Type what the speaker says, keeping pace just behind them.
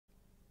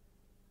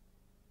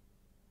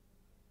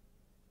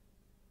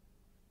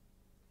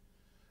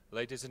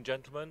Ladies and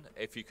gentlemen,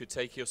 if you could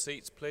take your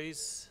seats,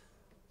 please.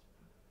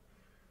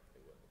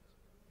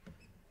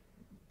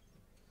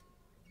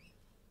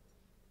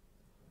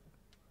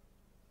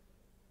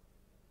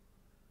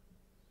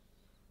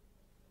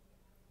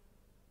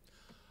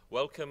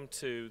 Welcome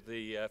to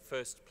the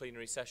first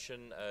plenary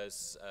session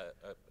as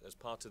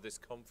part of this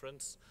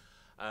conference.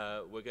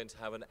 We're going to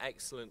have an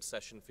excellent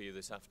session for you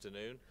this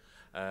afternoon.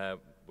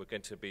 We're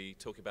going to be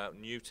talking about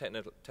new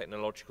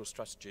technological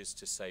strategies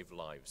to save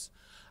lives.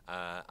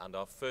 And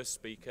our first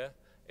speaker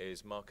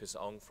is Marcus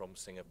Ong from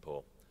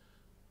Singapore.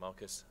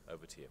 Marcus,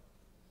 over to you.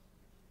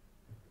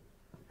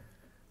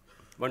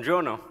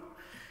 Buongiorno.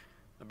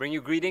 I bring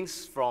you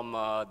greetings from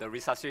the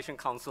Resuscitation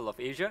Council of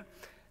Asia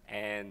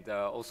and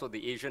also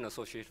the Asian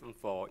Association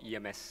for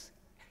EMS.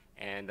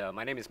 And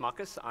my name is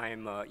Marcus.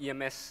 I'm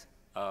EMS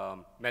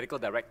Medical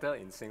Director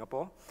in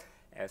Singapore,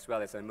 as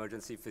well as an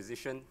emergency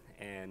physician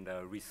and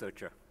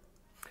researcher.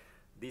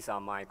 These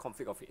are my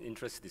conflict of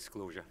interest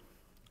disclosure.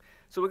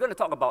 So we're going to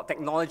talk about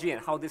technology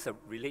and how this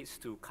relates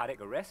to cardiac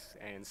arrest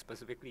and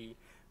specifically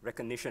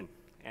recognition.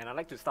 And I'd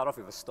like to start off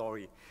with a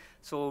story.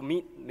 So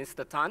meet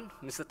Mr. Tan.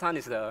 Mr. Tan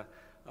is the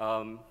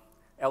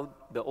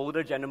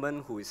older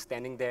gentleman who is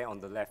standing there on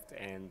the left.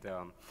 And,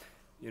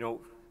 you know,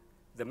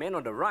 the man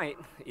on the right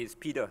is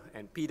Peter.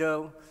 And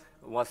Peter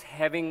was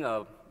having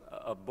a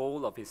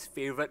bowl of his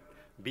favorite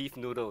beef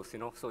noodles, you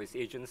know, so it's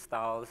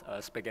Asian-style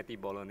spaghetti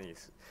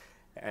bolognese.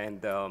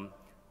 And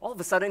all of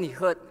a sudden, he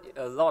heard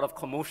a lot of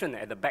commotion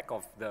at the back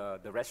of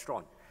the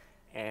restaurant.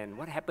 And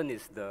what happened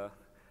is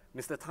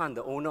Mr. Tan,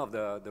 the owner of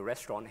the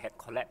restaurant, had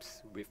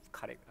collapsed with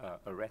cardiac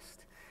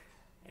arrest.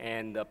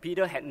 And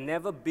Peter had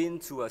never been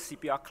to a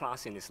CPR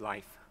class in his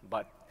life,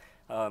 but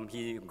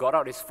he got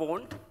out his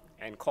phone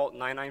and called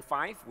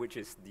 995, which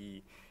is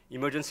the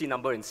emergency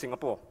number in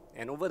Singapore.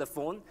 And over the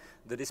phone,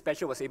 the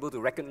dispatcher was able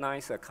to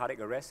recognize a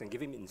cardiac arrest and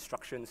give him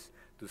instructions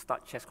to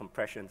start chest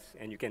compressions.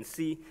 And you can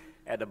see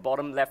at the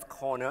bottom left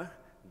corner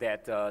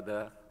that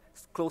the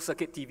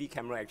closed-circuit TV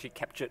camera actually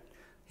captured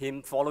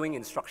him following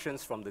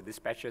instructions from the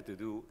dispatcher to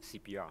do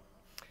CPR.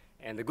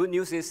 And the good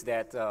news is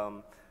that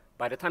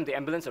by the time the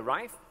ambulance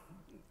arrived,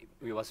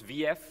 it was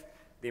VF,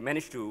 they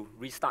managed to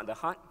restart the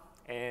heart,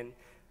 and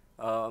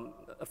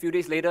a few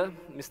days later,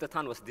 Mr.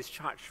 Tan was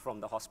discharged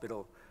from the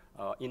hospital,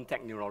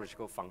 intact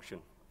neurological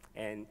function.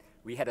 And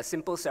we had a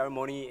simple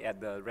ceremony at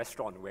the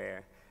restaurant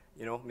where,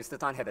 you know, Mr.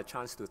 Tan had a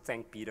chance to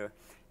thank Peter,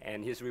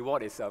 and his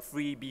reward is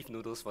free beef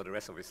noodles for the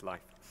rest of his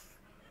life.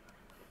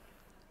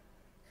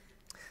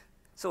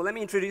 So let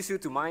me introduce you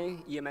to my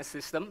EMS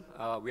system.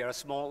 We are a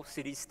small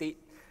city-state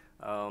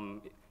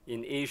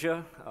in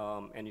Asia,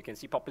 and you can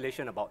see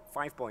population about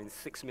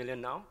 5.6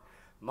 million now,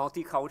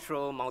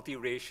 multicultural,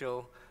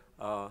 multiracial,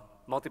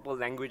 multiple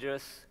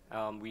languages.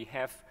 We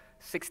have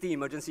 60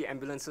 emergency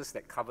ambulances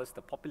that covers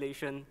the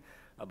population,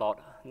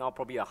 about now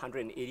probably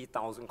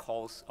 180,000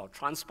 calls or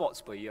transports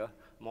per year,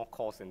 more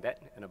calls than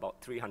that, and about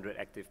 300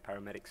 active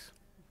paramedics.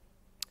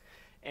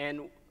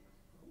 And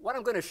what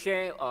I'm going to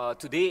share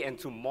today and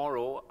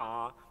tomorrow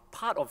are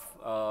part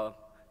of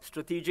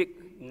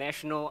strategic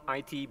national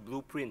IT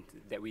blueprint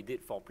that we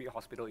did for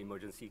pre-hospital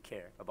emergency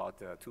care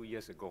about 2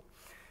 years ago.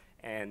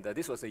 And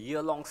this was a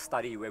year-long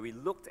study where we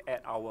looked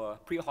at our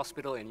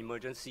pre-hospital and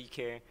emergency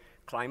care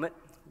climate.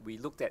 We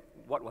looked at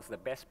what was the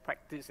best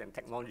practice and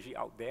technology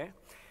out there.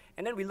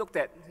 And then we looked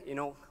at, you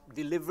know,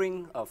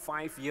 delivering a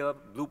 5-year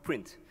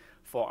blueprint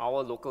for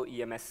our local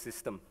EMS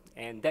system.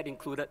 And that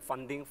included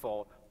funding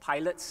for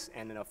pilots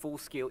and a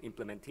full-scale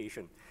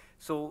implementation.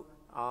 So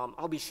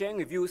I'll be sharing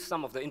with you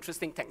some of the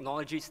interesting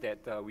technologies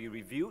that we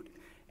reviewed,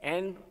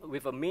 and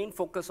with a main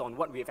focus on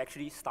what we have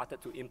actually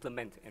started to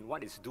implement and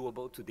what is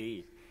doable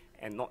today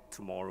and not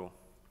tomorrow.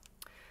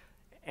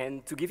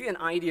 And to give you an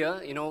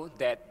idea, you know,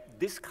 that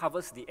this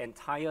covers the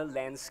entire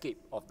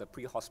landscape of the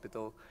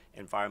pre-hospital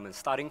environment,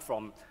 starting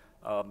from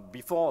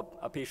before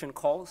a patient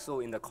calls, so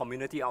in the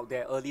community out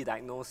there, early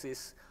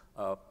diagnosis,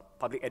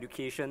 public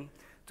education,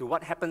 to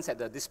what happens at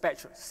the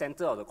dispatch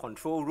center or the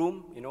control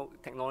room, you know,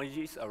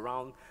 technologies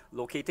around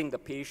locating the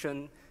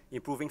patient,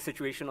 improving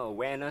situational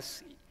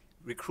awareness,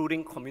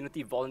 recruiting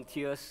community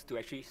volunteers to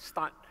actually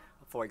start,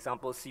 for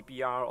example,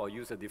 CPR or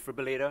use a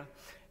defibrillator,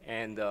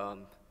 and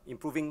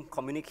improving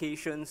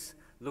communications,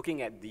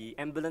 looking at the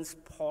ambulance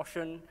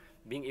portion,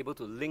 being able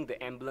to link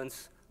the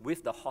ambulance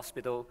with the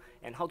hospital,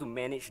 and how to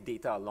manage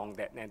data along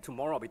that. And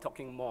tomorrow I'll be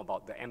talking more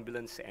about the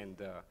ambulance and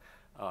the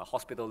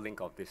hospital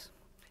link of this.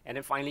 And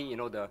then finally, you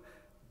know,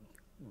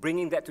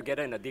 bringing that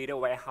together in a data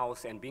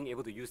warehouse and being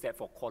able to use that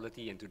for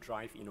quality and to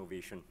drive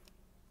innovation.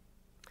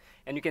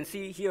 And you can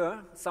see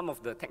here some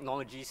of the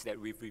technologies that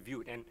we've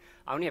reviewed. And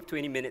I only have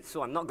 20 minutes,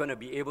 so I'm not going to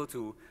be able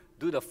to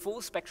do the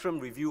full spectrum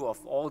review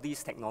of all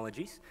these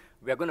technologies.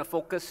 We are going to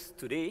focus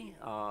today,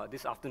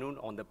 this afternoon,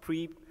 on the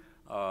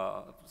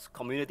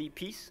pre-community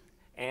piece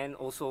and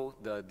also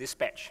the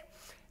dispatch.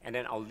 And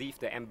then I'll leave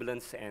the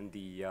ambulance and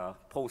the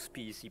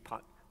post-PEC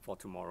part for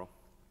tomorrow.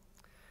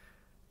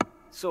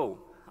 So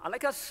I'd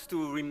like us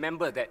to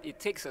remember that it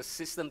takes a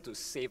system to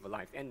save a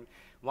life. And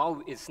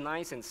while it's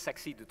nice and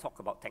sexy to talk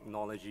about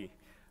technology,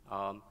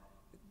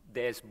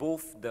 There's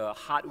both the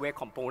hardware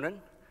component,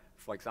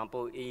 for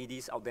example,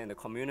 AEDs out there in the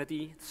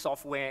community,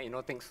 software,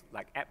 things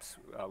like apps,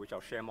 which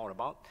I'll share more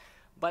about.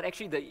 But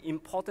actually, the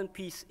important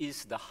piece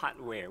is the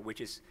hardware,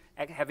 which is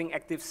having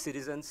active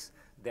citizens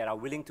that are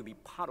willing to be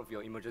part of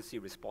your emergency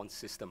response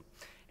system.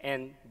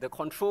 And the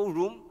control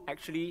room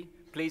actually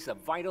plays a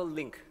vital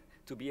link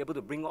to be able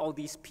to bring all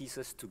these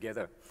pieces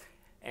together.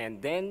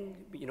 And then,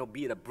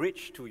 be it a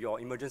bridge to your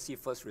emergency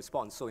first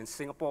response. So in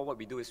Singapore, what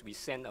we do is we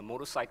send a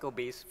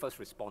motorcycle-based first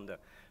responder.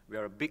 We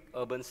are a big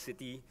urban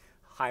city,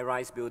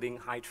 high-rise building,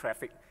 high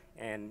traffic,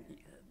 and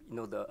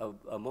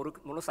a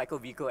motorcycle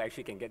vehicle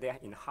actually can get there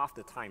in half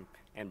the time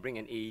and bring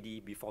an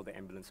AED before the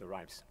ambulance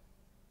arrives.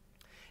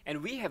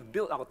 And we have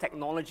built our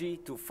technology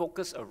to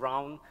focus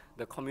around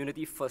the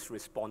community first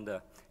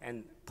responder.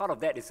 And part of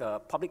that is a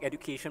public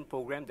education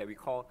program that we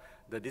call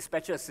the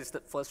Dispatcher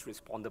Assisted First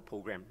Responder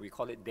Program. We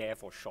call it DARE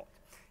for short.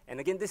 And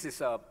again, this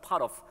is a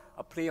part of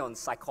a play on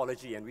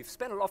psychology, and we've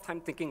spent a lot of time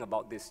thinking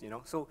about this,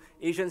 So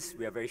Asians,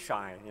 we are very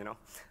shy,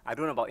 I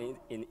don't know about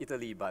in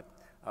Italy, but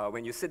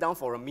when you sit down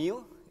for a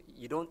meal,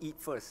 you don't eat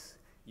first.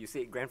 You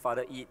say,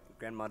 grandfather eat,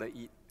 grandmother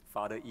eat,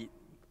 father eat,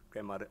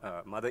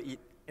 mother eat,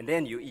 and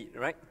then you eat,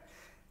 right?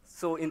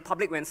 So in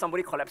public, when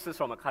somebody collapses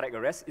from a cardiac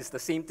arrest, it's the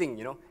same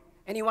thing,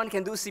 Anyone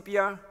can do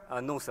CPR?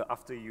 No, sir,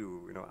 after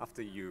you,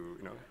 after you,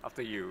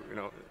 after you,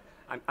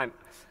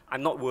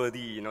 I'm not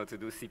worthy, to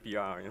do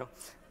CPR,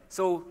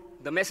 So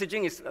the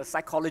messaging is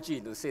psychology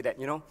to say that,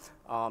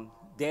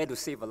 dare to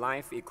save a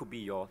life. It could be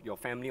your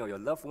family or your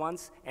loved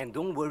ones. And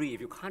don't worry,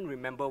 if you can't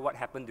remember what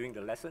happened during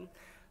the lesson,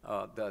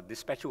 the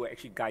dispatcher will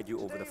actually guide you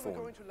over the phone.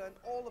 We're going to learn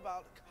all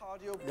about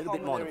cardiopulmonary a little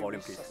bit more on the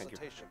volume, please. Thank you.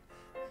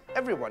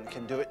 Everyone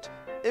can do it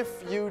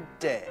if you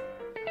dare.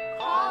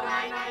 Call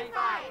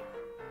 995.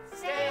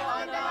 Stay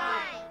on the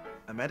line.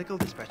 A medical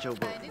dispatcher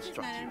will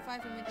instruct you.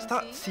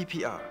 Start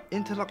CPR.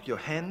 Interlock your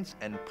hands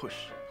and push.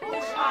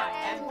 Push hard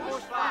and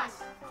push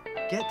fast.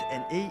 Get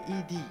an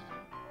AED.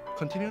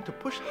 Continue to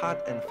push hard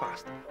and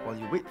fast while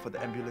you wait for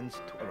the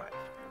ambulance to arrive.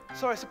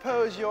 So I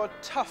suppose you're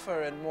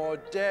tougher and more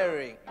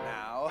daring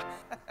now.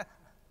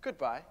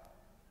 Goodbye.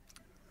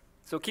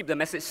 So keep the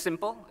message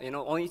simple.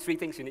 Only 3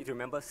 things you need to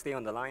remember. Stay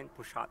on the line,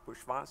 push hard, push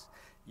fast,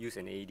 use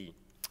an AED.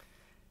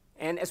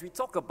 And as we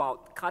talk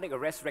about cardiac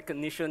arrest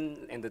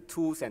recognition and the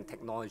tools and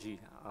technology,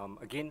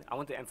 again, I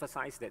want to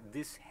emphasize that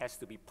this has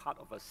to be part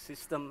of a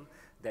system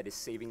that is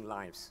saving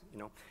lives.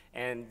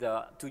 And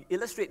to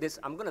illustrate this,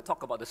 I'm going to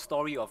talk about the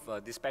story of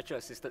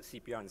dispatcher-assisted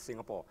CPR in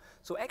Singapore.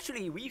 So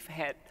actually, we've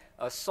had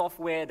a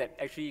software that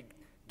actually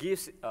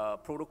gives a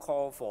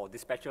protocol for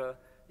dispatcher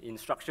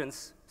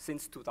instructions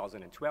since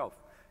 2012.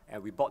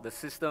 And we bought the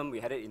system,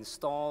 we had it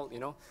installed,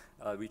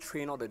 we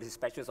trained all the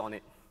dispatchers on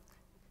it.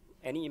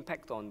 Any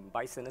impact on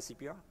bystander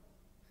CPR?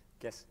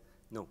 Guess?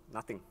 No,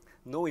 nothing.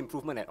 No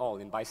improvement at all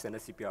in bystander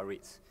CPR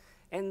rates.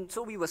 And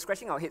so we were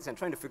scratching our heads and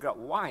trying to figure out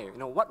why,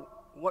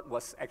 what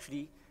was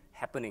actually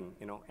happening,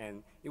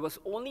 And it was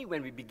only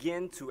when we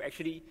began to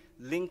actually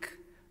link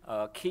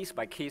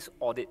case-by-case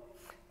audit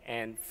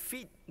and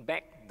feed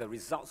back the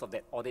results of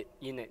that audit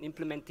in an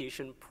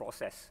implementation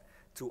process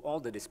to all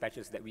the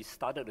dispatchers that we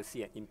started to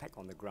see an impact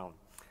on the ground.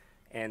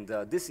 And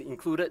this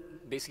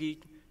included basically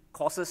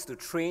courses to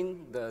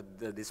train the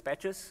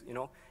dispatchers,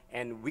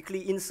 and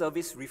weekly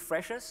in-service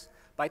refreshers.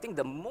 But I think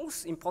the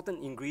most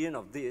important ingredient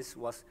of this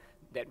was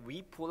that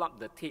we pull up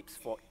the tapes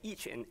for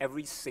each and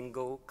every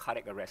single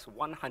cardiac arrest,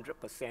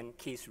 100%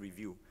 case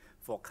review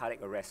for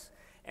cardiac arrest.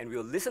 And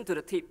we'll listen to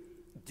the tape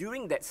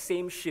during that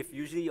same shift,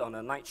 usually on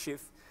a night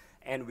shift,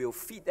 and we'll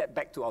feed that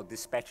back to our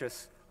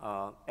dispatchers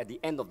at the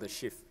end of the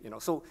shift.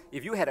 So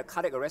if you had a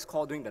cardiac arrest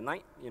call during the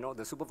night,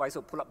 the supervisor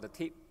will pull up the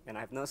tape, and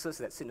I have nurses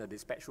that sit in the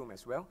dispatch room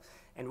as well,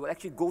 and we'll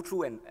actually go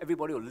through and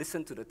everybody will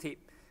listen to the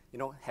tape,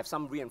 have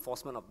some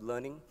reinforcement of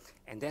learning,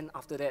 and then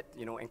after that,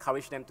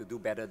 encourage them to do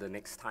better the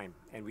next time.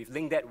 And we've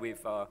linked that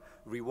with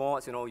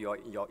rewards,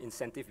 your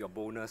incentive, your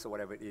bonus, or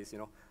whatever it is.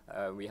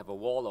 We have a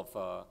wall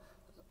of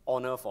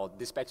honor for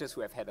dispatchers who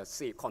have had a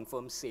safe,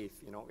 confirmed safe,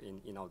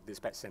 in our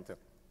dispatch center.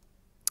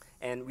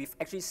 And we've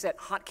actually set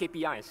hard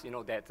KPIs,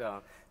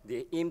 that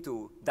they aim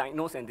to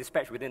diagnose and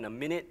dispatch within a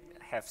minute,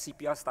 have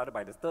CPR started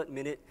by the 3rd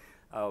minute.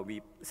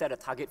 We set a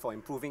target for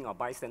improving our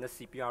bystander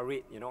CPR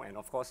rate, and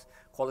of course,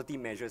 quality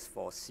measures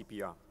for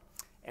CPR.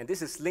 And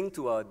this is linked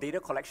to a data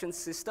collection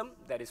system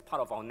that is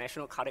part of our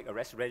National Cardiac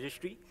Arrest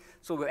Registry.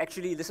 So we'll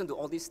actually listen to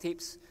all these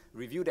tapes,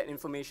 review that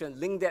information,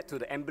 link that to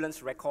the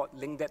ambulance record,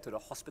 link that to the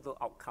hospital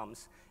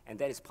outcomes, and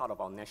that is part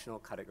of our National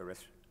Cardiac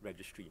Arrest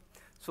Registry.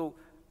 So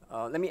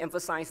let me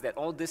emphasize that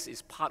all this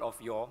is part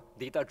of your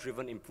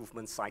data-driven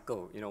improvement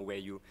cycle, where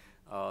you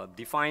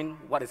define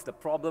what is the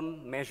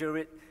problem, measure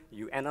it,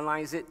 you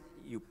analyze it,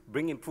 you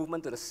bring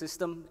improvement to the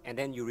system, and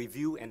then you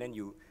review, and then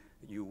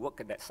you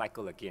work at that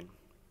cycle again.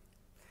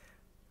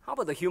 How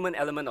about the human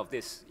element of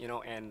this?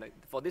 And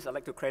for this, I'd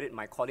like to credit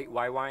my colleague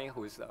YY,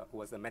 who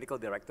was the medical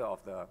director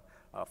of the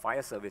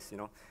fire service.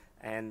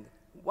 And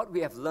what we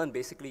have learned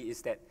basically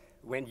is that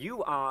when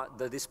you are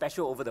the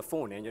dispatcher over the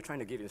phone and you're trying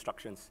to give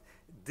instructions,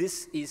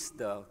 this is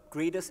the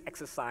greatest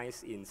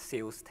exercise in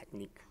sales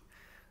technique.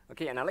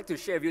 Okay, and I'd like to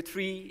share with you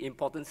 3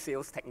 important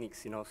sales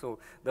techniques, So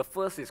the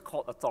first is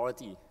called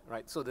authority,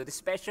 right? So the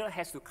dispatcher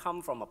has to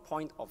come from a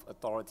point of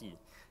authority.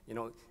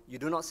 You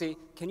do not say,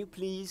 "Can you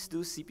please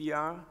do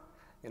CPR?"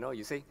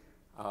 You say,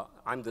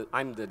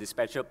 I'm the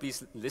dispatcher,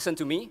 please listen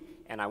to me,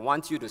 and I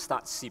want you to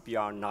start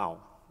CPR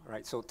now,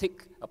 right? So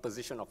take a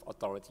position of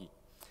authority.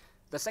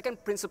 The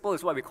second principle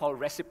is what we call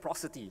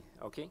reciprocity,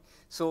 okay?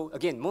 So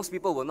again, most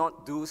people will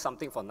not do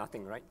something for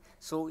nothing, right?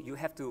 So you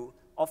have to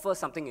offer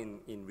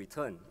something in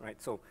return,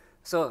 right? So,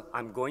 "Sir,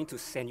 I'm going to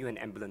send you an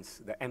ambulance.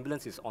 The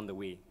ambulance is on the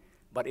way.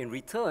 But in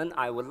return,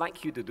 I would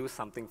like you to do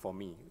something for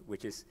me,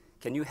 which is,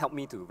 can you help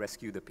me to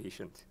rescue the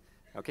patient?"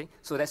 Okay?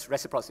 So that's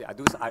reciprocity.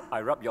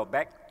 I rub your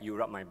back, you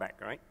rub my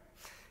back, right?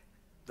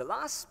 The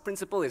last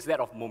principle is that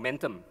of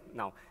momentum.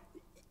 Now,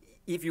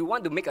 if you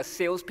want to make a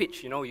sales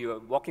pitch, you're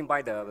walking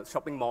by the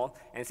shopping mall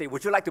and say,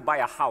 "Would you like to buy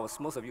a house?"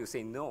 Most of you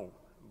say no.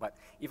 But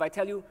if I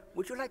tell you,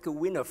 "Would you like to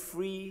win a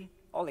free,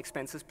 all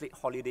expenses paid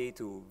holiday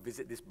to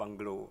visit this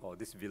bungalow or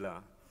this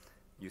villa?"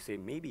 You say,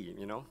 "Maybe,"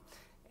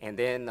 And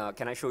then,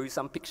 "Can I show you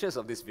some pictures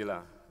of this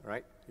villa?"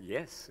 Right?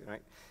 Yes,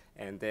 right?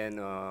 And then,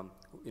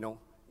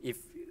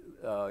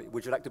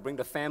 would you like to bring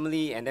the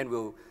family, and then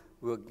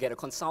we'll get a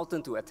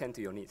consultant to attend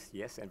to your needs.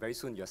 Yes, and very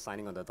soon you're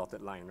signing on the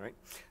dotted line, right?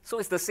 So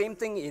it's the same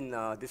thing in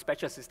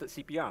dispatcher-assisted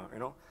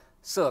CPR,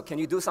 "Sir, can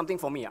you do something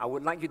for me? I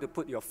would like you to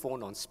put your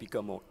phone on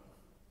speaker mode."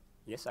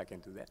 Yes, I can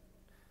do that.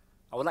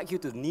 "I would like you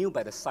to kneel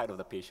by the side of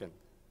the patient."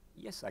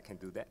 Yes, I can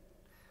do that.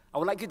 "I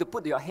would like you to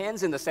put your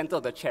hands in the center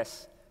of the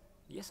chest."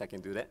 Yes, I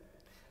can do that.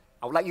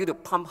 "I would like you to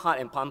pump hard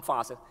and pump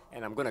fast,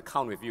 and I'm going to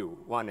count with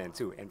you, 1 and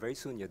 2, and very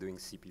soon you're doing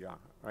CPR,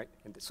 right?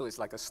 And so it's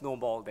like a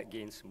snowball that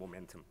gains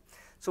momentum.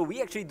 So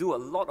we actually do a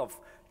lot of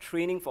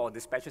training for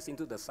dispatchers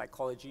into the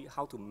psychology,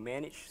 how to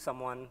manage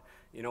someone,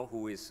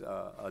 who is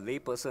a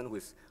layperson who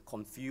is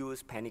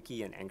confused,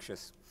 panicky, and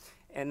anxious.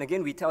 And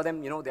again, we tell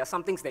them, there are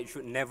some things that you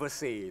should never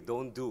say,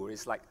 don't do.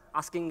 It's like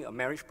asking a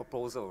marriage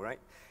proposal, right?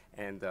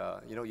 And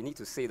you need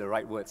to say the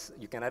right words.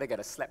 You can either get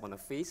a slap on the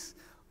face,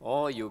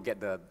 or you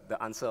get the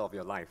answer of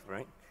your life,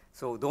 right?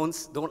 So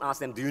don't ask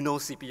them, "Do you know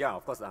CPR?"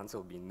 Of course, the answer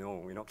will be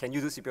no. "Can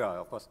you do CPR?"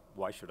 Of course,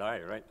 why should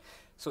I, right?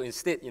 So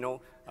instead,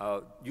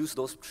 use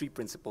those 3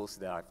 principles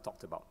that I've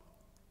talked about.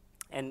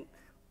 And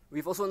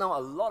we've also now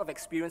a lot of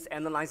experience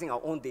analyzing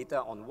our own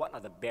data on what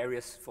are the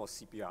barriers for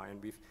CPR,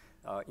 and we've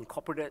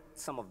incorporated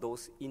some of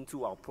those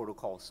into our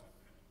protocols.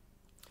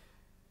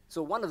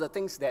 So one of the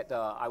things that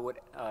I would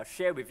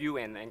share with you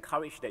and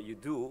encourage that you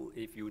do,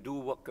 if you do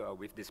work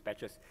with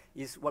dispatchers,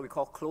 is what we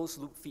call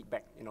closed-loop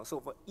feedback. So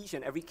for each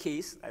and every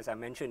case, as I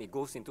mentioned, it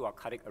goes into our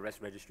cardiac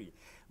arrest registry.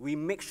 We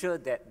make sure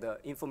that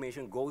the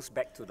information goes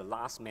back to the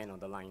last man on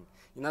the line.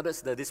 In other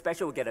words, the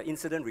dispatcher will get an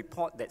incident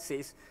report that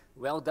says,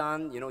 "Well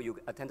done, you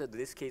attended to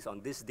this case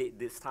on this date,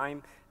 this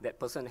time. That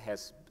person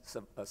has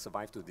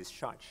survived to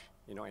discharge,"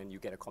 and you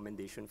get a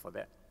commendation for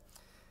that.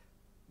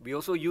 We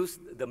also use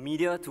the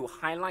media to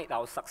highlight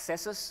our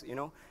successes,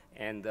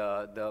 and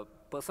the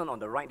person on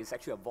the right is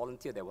actually a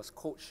volunteer that was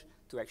coached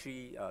to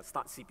actually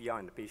start CPR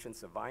and the patient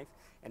survived.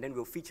 And then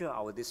we'll feature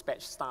our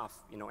dispatch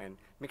staff, and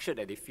make sure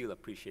that they feel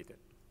appreciated.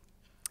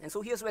 And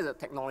so here's where the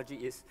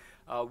technology is.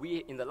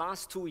 In the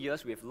last 2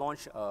 years, we've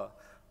launched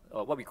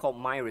what we call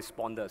My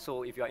Responder.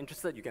 So if you're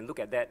interested, you can look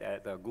at that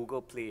at the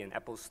Google Play and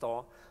Apple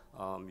Store.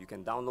 You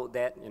can download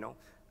that,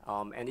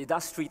 and it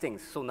does 3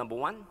 things. So number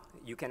 1,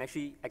 you can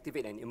actually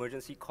activate an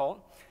emergency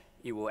call.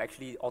 It will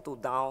actually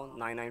auto-dial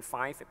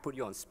 995 and put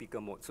you on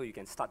speaker mode, so you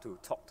can start to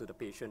talk to the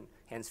patient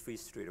hands-free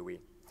straight away.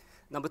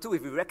 Number 2,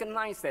 if you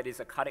recognize that it's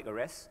a cardiac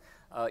arrest,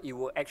 it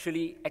will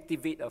actually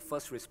activate a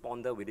first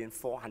responder within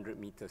 400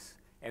 meters.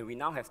 And we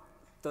now have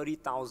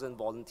 30,000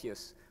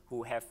 volunteers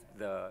who have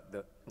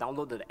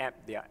downloaded the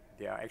app.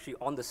 They are actually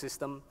on the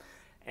system,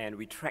 and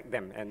we track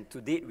them. And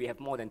to date, we have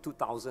more than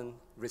 2,000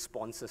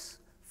 responses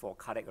for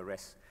cardiac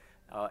arrest.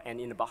 And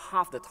in about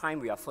half the time,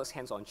 we are first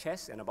hands on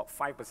chest, and about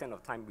 5%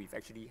 of the time, we've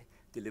actually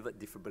delivered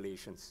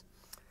defibrillations.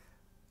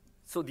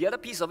 So the other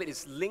piece of it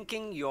is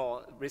linking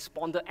your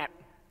responder app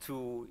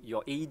to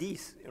your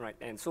AEDs, right?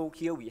 And so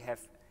here we have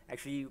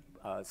actually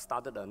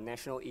started a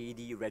national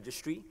AED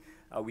registry.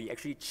 We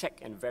actually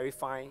check and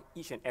verify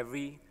each and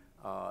every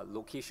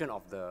location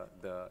of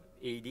the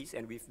AEDs,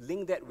 and we've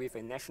linked that with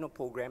a national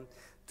program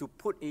to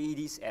put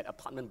AEDs at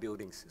apartment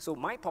buildings. So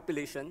my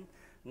population,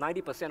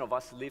 90% of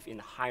us live in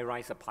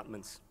high-rise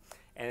apartments.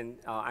 And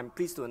I'm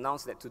pleased to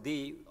announce that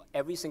today,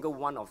 every single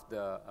one of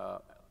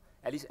the,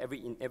 at least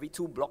in every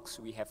 2 blocks,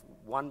 we have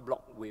 1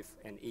 block with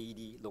an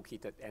AED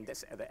located, and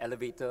that's at the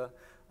elevator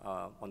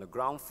on the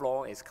ground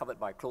floor. It's covered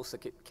by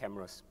closed-circuit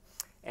cameras.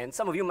 And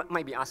some of you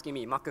might be asking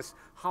me, "Marcus,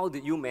 how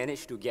did you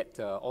manage to get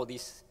all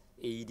these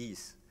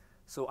AEDs?"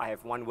 So I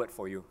have 1 word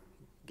for you: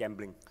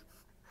 gambling.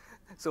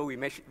 So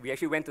we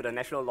actually went to the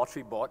National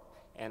Lottery Board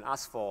and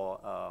asked for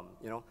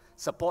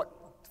support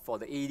for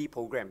the AED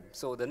program.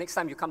 So the next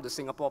time you come to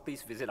Singapore,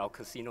 please visit our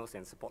casinos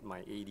and support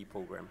my AED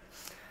program.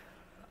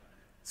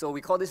 So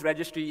we call this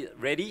registry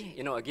Ready.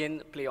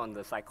 Again, play on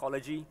the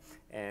psychology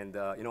and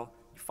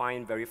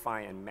find,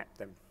 verify, and map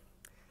them.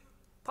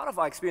 Part of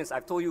our experience,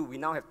 I've told you, we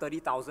now have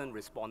 30,000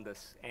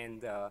 responders,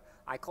 and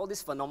I call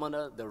this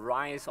phenomena the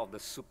rise of the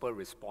super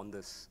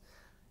responders.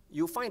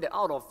 You'll find that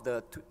out of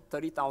the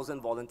 30,000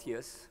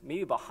 volunteers,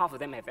 maybe about half of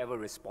them have ever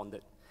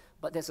responded.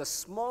 But there's a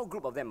small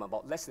group of them,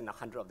 about less than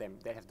 100 of them,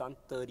 that have done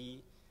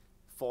 30,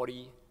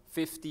 40,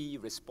 50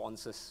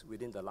 responses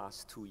within the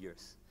last 2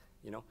 years,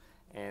 you know?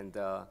 And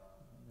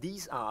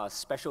these are a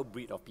special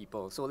breed of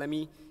people. So let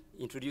me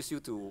introduce you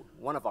to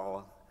one of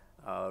our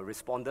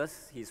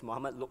responders. He's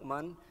Mohammed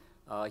Luqman.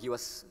 He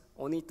was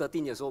only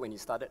 13 years old when he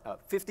started,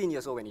 15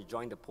 years old when he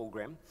joined the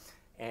program.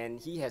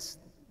 And he has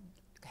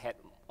had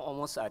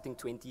almost, I think,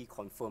 20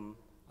 confirmed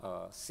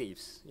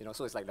saves. You know,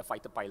 so it's like the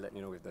fighter pilot,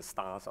 you know, with the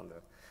stars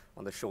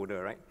on the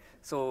shoulder, right?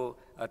 So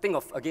think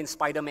of, again,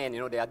 Spider-Man.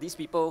 You know, there are these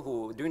people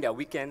who, during their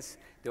weekends,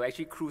 they'll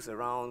actually cruise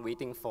around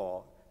waiting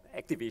for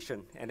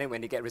activation. And then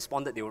when they get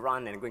responded, they'll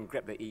run and go and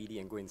grab the AED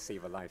and go and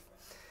save a life.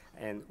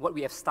 And what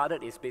we have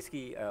started is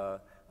basically a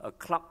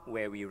club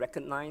where we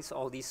recognize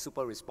all these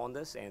super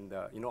responders and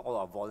you know, all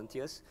our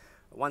volunteers.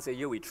 Once a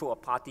year, we throw a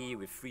party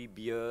with free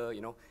beer,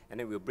 you know, and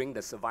then we'll bring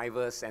the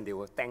survivors and they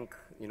will thank,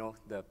 you know,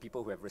 the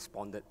people who have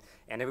responded.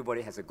 And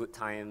everybody has a good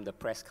time. The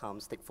press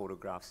comes, take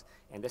photographs,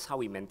 and that's how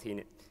we maintain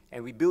it.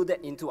 And we build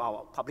that into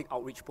our public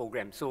outreach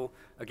program. So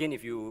again,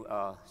 if you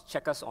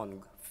check us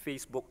on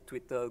Facebook,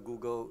 Twitter,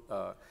 Google,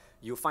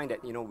 you'll find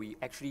that, you know, we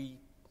actually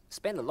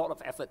spend a lot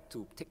of effort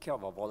to take care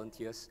of our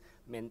volunteers,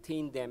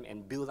 maintain them,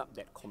 and build up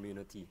that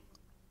community.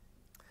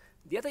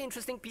 The other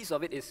interesting piece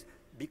of it is,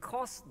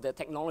 because the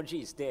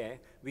technology is there,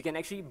 we can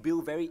actually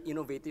build very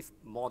innovative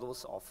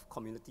models of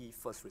community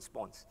first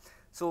response.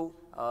 So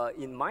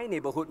in my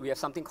neighborhood, we have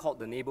something called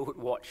the Neighborhood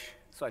Watch.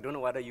 So I don't know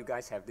whether you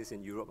guys have this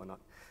in Europe or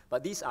not.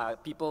 But these are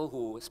people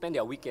who spend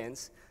their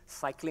weekends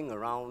cycling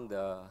around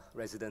the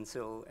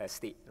residential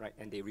estate, right?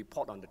 And they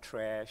report on the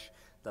trash,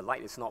 the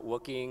light is not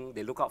working,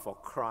 they look out for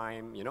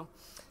crime, you know?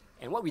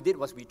 And what we did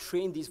was we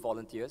trained these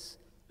volunteers,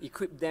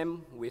 equipped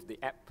them with the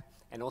app,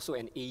 and also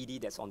an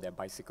AED that's on their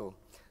bicycle.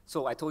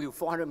 So I told you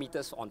 400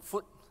 meters on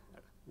foot,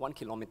 1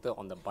 kilometer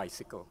on the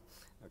bicycle,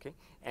 okay?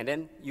 And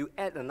then you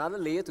add another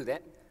layer to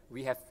that.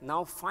 We have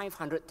now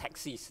 500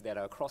 taxis that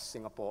are across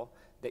Singapore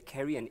that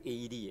carry an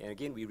AED. And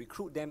again, we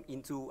recruit them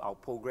into our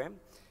program.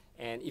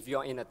 And if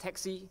you're in a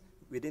taxi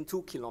within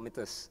 2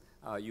 kilometers,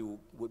 you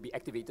would be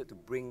activated to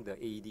bring the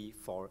AED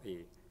for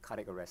a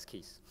cardiac arrest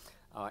case.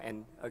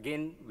 And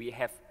again, we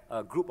have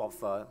a group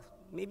of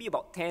maybe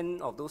about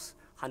 10 of those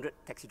 100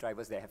 taxi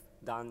drivers that have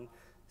done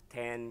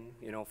 10,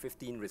 you know,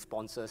 15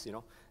 responses, you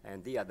know,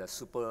 and they are the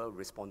super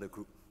responder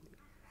group.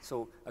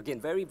 So again,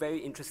 very, very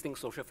interesting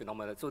social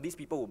phenomenon. So these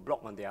people will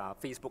blog on their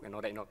Facebook and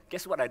all that, you know,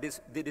 guess what I did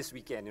this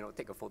weekend, you know,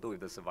 take a photo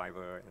with the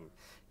survivor and,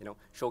 you know,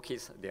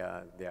 showcase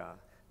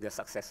their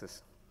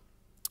successes.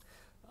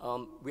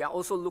 We are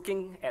also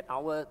looking at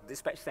our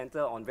dispatch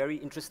center on very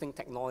interesting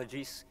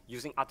technologies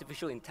using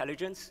artificial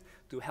intelligence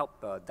to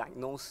help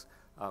diagnose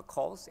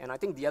calls. And I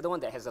think the other one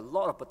that has a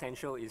lot of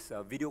potential is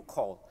a video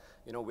call,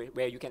 you know,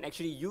 where you can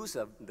actually use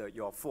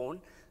your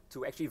phone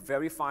to actually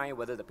verify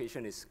whether the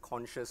patient is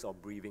conscious or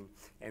breathing.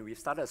 And we've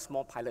started a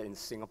small pilot in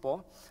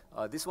Singapore.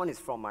 This one is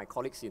from my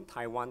colleagues in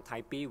Taiwan,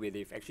 Taipei, where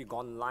they've actually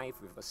gone live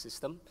with a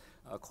system.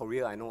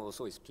 Korea, I know,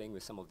 also is playing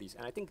with some of these.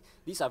 And I think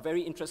these are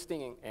very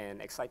interesting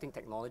and exciting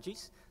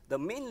technologies. The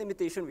main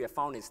limitation we have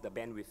found is the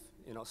bandwidth.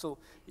 You know, so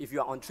if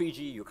you're on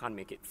 3G, you can't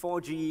make it.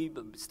 4G,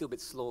 but still a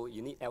bit slow.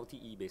 You need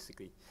LTE,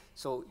 basically.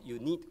 So you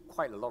need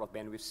quite a lot of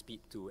bandwidth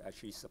speed to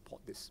actually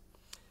support this.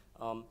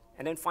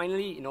 And then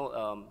finally, you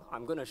know,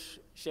 I'm going to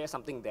share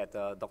something that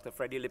Dr.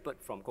 Freddie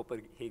Lippert from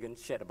Copenhagen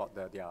shared about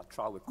their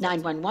trial with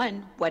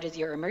 911, what is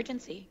your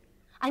emergency?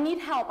 I need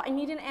help. I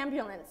need an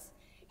ambulance.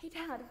 Hey,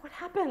 Dad, what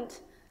happened?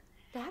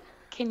 Dad?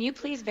 Can you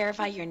please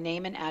verify your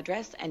name and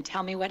address and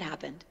tell me what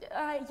happened?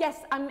 Yes,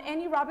 I'm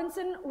Annie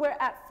Robinson. We're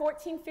at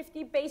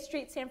 1450 Bay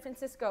Street, San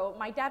Francisco.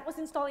 My dad was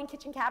installing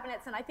kitchen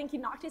cabinets, and I think he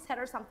knocked his head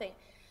or something.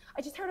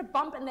 I just heard a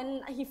bump, and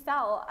then he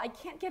fell. I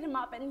can't get him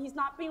up, and he's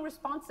not being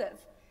responsive.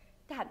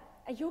 Dad,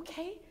 are you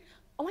okay?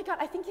 Oh my God,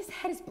 I think his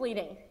head is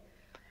bleeding.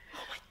 Oh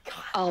my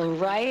God. All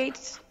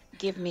right,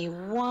 give me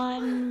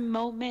one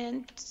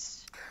moment.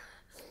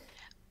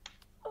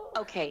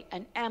 Okay,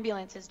 an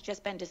ambulance has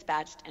just been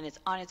dispatched and it's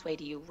on its way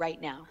to you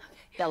right now.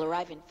 They'll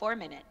arrive in 4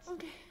 minutes.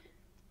 Okay.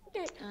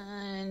 Okay.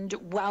 And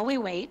while we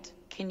wait,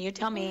 can you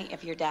tell me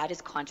if your dad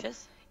is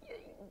conscious?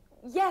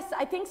 Yes,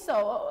 I think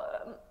so.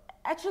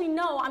 Actually,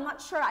 no, I'm not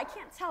sure. I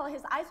can't tell.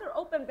 His eyes are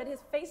open, but his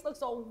face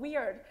looks all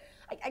weird.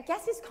 I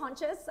guess he's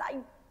conscious.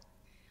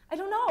 I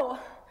don't know.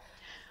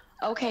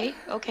 Okay,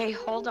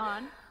 hold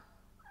on.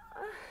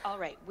 All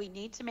right, we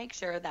need to make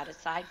sure that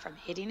aside from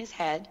hitting his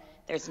head,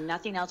 there's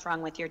nothing else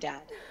wrong with your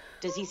dad.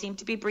 Does he seem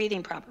to be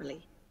breathing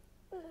properly?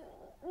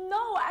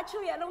 No,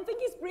 actually, I don't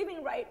think he's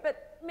breathing right,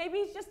 but maybe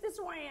he's just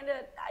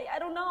disoriented. I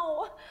don't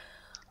know.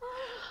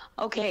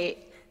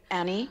 Okay,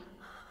 Annie,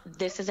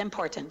 this is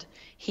important.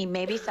 He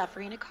may be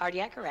suffering a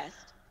cardiac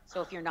arrest,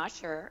 so if you're not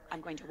sure,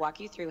 I'm going to walk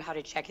you through how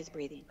to check his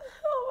breathing.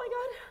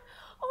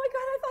 Oh my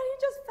God, I thought he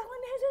just fell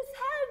and hit his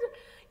head.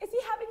 Is he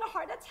having a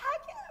heart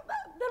attack?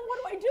 Then what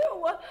do I do?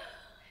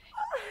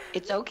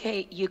 It's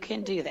okay. You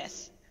can do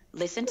this.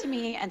 Listen to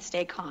me and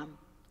stay calm.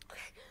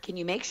 Can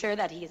you make sure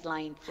that he is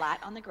lying flat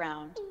on the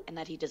ground and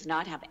that he does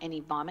not have any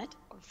vomit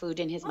or food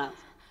in his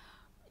mouth?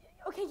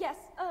 Okay, yes.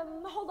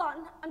 Hold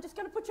on. I'm just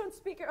gonna put you on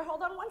speaker.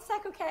 Hold on 1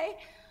 sec, okay?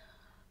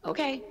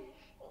 Okay.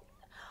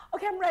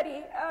 Okay, I'm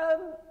ready.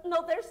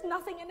 No, there's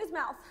nothing in his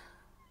mouth.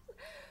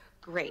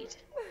 Great.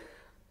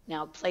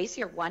 Now place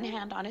your one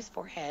hand on his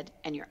forehead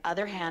and your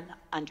other hand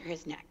under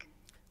his neck.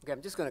 Okay,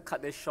 I'm just going to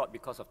cut this short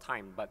because of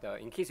time, but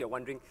in case you're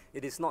wondering,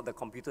 it is not the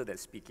computer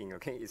that's speaking,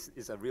 okay?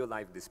 It's a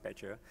real-life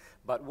dispatcher.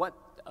 But what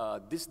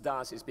this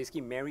does is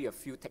basically marry a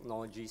few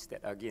technologies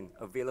that are, again,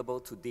 available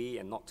today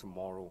and not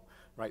tomorrow,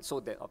 right? So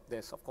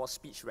there's, of course,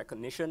 speech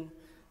recognition,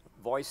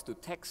 voice to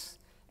text,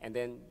 and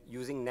then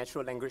using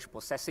natural language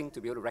processing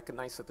to be able to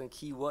recognize certain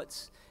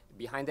keywords.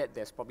 Behind that,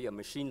 there's probably a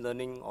machine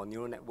learning or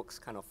neural networks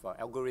kind of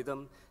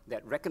algorithm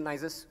that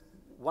recognizes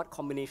what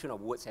combination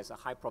of words has a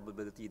high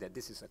probability that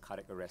this is a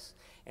cardiac arrest.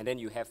 And then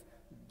you have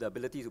the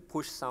ability to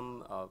push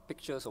some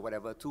pictures or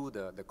whatever to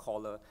the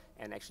caller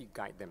and actually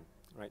guide them,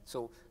 right?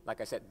 So,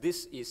 like I said,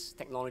 this is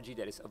technology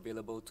that is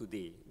available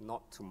today,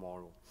 not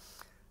tomorrow.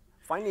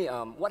 Finally,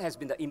 what has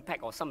been the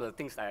impact of some of the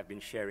things that I've been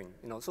sharing?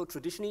 So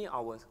traditionally,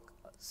 our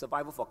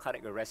survival for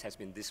cardiac arrest has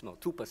been dismal,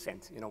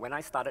 2%. When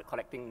I started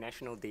collecting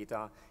national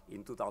data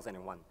in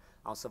 2001,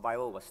 our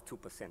survival was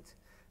 2%.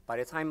 By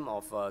the time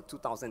of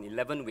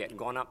 2011, we had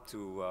gone up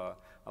to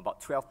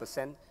about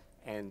 12%,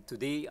 and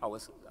today our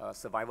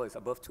survival is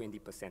above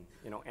 20%.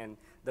 And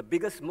the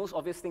biggest, most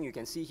obvious thing you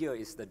can see here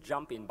is the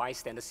jump in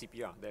bystander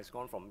CPR that's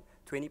gone from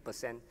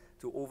 20%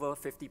 to over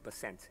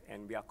 50%,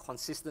 and we are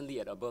consistently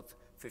at above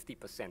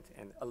 50%.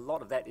 And a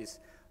lot of that is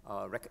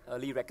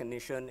early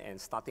recognition and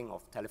starting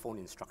of telephone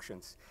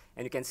instructions.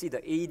 And you can see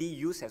the AED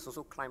use has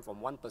also climbed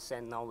from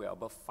 1%, now we're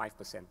above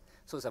 5%.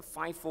 So it's a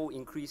 5-fold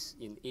increase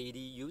in AED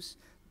use,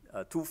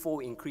 a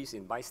 2-fold increase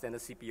in bystander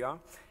CPR,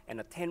 and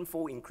a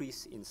 10-fold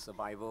increase in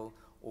survival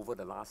over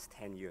the last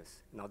 10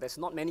 years. Now, there's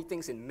not many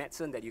things in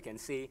medicine that you can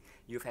say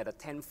you've had a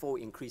 10-fold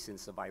increase in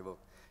survival.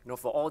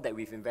 For all that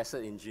we've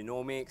invested in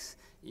genomics,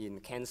 in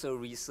cancer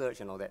research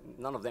and all that,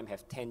 none of them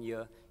have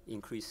 10-fold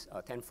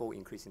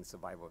increase in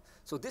survival.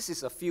 So this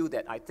is a field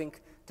that I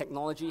think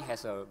technology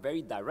has a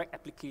very direct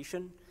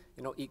application.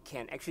 It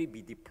can actually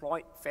be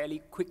deployed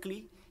fairly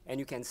quickly, and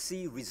you can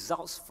see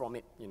results from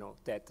it,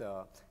 that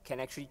can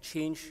actually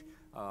change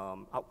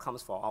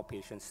outcomes for our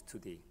patients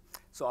today.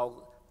 So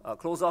I'll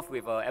close off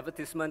with an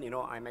advertisement.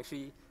 I'm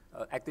actually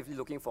actively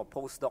looking for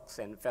postdocs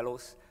and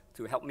fellows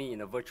to help me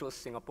in a virtual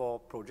Singapore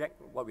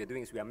project. What we're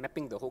doing is we are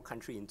mapping the whole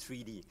country in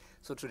 3D.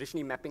 So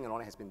traditionally, mapping and all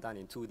that has been done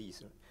in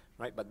 2D,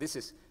 right? But this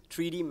is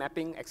 3D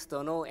mapping,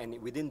 external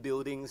and within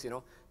buildings,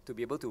 to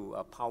be able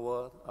to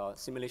power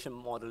simulation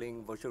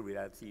modeling, virtual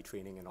reality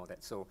training and all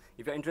that. So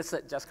if you're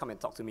interested, just come and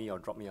talk to me or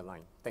drop me a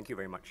line. Thank you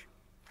very much.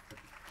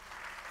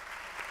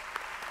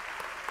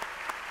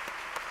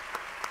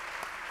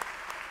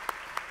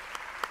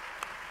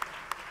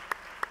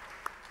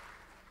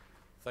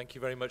 Thank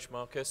you very much,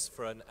 Marcus,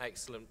 for an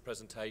excellent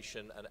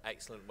presentation, an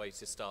excellent way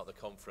to start the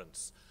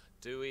conference.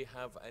 Do we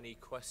have any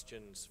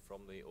questions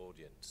from the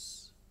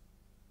audience?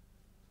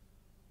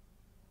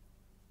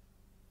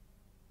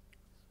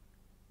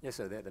 Yes,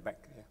 sir, there at the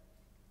back. Yeah.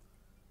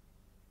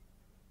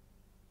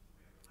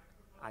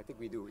 I think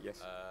we do,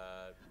 yes.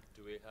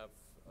 Do we have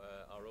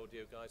our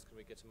audio guys? Can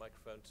we get a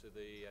microphone to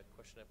the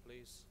questioner,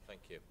 please?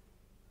 Thank you.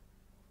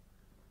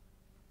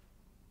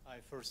 Hi,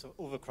 first,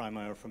 Uwe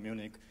Kreimeyer from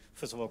Munich.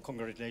 First of all,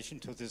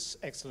 congratulations to these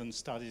excellent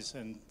studies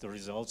and the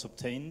results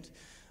obtained.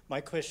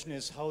 My question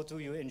is, how do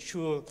you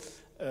ensure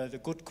the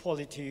good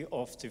quality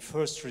of the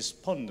first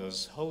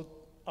responders? How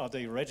are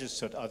they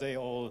registered? Are they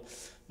all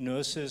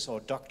nurses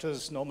or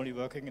doctors normally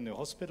working in the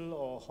hospital,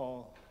 or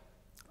how?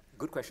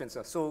 Good question,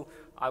 sir. So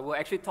I will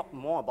actually talk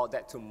more about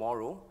that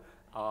tomorrow,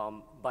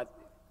 but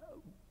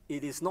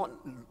it is not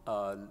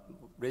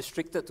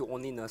restricted to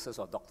only nurses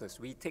or doctors.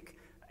 We take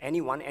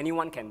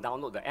anyone can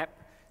download the app.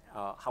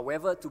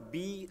 However, to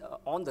be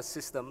on the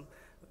system,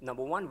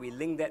 number one, we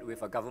link that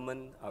with a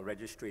government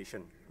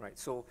registration, right?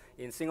 So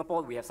in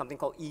Singapore, we have something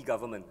called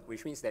e-government,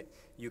 which means that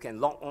you can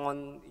log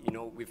on,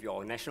 with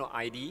your national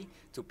ID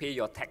to pay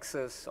your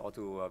taxes or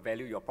to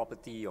value your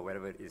property or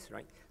whatever it is,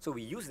 right? So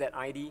we use that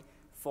ID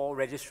for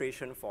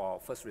registration for our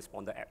first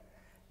responder app.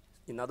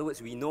 In other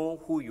words, we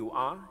know who you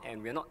are,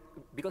 and we're not,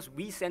 because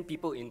we send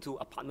people into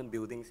apartment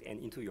buildings and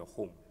into your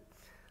home.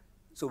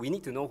 So we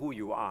need to know who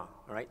you are,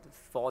 right,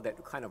 for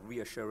that kind of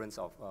reassurance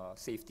of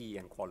safety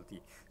and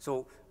quality.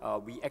 So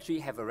we actually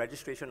have a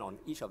registration on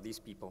each of these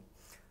people.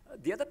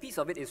 The other piece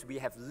of it is we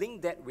have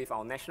linked that with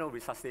our National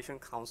Resuscitation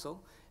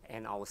Council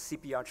and our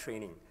CPR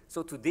training.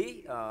 So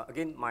today,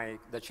 again,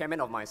 the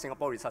chairman of my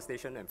Singapore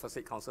Resuscitation and First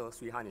Aid Council,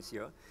 Sui Han, is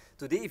here.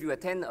 Today, if you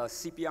attend a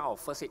CPR or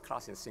First Aid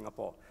class in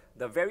Singapore,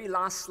 the very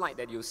last slide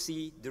that you'll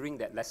see during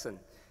that lesson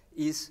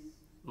is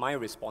My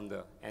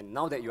Responder. And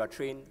now that you are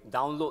trained,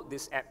 download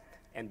this app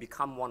and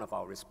become one of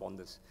our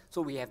responders.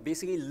 So we have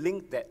basically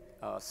linked that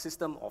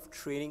system of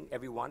training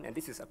everyone, and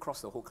this is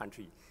across the whole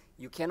country.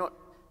 You cannot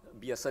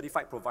be a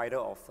certified provider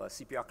of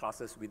CPR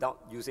classes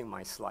without using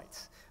my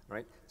slides,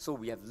 right? So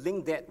we have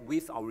linked that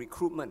with our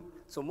recruitment.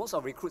 So most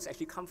of our recruits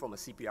actually come from a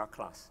CPR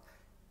class,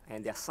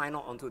 and they're signed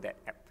on onto that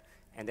app.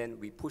 And then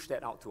we push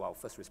that out to our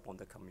first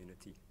responder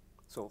community.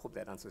 So hope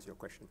that answers your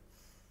question.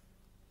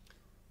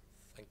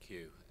 Thank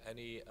you.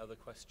 Any other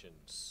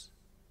questions?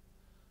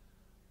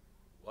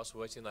 Whilst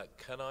we're waiting that,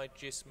 can I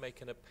just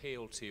make an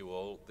appeal to you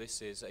all?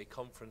 This is a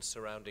conference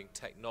surrounding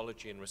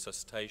technology and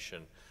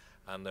resuscitation,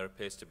 and there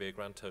appears to be a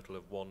grand total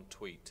of 1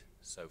 tweet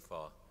so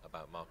far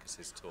about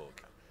Marcus's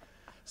talk.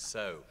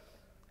 So,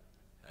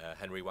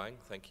 Henry Wang,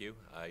 thank you.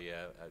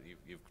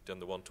 You've done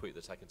the 1 tweet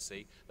that I can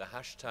see. The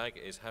hashtag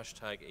is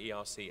hashtag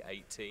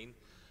ERC18.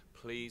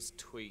 Please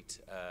tweet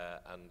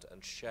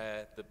and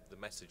share the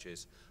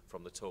messages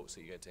from the talks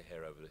that you're going to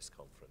hear over this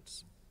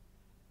conference.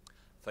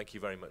 Thank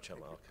you very much,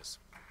 Marcus.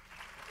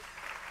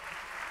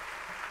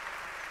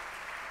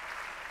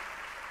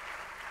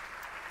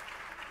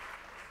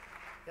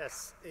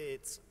 Yes,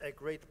 it's a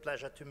great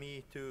pleasure to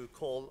me to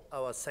call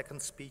our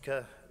second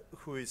speaker,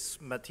 who is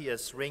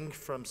Mattias Ringh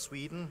from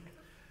Sweden.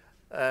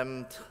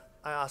 And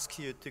I ask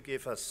you to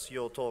give us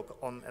your talk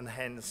on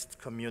enhanced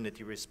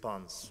community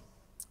response.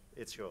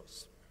 It's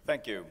yours.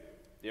 Thank you.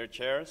 Dear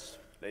chairs,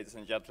 ladies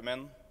and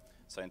gentlemen,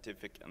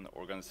 Scientific and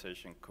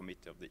Organization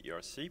Committee of the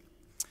ERC.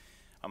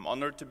 I'm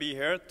honored to be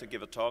here to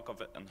give a talk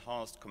of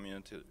enhanced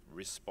community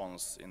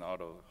response in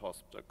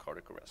out-of-hospital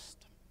cardiac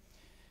arrest.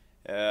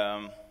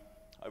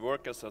 I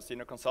work as a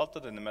senior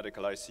consultant in the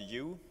medical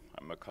ICU.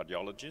 I'm a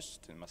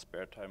cardiologist. In my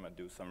spare time, I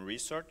do some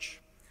research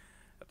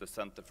at the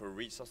Center for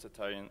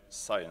Resuscitation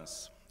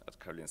Science at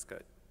Karolinska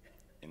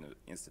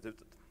Institute.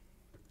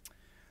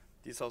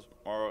 These are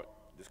our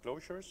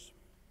disclosures.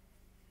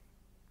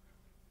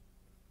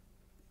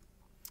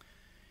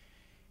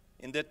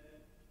 In the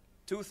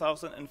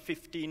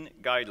 2015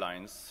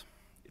 guidelines,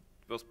 it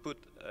was put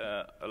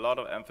a lot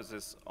of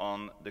emphasis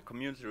on the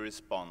community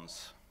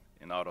response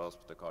in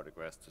out-of-hospital cardiac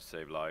arrest to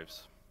save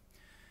lives.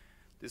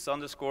 This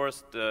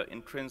underscores the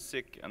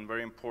intrinsic and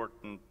very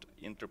important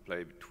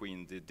interplay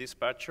between the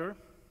dispatcher,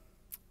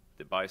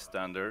 the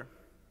bystander,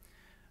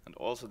 and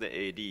also the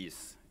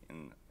AEDs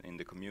in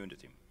the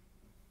community.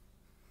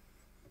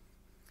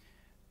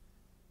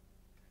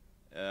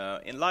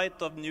 In light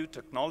of new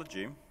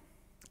technology,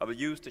 I will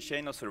use the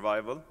chain of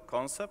survival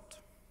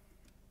concept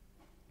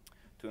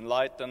to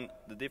enlighten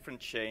the different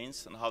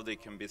chains and how they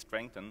can be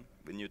strengthened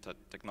with new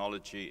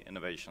technology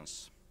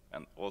innovations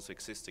and also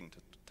existing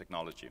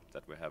technology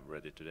that we have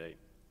ready today.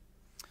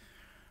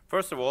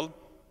 First of all,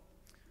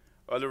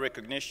 early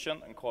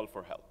recognition and call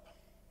for help.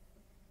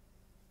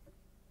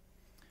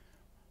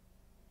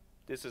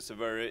 This is a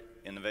very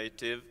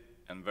innovative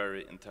and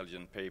very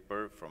intelligent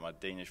paper from our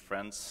Danish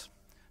friends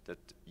that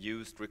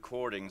used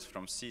recordings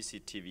from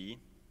CCTV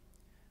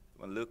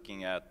when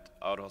looking at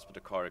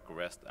out-of-hospital cardiac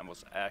arrest and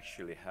what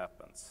actually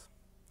happens.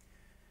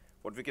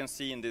 What we can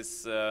see in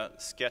these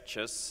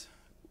sketches,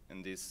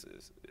 in these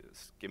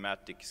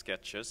schematic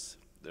sketches,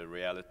 the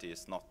reality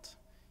is not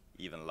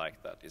even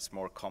like that. It's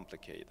more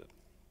complicated.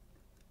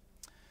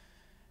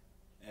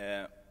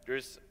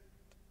 There's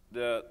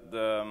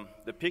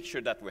the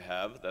picture that we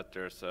have, that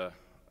there's a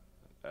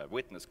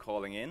witness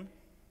calling in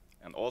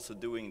and also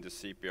doing the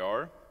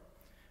CPR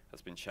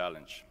has been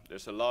challenged.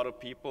 There's a lot of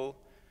people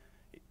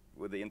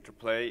with the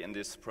interplay in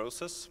this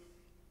process,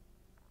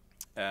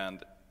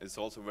 and it's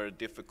also very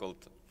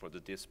difficult for the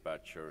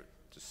dispatcher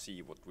to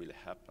see what really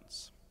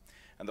happens.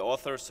 And the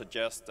author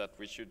suggests that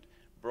we should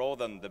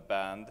broaden the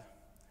band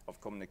of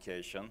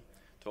communication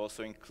to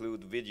also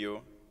include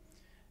video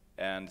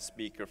and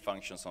speaker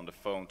functions on the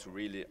phone to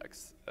really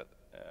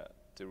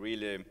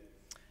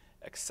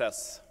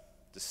access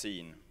the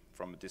scene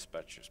from a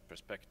dispatcher's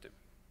perspective.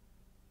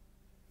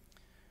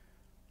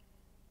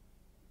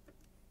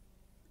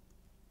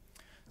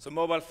 So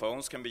mobile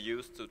phones can be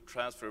used to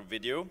transfer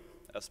video,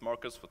 as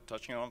Marcus was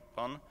touching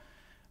upon,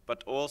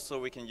 but also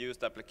we can use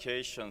the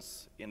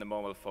applications in the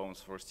mobile phones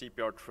for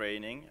CPR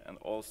training and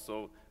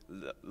also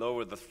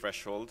lower the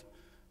threshold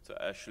to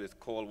actually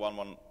call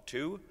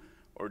 112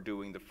 or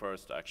doing the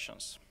first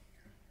actions.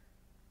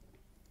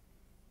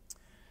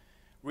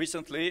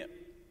 Recently,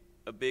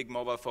 a big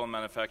mobile phone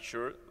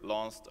manufacturer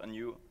launched a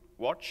new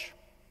watch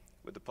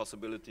with the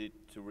possibility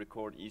to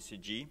record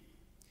ECG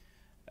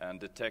and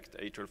detect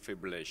atrial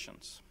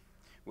fibrillations.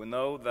 We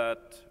know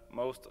that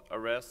most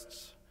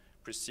arrests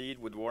proceed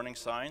with warning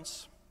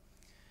signs,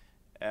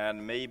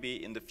 and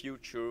maybe in the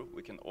future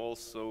we can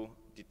also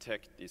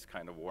detect these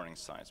kind of warning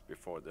signs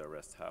before the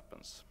arrest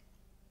happens.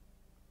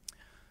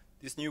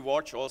 This new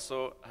watch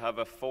also have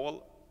a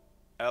fall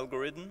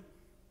algorithm.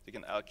 They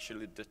can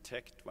actually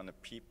detect when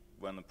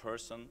a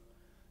person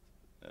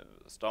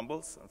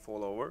stumbles and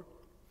fall over,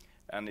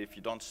 and if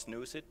you don't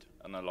snooze it,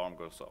 an alarm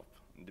goes off.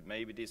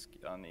 Maybe this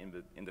can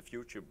in the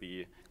future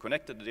be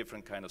connected to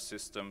different kind of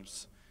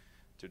systems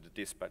to the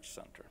dispatch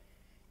center.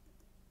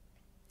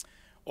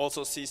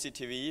 Also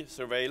CCTV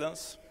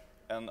surveillance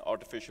and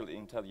artificial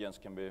intelligence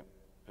can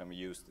be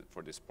used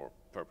for this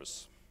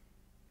purpose.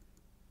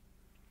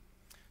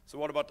 So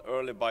what about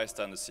early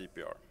bystander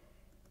CPR?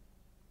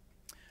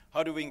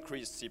 How do we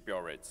increase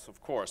CPR rates?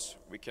 Of course,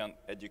 we can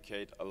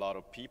educate a lot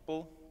of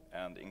people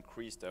and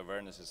increase the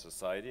awareness in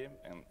society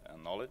and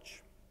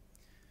knowledge.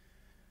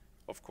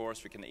 Of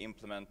course, we can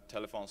implement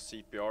telephone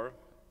CPR,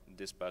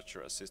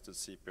 dispatcher-assisted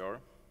CPR,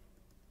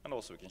 and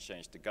also we can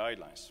change the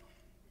guidelines.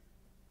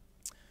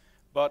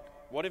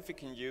 But what if we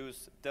can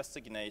use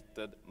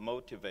designated,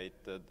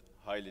 motivated,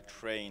 highly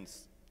trained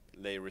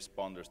lay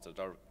responders that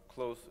are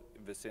close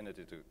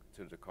vicinity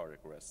to the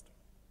cardiac arrest?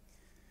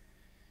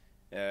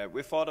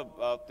 We thought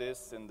about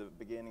this in the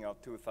beginning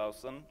of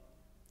 2000,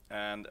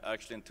 and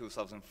actually in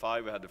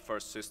 2005 we had the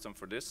first system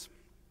for this.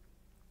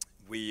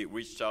 We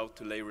reached out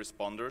to lay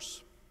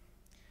responders,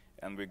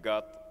 and we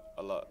got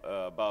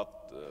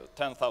about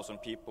 10,000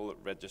 people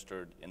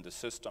registered in the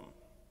system.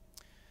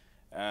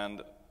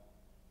 And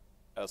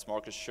as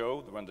Marcus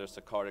showed, when there's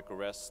a cardiac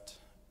arrest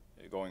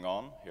going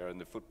on here in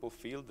the football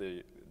field,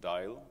 they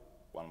dial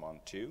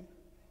 112.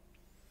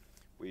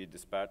 We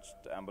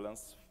dispatched the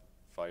ambulance,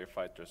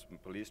 firefighters,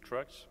 and police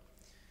trucks.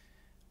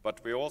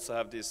 But we also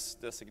have these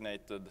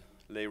designated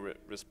lay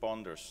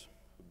responders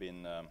who've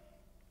been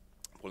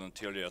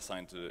voluntarily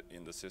assigned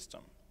in the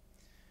system.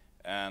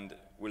 And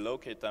we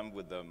locate them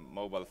with the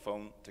mobile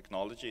phone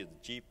technology,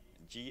 the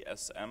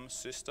GSM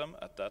system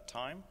at that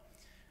time.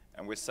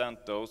 And we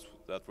sent those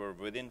that were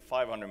within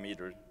 500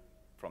 meters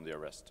from the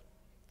arrest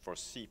for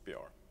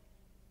CPR.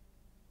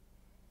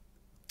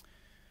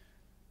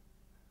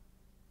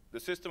 The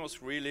system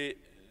was really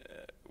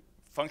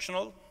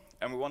functional,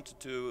 and we wanted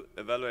to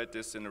evaluate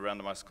this in a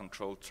randomized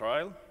controlled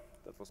trial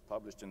that was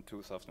published in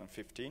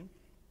 2015.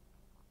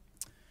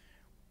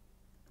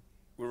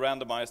 We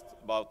randomized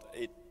about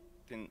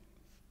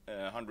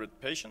 1,800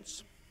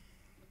 patients,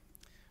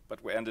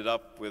 but we ended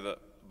up with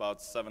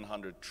about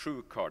 700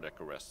 true cardiac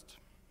arrests.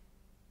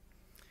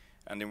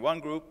 And in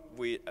one group,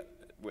 we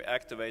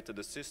activated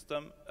the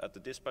system at the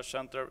dispatch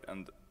center,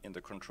 and in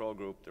the control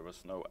group, there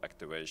was no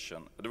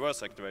activation. There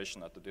was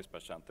activation at the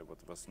dispatch center, but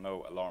there was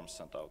no alarm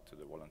sent out to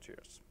the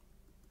volunteers.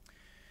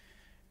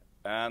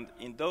 And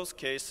in those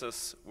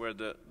cases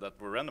that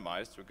were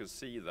randomized, we could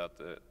see that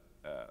the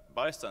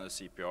bystander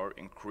CPR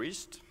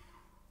increased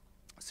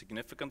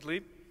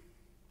significantly,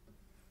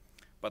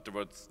 but there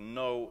was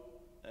no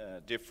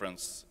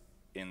difference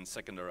in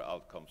secondary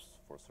outcomes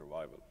for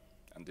survival.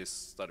 And this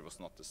study was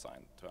not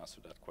designed to answer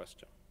that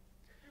question.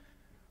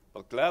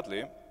 But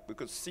gladly, we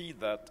could see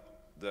that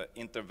the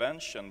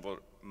intervention was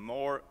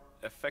more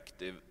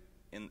effective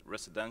in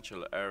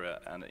residential area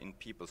and in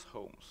people's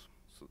homes.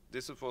 So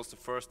this was the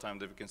first time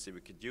that we can see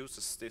we could use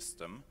a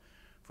system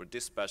for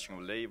dispatching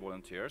of lay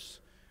volunteers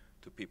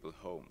to people's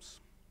homes.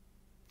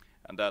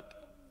 And that,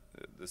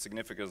 the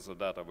significance of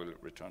that I will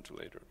return to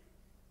later.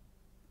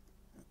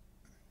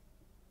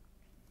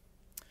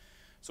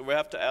 So we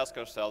have to ask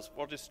ourselves,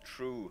 what is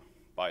true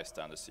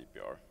bystander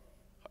CPR?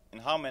 In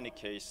how many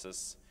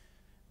cases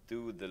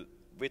do the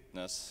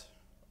witness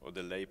or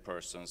the lay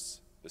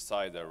persons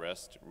beside the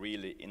arrest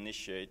really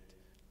initiate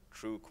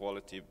true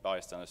quality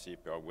bystander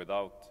CPR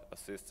without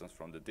assistance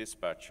from the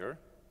dispatcher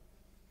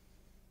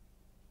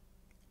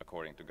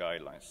according to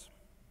guidelines?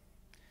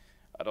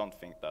 I don't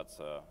think that's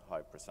a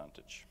high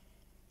percentage.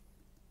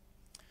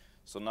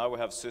 So now we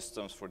have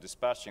systems for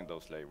dispatching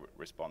those lay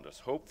responders.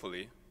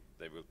 Hopefully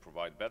they will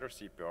provide better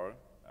CPR,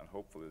 and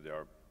hopefully they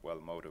are well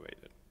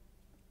motivated.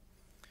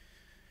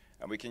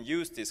 And we can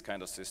use these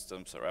kind of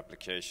systems or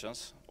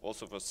applications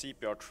also for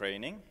CPR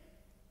training.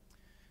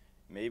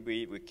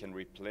 Maybe we can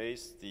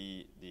replace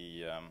the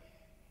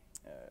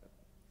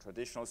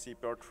traditional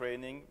CPR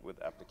training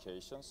with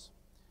applications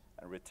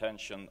and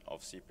retention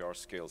of CPR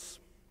skills.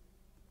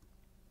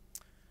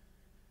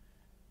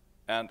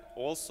 And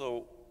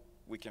also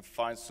we can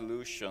find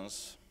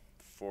solutions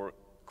for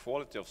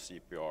quality of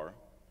CPR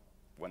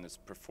when it's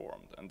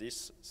performed. And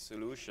these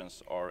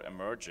solutions are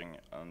emerging,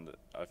 and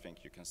I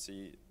think you can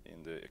see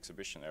in the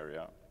exhibition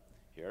area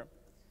here.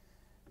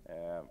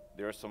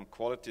 There are some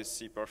quality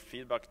CPR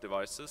feedback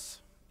devices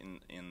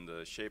in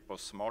the shape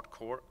of smart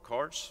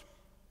cards,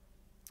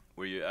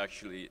 where you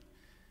actually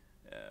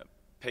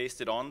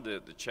paste it on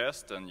the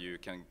chest and you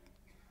can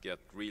get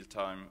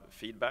real-time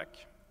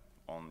feedback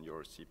on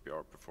your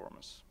CPR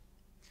performance.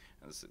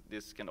 And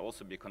this can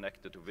also be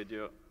connected to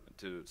video,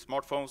 to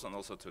smartphones, and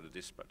also to the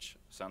dispatch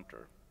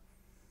center.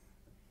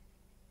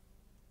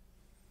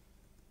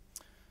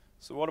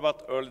 So what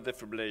about early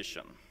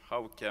defibrillation?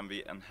 How can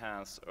we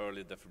enhance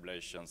early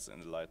defibrillations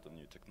in the light of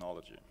new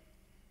technology?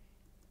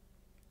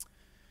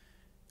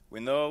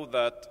 We know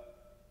that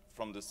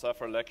from the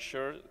Sapphire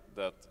lecture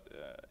that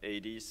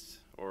AEDs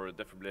or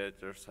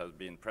defibrillators have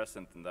been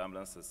present in the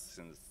ambulances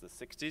since the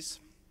 60s,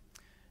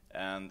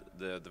 and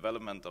the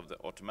development of the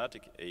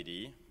automatic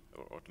AED,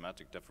 or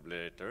automatic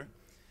defibrillator,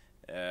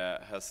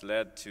 has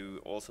led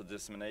to also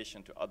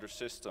dissemination to other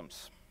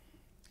systems,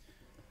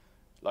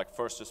 like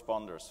first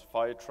responders,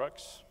 fire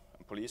trucks,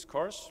 and police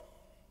cars,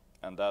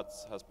 and that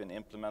has been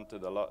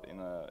implemented a lot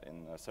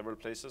in several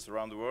places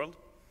around the world.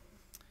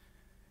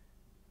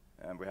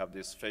 And we have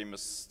these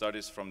famous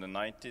studies from the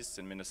 90s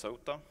in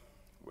Minnesota,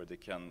 where they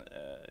can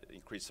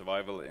increase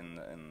survival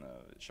in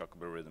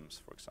shockable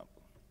rhythms, for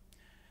example.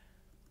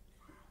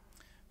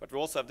 But we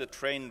also have the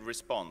trained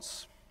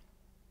response,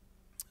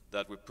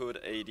 that we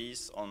put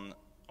AEDs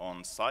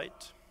on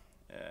site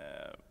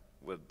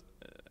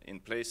in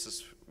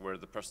places where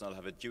the personnel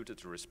have a duty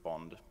to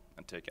respond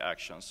and take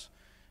actions.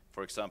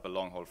 For example,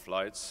 long-haul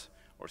flights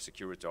or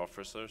security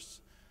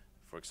officers,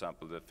 for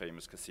example, the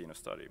famous casino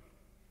study.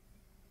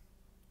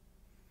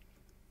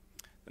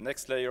 The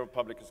next layer of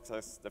public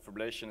access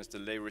defibrillation is the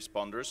lay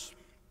responders.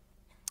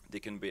 They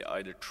can be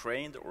either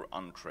trained or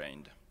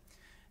untrained.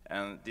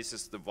 And this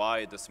is the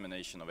wide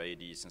dissemination of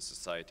AEDs in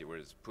society, where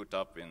it's put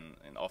up in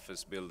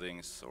office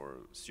buildings or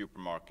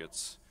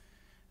supermarkets.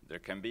 There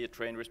can be a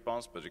trained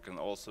response, but it can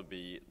also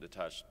be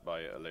detached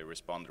by a lay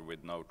responder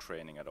with no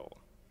training at all.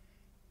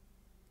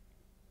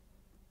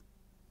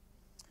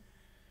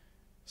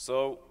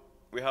 So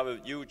we have a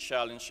huge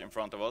challenge in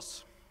front of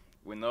us.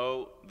 We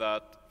know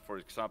that, for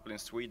example, in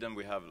Sweden,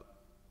 we have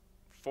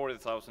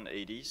 40,000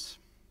 AEDs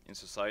in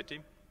society.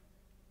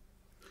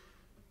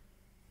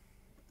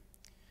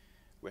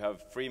 We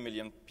have 3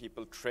 million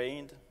people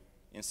trained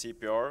in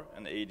CPR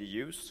and AED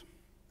use,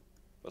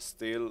 but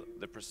still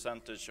the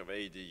percentage of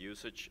AED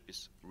usage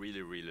is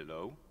really, really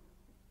low.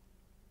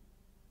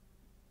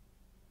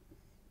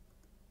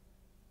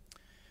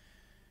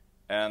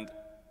 And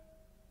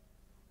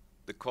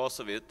the cause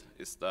of it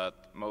is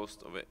that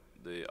most of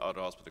the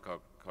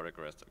out-of-hospital cardiac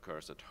arrest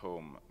occurs at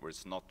home, where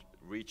it's not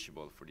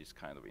reachable for these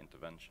kind of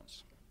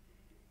interventions.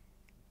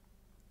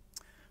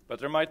 But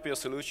there might be a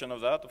solution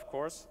of that, of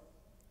course.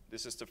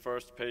 This is the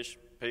first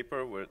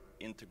paper where it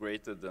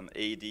integrated an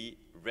AED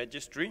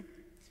registry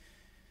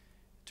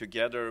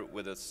together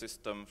with a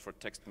system for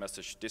text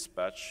message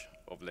dispatch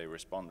of lay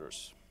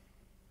responders.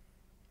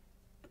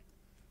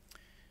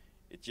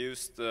 It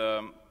used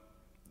the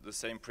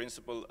same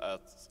principle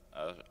as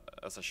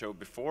I showed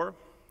before.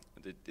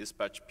 They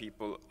dispatch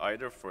people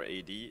either for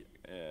AED,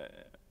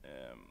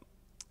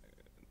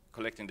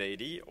 collecting the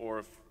AED,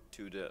 or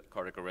to the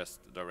cardiac arrest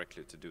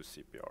directly to do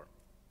CPR.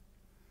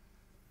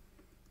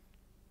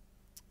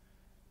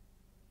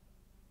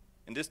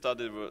 In this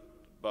study, there were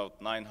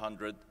about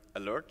 900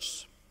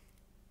 alerts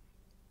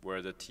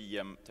where the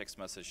TM text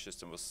message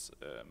system was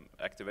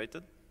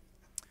activated.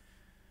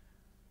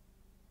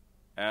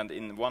 And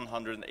in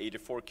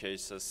 184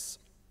 cases,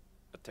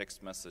 a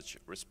text message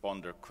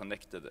responder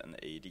connected an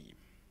AED.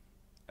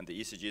 And the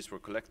ECGs were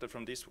collected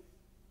from these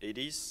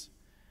AEDs,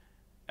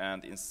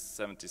 and in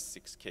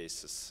 76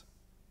 cases,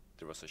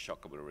 there was a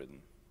shockable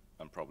rhythm,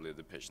 and probably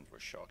the patient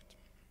was shocked.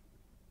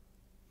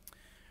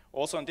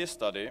 Also in this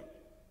study,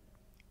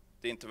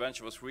 the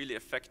intervention was really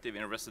effective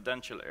in a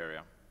residential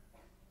area.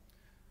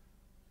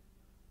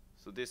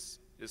 So this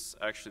is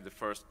actually the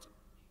first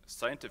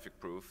scientific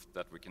proof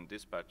that we can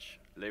dispatch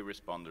lay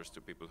responders to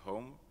people's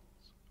homes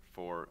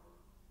for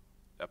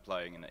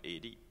applying an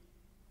AED.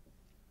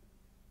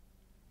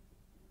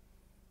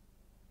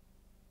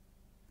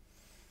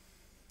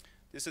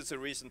 This is a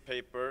recent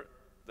paper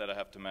that I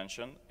have to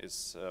mention.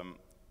 It's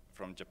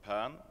from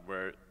Japan,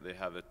 where they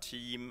have a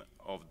team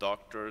of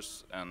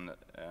doctors and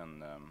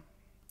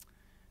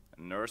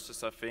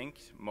nurses, I think,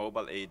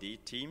 mobile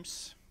AED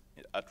teams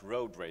at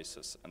road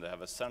races, and they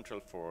have a central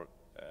for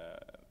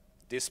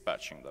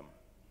dispatching them.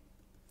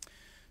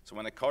 So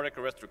when a cardiac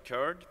arrest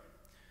occurred,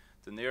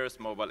 the nearest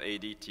mobile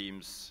AED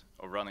teams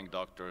of running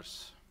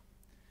doctors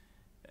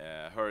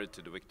hurried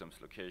to the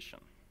victim's location.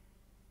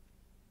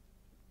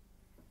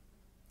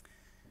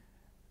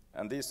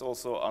 And this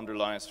also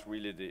underlines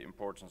really the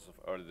importance of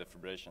early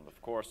defibrillation.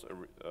 Of course,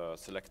 a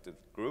selected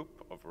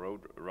group of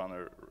road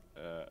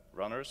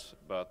runners,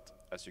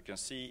 but as you can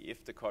see,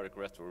 if the cardiac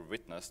arrest were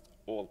witnessed,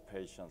 all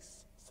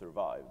patients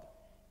survived.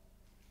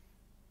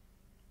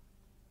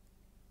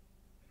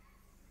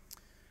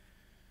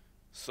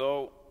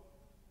 So,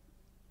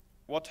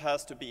 what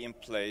has to be in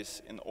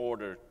place in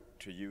order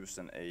to use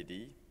an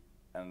AED,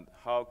 and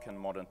how can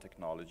modern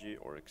technology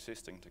or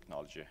existing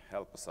technology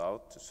help us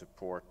out to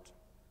support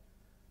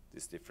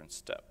these different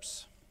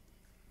steps?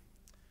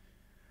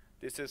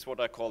 This is what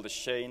I call the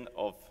chain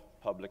of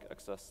public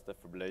access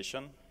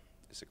defibrillation.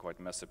 It's a quite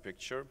messy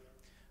picture,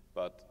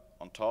 but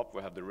on top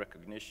we have the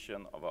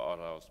recognition of an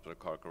out-of-hospital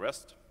cardiac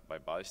arrest by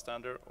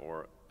bystander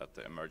or at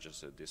the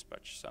emergency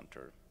dispatch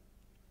center.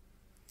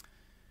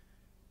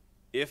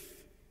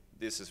 If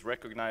this is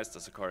recognized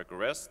as a cardiac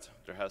arrest,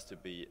 there has to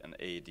be an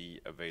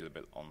AED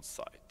available on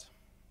site.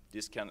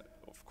 This can,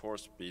 of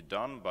course, be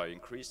done by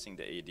increasing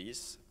the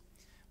AEDs,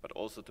 but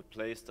also to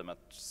place them at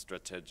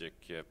strategic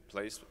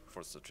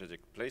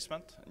strategic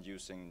placement, and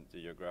using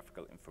the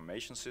geographical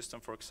information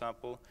system, for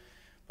example,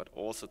 but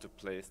also to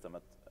place them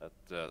at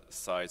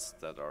sites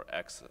that are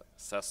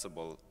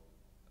accessible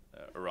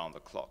around the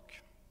clock.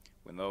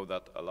 We know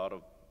that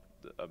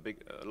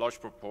a large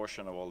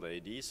proportion of all the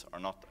AEDs are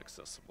not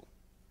accessible.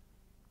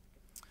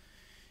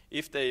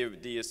 If the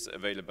AED is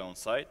available on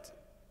site,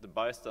 the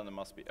bystander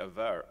must be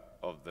aware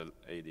of the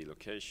AED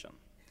location.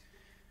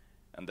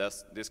 And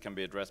this can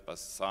be addressed by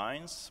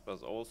signs,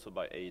 but also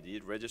by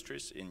AED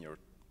registries in your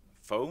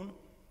phone,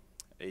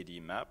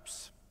 AD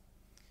maps,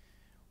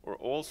 or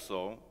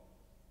also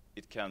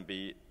it can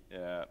be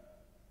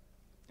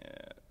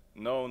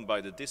known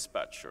by the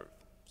dispatcher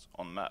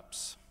on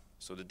maps.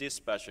 So the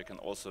dispatcher can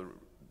also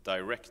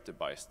direct the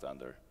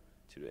bystander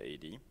to the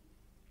AD.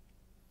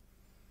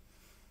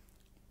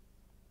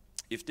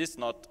 If this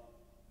not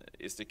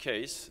is the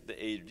case, the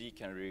AD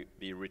can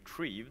be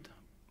retrieved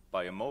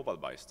by a mobile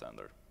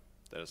bystander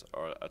that is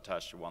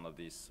attached to one of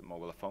these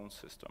mobile phone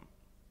systems.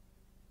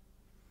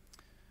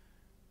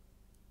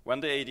 When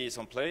the AD is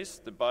in place,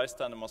 the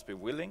bystander must be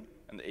willing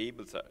and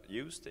able to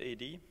use the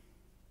AD,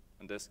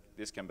 and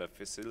this can be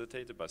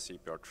facilitated by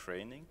CPR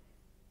training,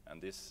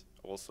 and this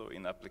also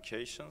in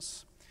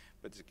applications,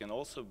 but it can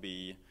also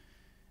be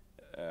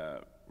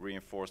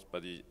reinforced by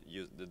the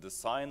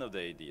design of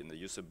the AD and the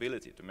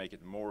usability to make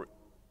it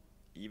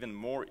even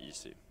more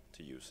easy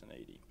to use an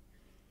AD.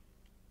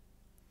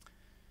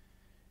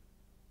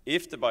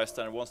 If the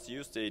bystander wants to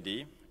use the AD,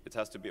 it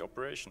has to be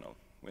operational.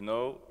 We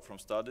know from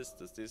studies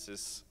that this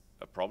is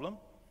a problem.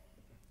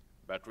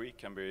 Battery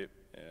can be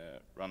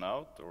run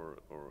out, or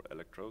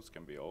electrodes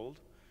can be old.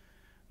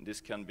 And this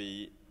can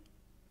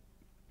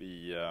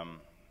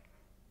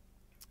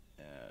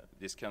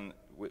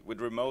with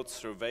remote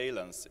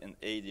surveillance in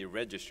AD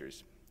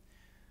registries,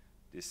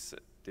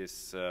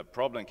 this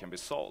problem can be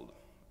solved,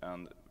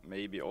 and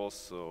maybe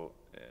also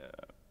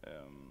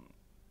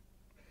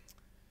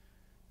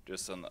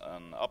there's an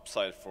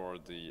upside for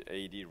the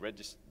AD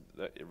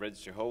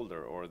registry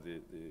holder or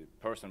the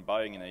person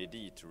buying an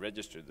AD to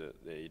register the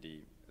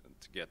AD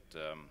to get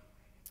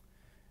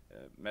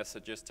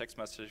messages, text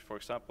messages, for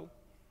example,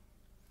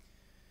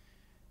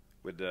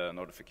 with the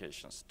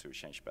notifications to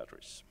change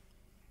batteries.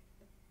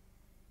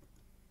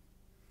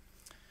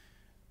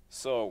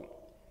 So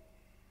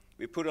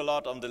we put a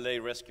lot on the lay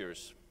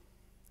rescuers,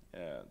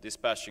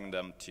 dispatching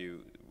them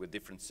with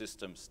different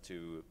systems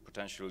to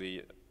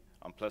potentially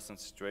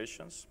unpleasant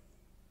situations.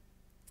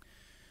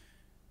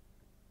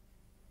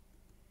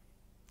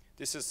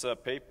 This is a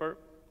paper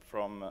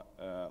from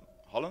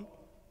Holland,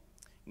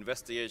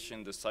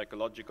 investigating the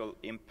psychological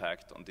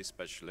impact on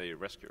dispatch lay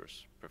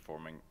rescuers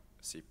performing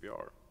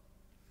CPR.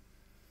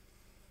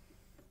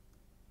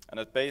 And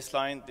at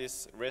baseline,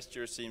 this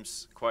rescuer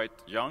seems quite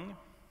young.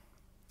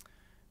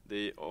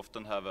 They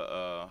often have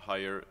a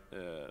higher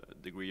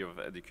degree of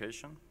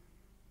education.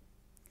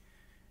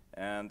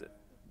 And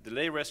the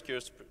lay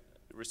rescuers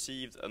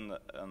received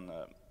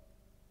a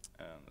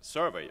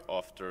survey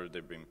after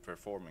they've been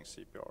performing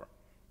CPR.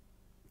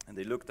 And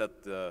they looked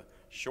at the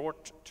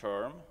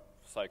short-term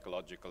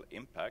psychological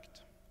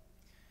impact.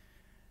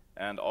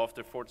 And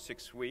after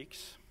 46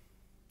 weeks,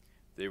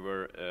 they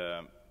were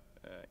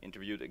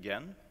interviewed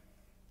again.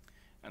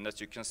 And as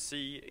you can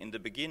see in the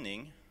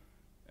beginning,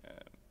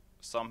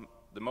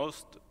 the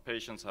most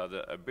patients had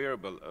a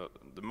bearable,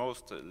 the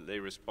most lay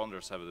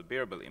responders have a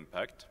bearable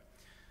impact.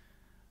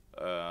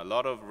 A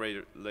lot of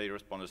lay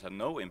responders had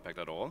no impact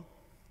at all,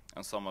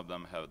 and some of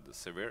them had a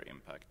severe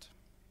impact.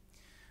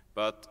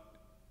 But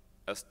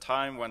as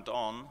time went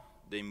on,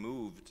 they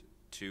moved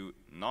to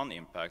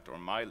non-impact or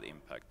mild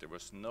impact. There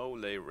was no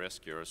lay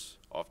rescuers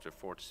after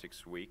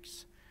 46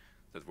 weeks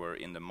that were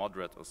in the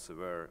moderate or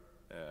severe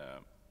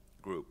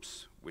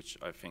groups, which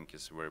I think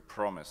is very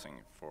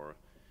promising for,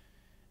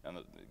 and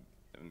it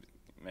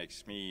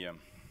makes me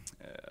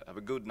have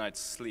a good night's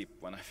sleep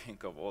when I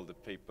think of all the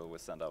people we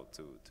send out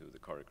to the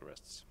cardiac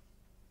arrests.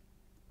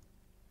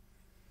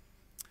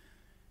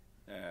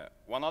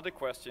 One other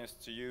question is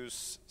to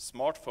use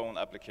smartphone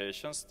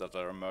applications that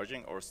are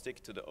emerging, or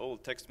stick to the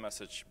old text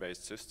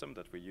message-based system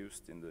that we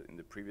used in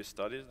the previous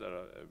studies that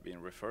I've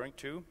been referring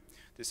to.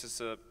 This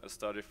is a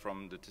study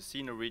from the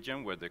Ticino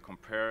region where they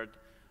compared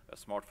a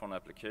smartphone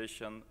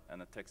application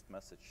and a text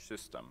message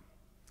system.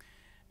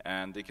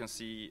 And they can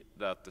see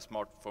that the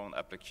smartphone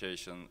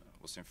application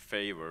was in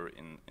favor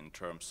in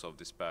terms of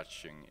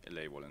dispatching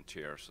lay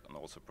volunteers and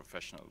also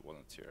professional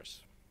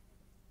volunteers.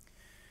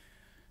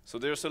 So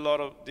there's a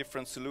lot of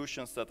different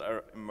solutions that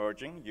are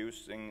emerging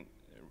using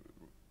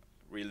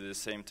really the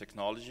same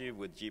technology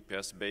with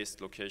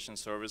GPS-based location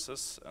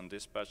services and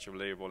dispatch of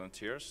lay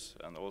volunteers,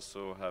 and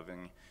also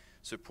having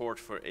support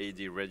for AD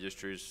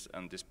registries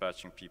and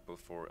dispatching people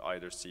for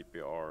either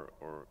CPR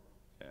or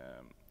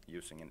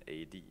using an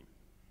AD.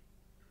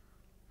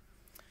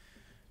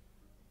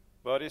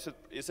 But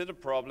is it a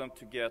problem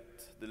to get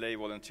the lay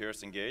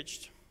volunteers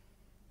engaged?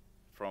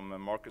 From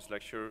Marcus'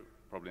 lecture,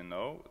 probably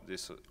no.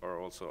 These are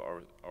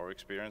also our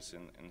experience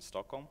in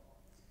Stockholm.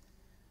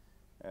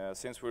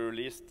 Since we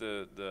released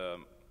the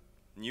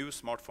new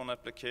smartphone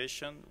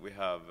application, we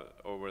have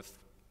over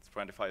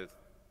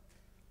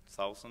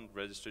 25,000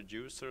 registered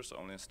users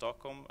only in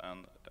Stockholm,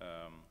 and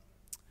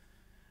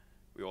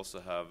we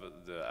also have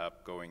the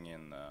app going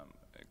in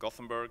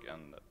Gothenburg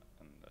and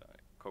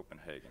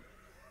Copenhagen.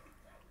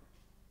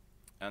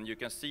 And you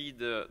can see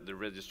the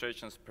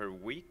registrations per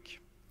week.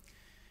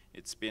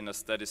 It's been a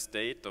steady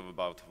state of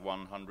about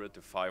 100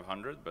 to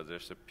 500, but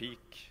there's a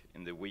peak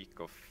in the week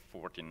of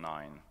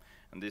 49.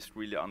 And this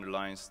really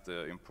underlines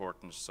the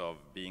importance of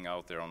being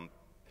out there on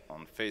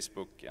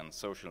Facebook and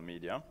social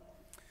media.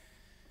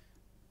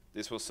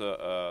 This was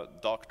a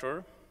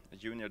doctor, a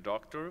junior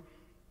doctor,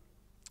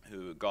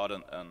 who got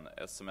an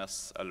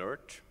SMS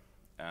alert,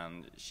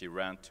 and she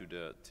ran to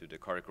the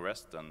cardiac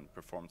arrest and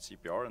performed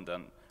CPR, and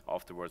then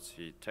afterwards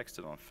he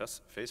texted on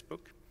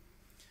Facebook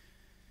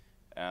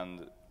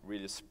and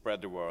really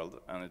spread the world,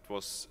 and it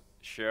was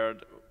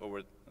shared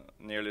over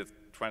nearly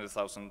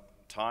 20,000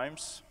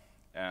 times,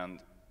 and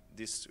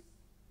this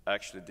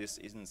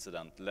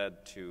incident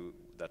led to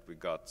that we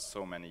got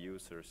so many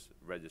users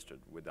registered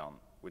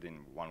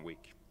within 1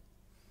 week.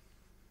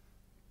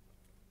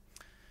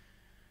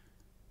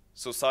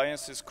 So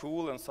science is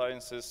cool, and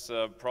science is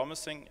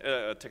promising.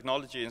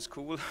 Technology is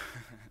cool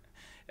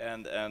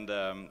and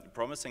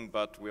promising,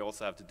 but we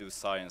also have to do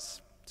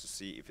science to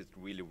see if it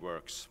really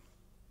works.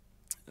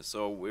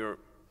 So we're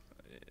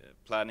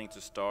planning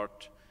to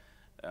start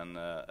a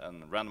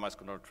randomized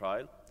controlled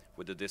trial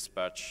with the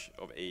dispatch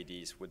of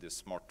AEDs with the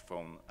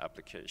smartphone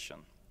application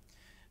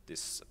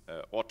this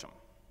autumn.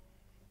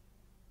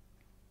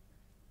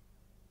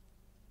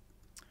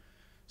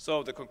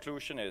 So the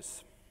conclusion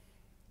is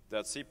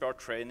that CPR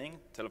training,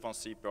 telephone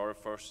CPR,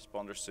 first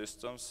responder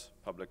systems,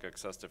 public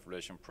access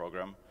defibrillation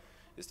program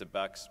is the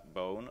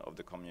backbone of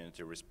the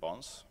community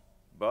response,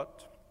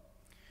 but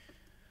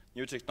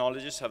new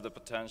technologies have the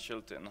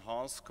potential to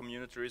enhance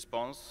community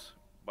response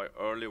by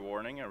early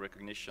warning and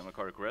recognition of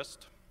cardiac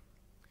arrest.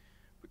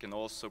 We can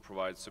also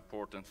provide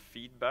support and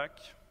feedback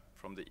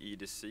from the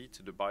EDC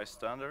to the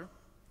bystander.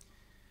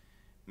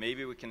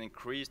 Maybe we can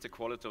increase the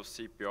quality of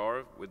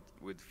CPR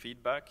with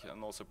feedback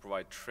and also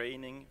provide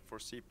training for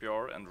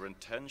CPR and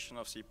retention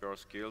of CPR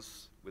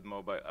skills with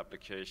mobile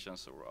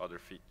applications or other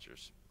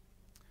features.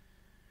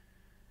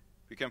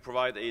 We can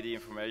provide AED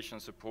information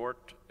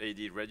support,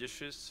 AED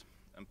registries,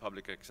 and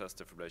public access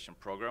defibrillation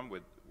program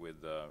with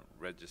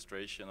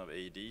registration of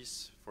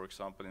AEDs, for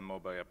example, in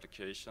mobile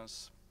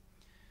applications.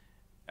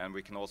 And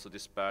we can also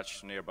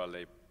dispatch nearby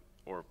lay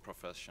or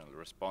professional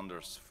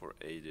responders for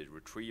AED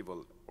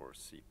retrieval or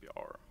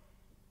CPR.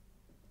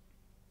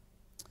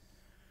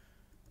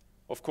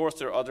 Of course,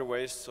 there are other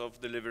ways of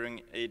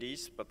delivering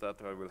AEDs, but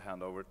that I will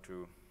hand over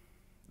to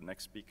the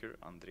next speaker,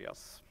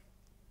 Andreas.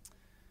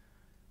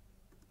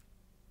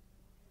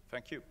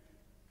 Thank you.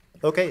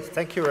 Okay,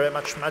 thank you very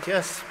much,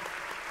 Mattias.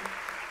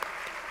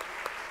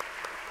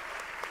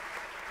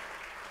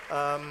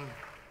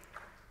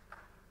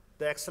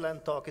 The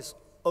excellent talk is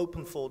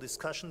open for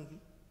discussion.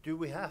 Do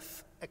we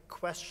have a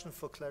question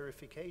for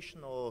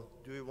clarification, or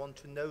do you want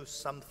to know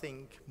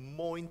something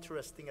more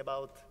interesting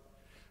about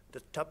the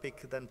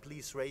topic? Then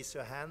please raise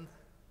your hand.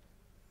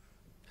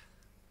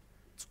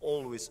 It's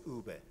always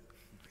Uber.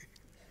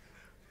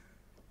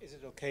 Is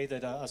it okay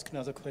that I ask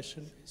another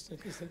question? Is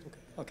that okay?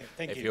 Okay,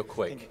 thank you. If you're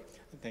quick.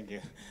 Thank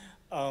you.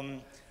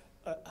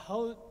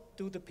 How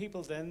do the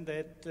people then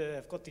that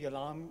have got the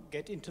alarm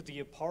get into the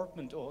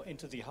apartment or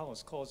into the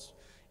house? Because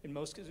in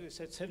most cases, you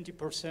said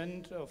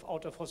 70% of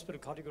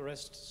out-of-hospital cardiac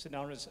arrest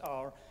scenarios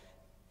are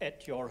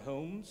at your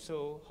home.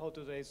 So how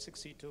do they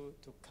succeed to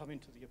come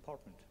into the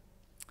apartment?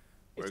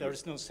 If there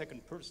is no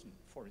second person,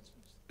 for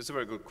instance. It's a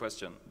very good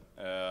question.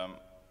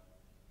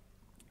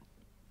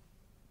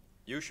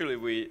 Usually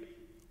we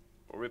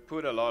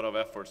put a lot of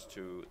efforts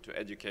to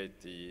educate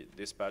the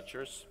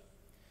dispatchers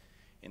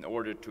in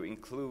order to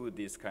include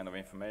this kind of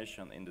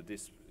information in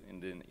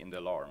the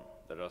alarm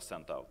that are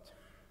sent out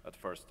at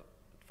first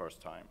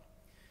time.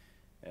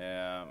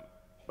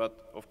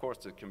 But of course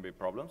there can be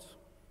problems.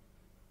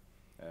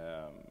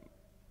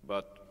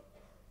 But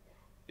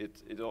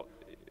it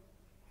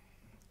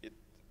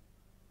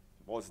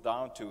boils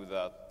down to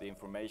that the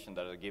information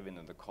that are given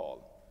in the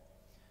call.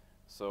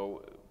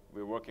 So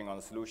we're working on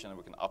a solution that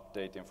we can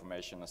update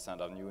information and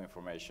send out new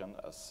information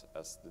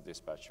as the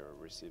dispatcher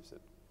receives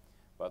it.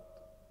 But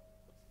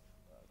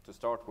to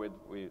start with,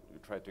 we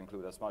try to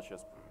include as much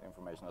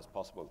information as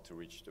possible to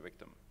reach the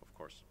victim, of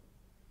course.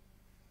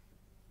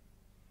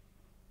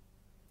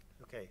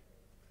 Okay.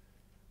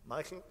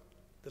 Michael,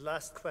 the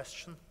last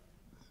question.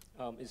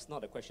 It's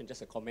not a question,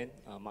 just a comment.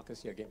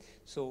 Marcus here again.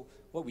 So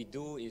what we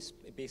do is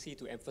basically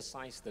to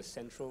emphasize the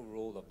central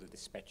role of the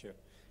dispatcher.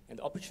 And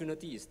the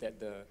opportunity is that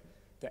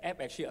the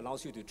app actually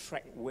allows you to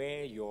track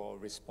where your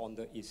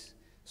responder is.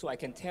 So I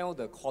can tell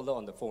the caller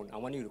on the phone, I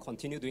want you to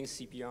continue doing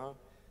CPR.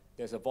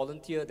 There's a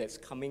volunteer that's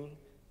coming,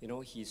 you know,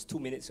 he's 2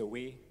 minutes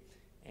away,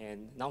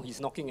 and now he's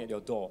knocking at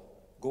your door.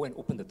 Go and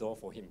open the door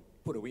for him.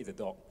 Put away the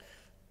dog.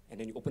 And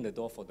then you open the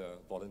door for the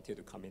volunteer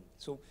to come in.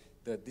 So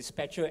the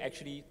dispatcher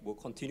actually will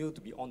continue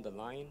to be on the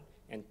line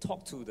and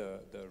talk to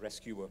the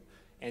rescuer.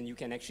 And you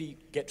can actually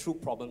get through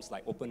problems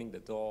like opening the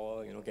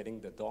door, you know,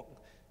 getting the dog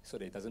so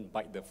that it doesn't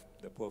bite the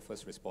poor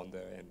first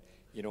responder, and,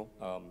 you know,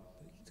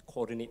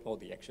 coordinate all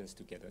the actions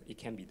together. It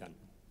can be done.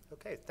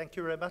 Okay, thank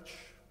you very much.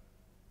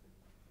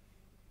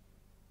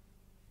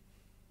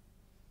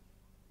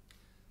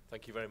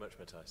 Thank you very much,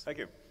 Mattias. Thank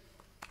you.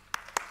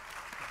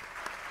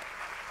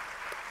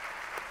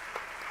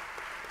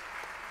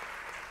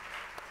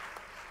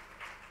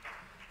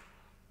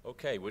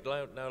 Okay, we'd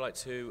now like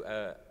to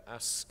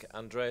ask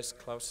Andreas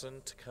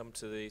Claesson to come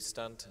to the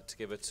stand to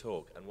give a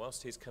talk. And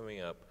whilst he's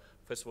coming up,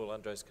 First of all,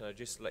 Andreas, can I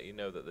just let you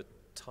know that the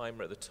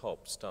timer at the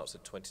top starts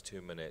at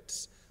 22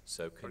 minutes,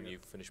 so can you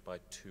finish by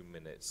 2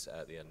 minutes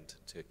at the end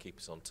to keep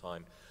us on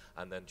time?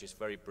 And then just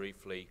very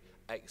briefly,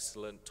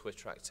 excellent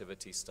Twitter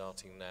activity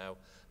starting now.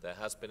 There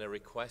has been a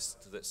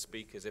request that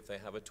speakers, if they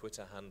have a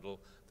Twitter handle,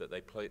 that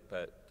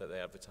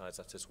they advertise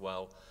that as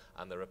well.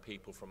 And there are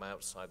people from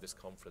outside this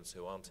conference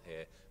who aren't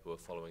here who are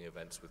following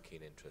events with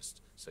keen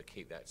interest. So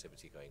keep the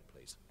activity going,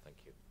 please. Thank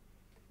you.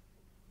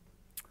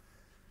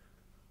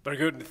 Very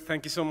good.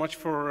 Thank you so much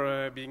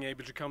for being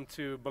able to come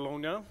to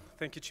Bologna.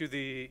 Thank you to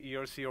the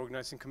ERC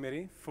Organizing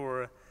Committee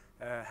for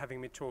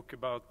having me talk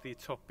about the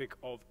topic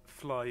of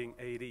flying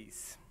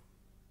AEDs.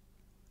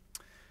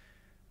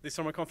 These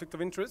are my conflict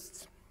of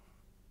interest.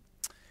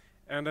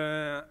 And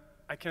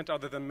I can't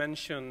other than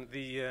mention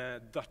the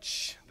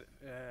Dutch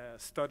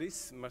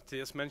studies.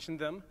 Mattias mentioned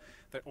them.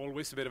 They're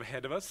always a bit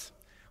ahead of us,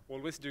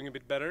 always doing a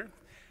bit better.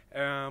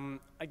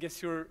 I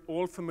guess you're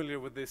all familiar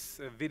with this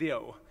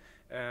video.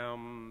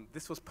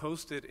 This was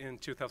posted in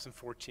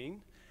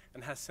 2014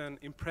 and has an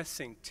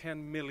impressive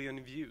 10 million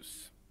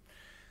views.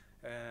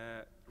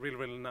 Really,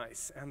 really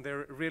nice. And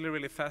they're really,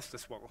 really fast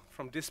as well.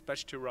 From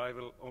dispatch to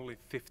arrival, only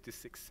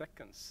 56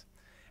 seconds.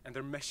 And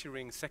they're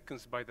measuring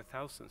seconds by the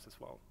thousands as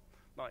well.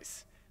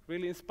 Nice.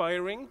 Really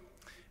inspiring.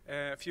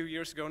 A few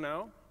years ago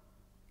now.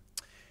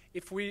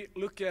 If we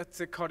look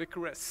at cardiac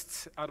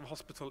arrest out of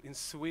hospital in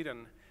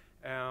Sweden,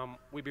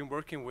 we've been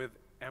working with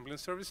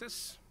ambulance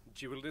services,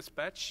 dual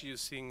dispatch,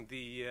 using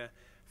the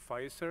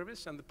fire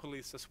service and the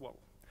police as well.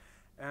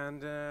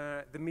 And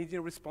the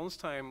median response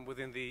time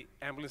within the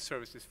ambulance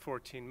service is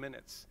 14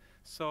 minutes.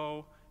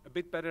 So a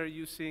bit better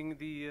using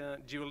the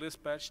dual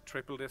dispatch,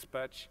 triple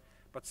dispatch,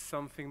 but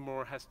something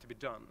more has to be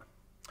done.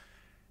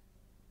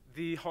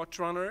 The Heart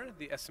Runner,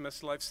 the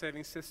SMS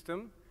life-saving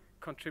system,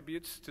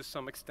 contributes to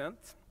some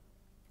extent.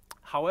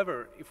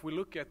 However, if we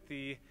look at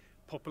the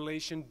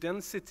population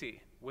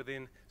density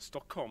within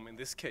Stockholm in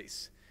this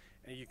case,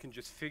 and you can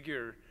just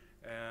figure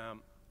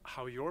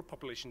how your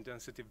population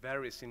density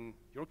varies in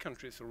your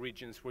countries or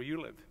regions where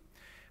you live.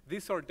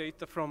 These are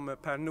data from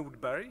Per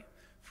Nordberg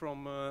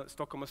from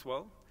Stockholm as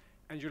well,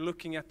 and you're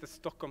looking at the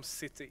Stockholm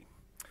city.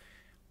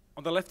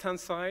 On the left-hand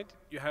side,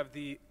 you have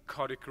the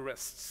cardiac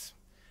arrests,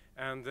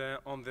 and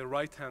on the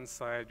right-hand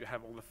side, you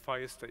have all the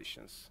fire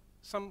stations.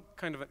 Some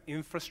kind of an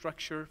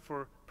infrastructure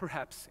for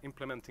perhaps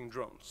implementing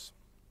drones.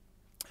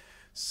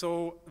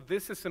 So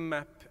this is a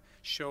map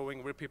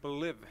showing where people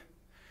live.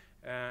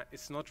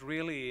 It's not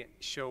really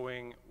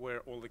showing where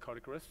all the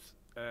cardiac arrests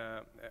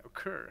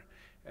occur.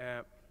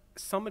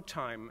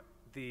 Summertime,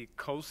 the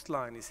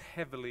coastline is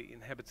heavily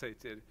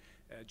inhabited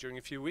during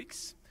a few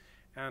weeks,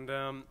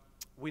 and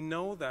we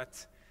know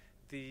that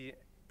the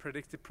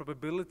predicted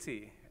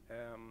probability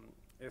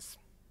is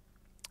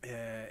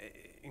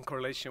in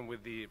correlation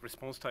with the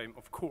response time,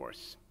 of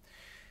course.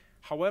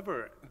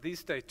 However,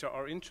 these data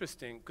are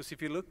interesting because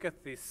if you look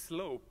at the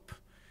slope,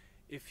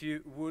 if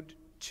you would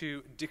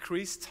to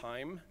decrease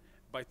time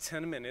by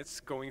 10 minutes,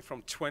 going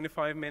from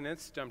 25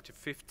 minutes down to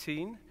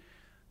 15,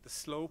 the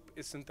slope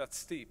isn't that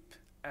steep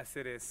as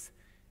it is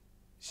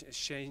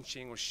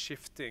changing or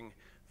shifting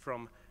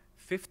from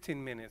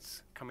 15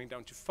 minutes coming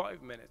down to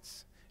 5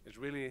 minutes. It's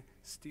really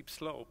steep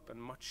slope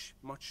and much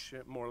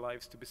more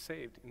lives to be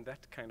saved in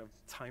that kind of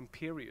time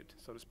period,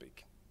 so to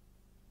speak.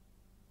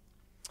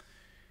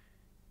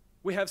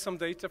 We have some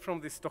data from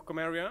the Stockholm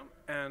area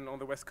and on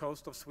the west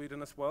coast of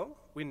Sweden as well.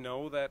 We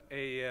know that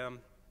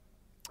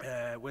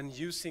when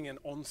using an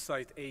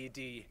on-site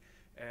AED,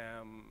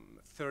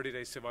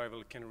 30-day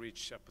survival can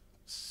reach up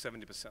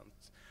 70%,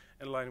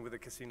 in line with the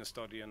casino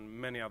study and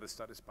many other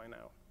studies by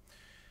now.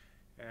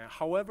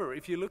 However,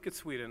 if you look at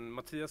Sweden,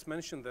 Mattias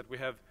mentioned that we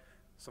have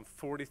some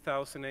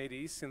 40,000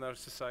 AEDs in our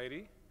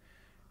society,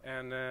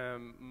 and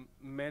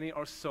many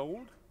are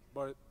sold,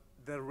 but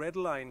the red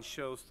line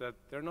shows that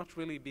they're not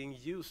really being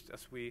used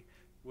as we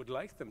would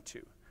like them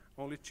to.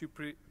 Only 2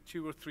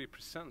 or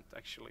 3%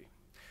 actually.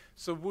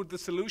 So would the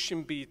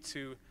solution be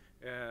to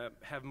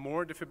have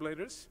more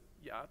defibrillators?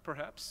 Yeah,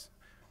 perhaps,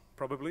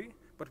 probably,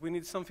 but we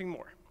need something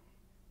more.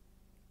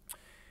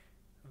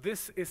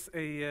 This is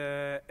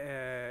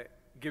a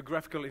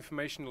geographical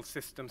informational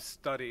system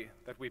study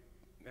that we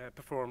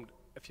performed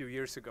a few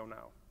years ago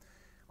now.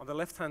 On the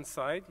left-hand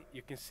side,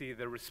 you can see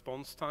the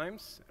response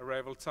times,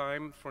 arrival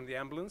time from the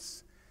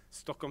ambulance.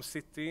 Stockholm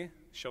City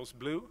shows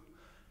blue,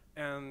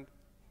 and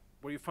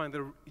where you find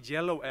the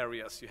yellow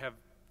areas, you have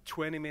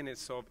 20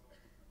 minutes of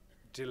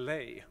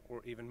delay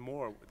or even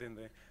more within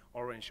the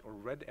orange or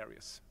red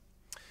areas.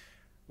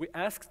 We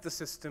asked the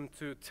system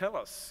to tell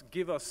us,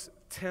 give us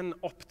 10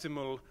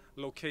 optimal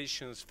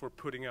locations for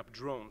putting up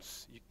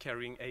drones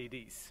carrying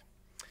AEDs.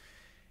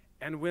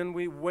 And when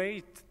we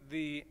weighed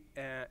the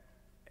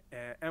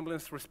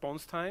ambulance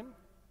response time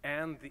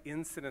and the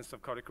incidence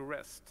of cardiac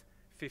arrest,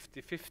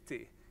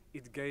 50-50,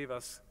 it gave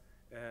us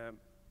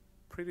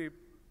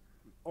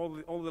all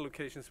the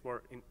locations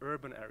were in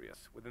urban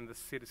areas within the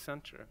city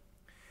center.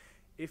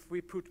 If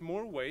we put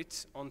more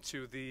weight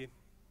onto the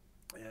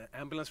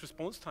ambulance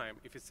response time,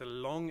 if it's a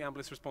long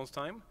ambulance response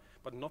time,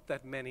 but not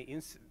that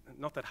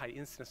high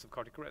incidence of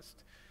cardiac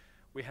arrest.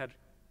 We had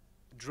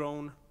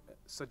drone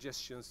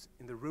suggestions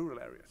in the rural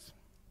areas.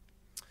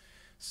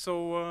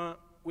 So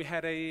we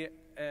had a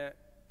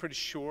pretty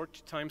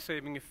short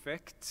time-saving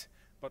effect,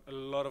 but a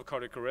lot of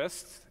cardiac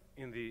arrest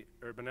in the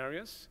urban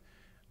areas.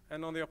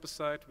 And on the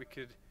opposite, we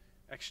could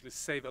actually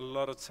save a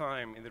lot of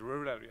time in the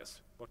rural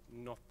areas, but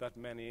not that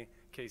many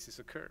cases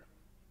occur.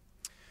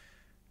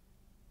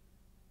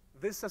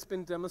 This has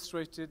been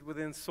demonstrated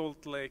within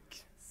Salt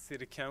Lake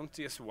City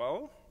County as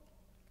well,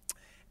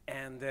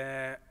 and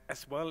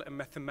as well a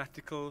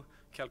mathematical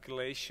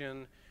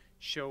calculation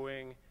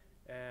showing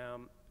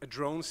a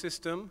drone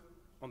system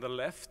on the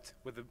left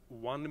with a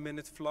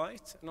 1-minute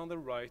flight, and on the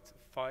right,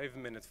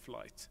 5-minute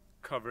flight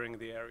covering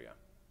the area.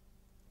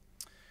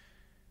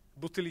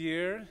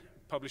 Boutelier,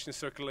 published in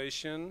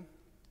Circulation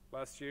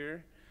last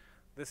year.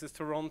 This is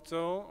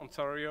Toronto,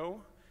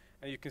 Ontario,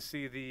 and you can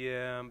see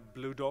the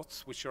blue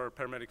dots, which are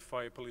paramedic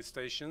fire police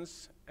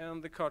stations,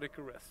 and the cardiac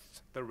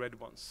arrests, the red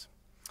ones.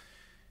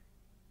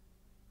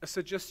 A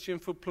suggestion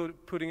for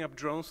putting up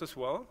drones as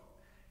well.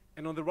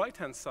 And on the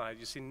right-hand side,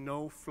 you see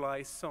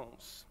no-fly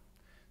zones.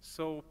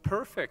 So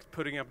perfect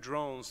putting up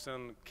drones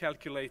and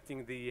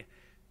calculating the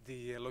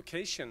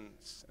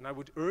locations. And I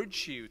would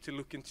urge you to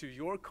look into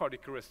your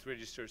cardiac arrest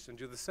registers and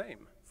do the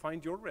same.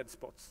 Find your red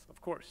spots,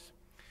 of course.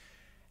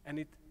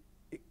 And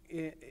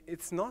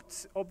it's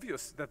not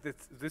obvious that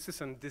this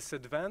is a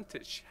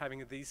disadvantage,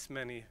 having these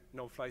many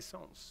no-fly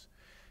zones.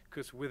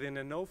 Because within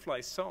a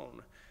no-fly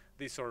zone,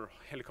 these are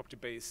helicopter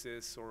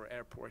bases or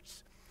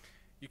airports,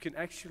 you can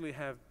actually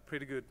have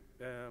pretty good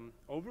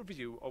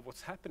overview of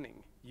what's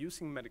happening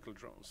using medical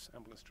drones,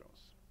 ambulance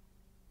drones.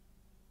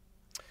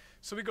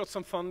 So we got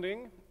some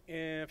funding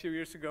a few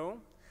years ago,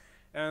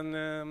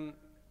 and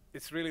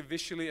it's really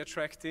visually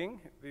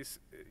attracting. This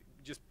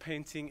just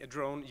painting a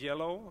drone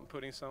yellow and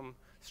putting some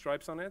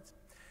stripes on it.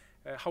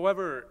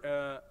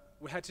 However,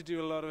 we had to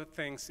do a lot of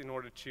things in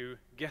order to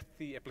get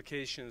the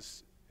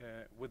applications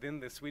within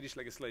the Swedish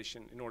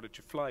legislation in order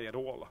to fly at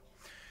all.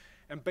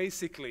 And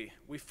basically,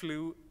 we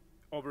flew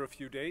over a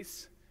few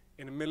days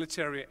in a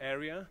military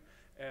area.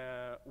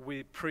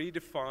 We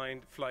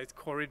predefined flight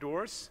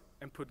corridors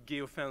and put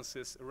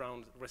geofences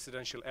around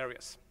residential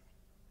areas.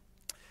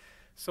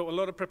 So a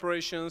lot of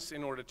preparations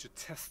in order to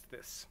test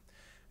this.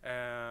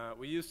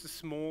 We used a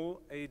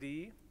small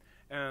AED,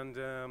 and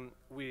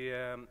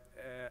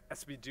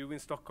as we do in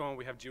Stockholm,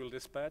 we have dual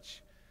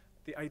dispatch.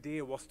 The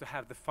idea was to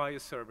have the fire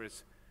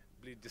service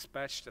be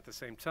dispatched at the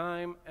same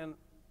time and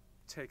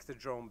take the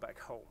drone back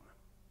home.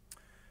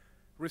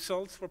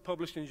 Results were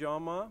published in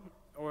JAMA,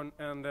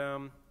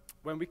 and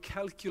when we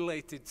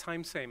calculated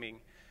time saving,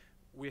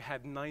 we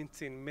had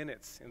 19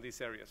 minutes in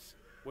these areas.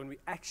 When we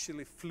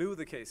actually flew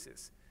the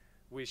cases,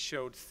 we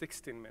showed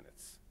 16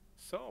 minutes.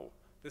 So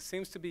there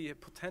seems to be a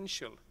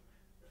potential,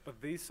 but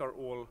these are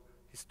all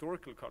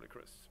historical cardiac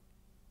arrests.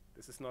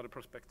 This is not a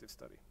prospective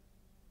study.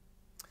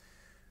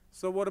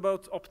 So what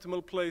about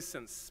optimal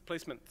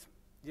placement?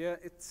 Yeah,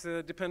 it's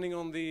depending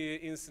on the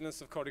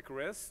incidence of cardiac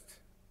arrest,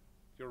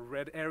 your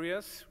red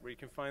areas, where you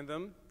can find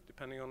them,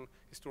 depending on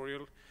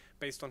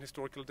based on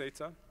historical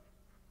data.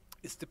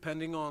 It's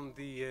depending on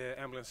the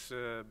ambulance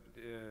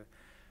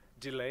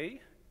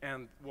delay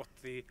and what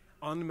the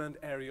unmanned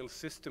aerial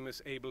system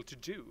is able to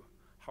do.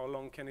 How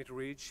long can it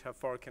reach, how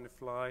far can it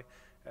fly,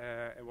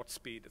 at what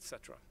speed,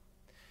 etc.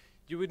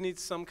 You would need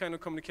some kind of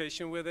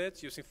communication with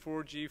it, using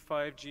 4G,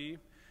 5G,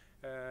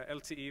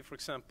 LTE, for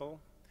example.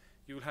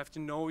 You will have to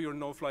know your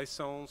no-fly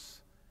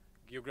zones,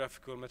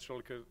 geographical,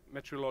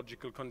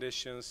 meteorological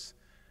conditions,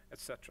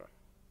 etc.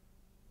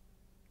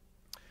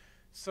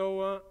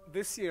 So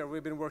this year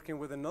we've been working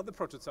with another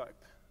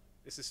prototype.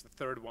 This is the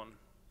third one.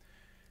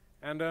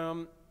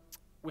 And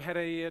we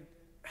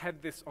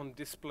had this on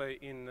display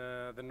in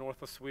the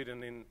north of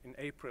Sweden in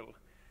April.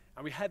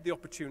 And we had the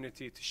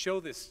opportunity to show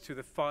this to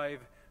the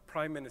 5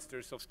 prime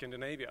ministers of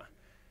Scandinavia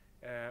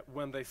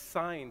when they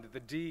signed the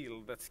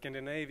deal that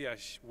Scandinavia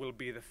will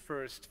be the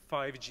first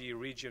 5G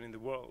region in the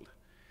world.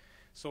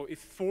 So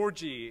if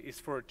 4G is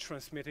for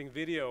transmitting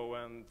video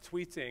and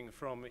tweeting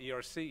from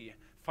ERC,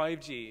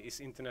 5G is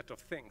Internet of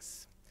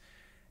Things.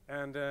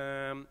 And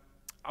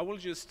I will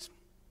just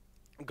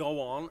go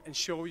on and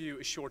show you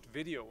a short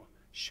video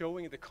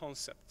showing the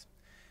concept.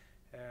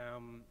 There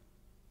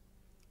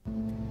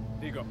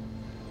you go.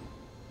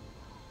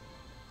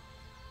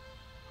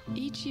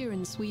 Each year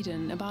in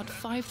Sweden, about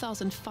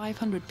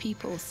 5,500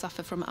 people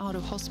suffer from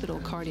out-of-hospital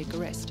cardiac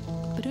arrest,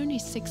 but only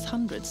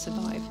 600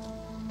 survive.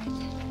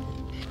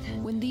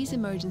 When these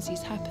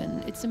emergencies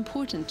happen, it's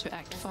important to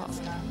act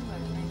fast.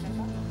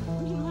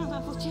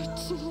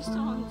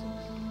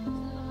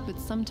 But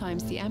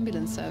sometimes the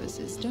ambulance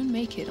services don't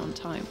make it on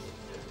time.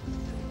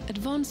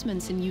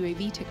 Advancements in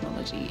UAV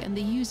technology and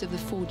the use of the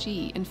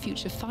 4G and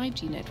future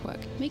 5G network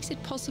makes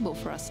it possible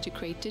for us to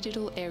create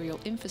digital aerial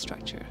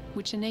infrastructure,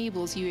 which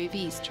enables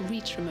UAVs to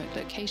reach remote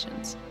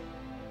locations.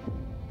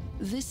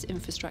 This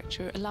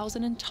infrastructure allows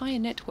an entire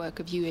network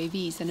of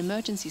UAVs and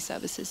emergency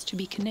services to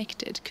be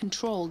connected,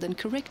 controlled, and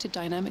corrected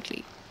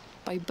dynamically.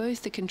 by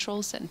both the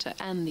control center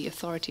and the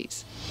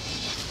authorities.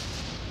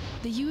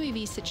 The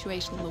UAV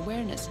situational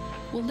awareness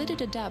will let it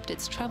adapt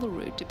its travel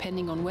route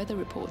depending on weather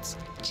reports,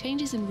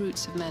 changes in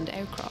routes of manned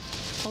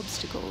aircraft,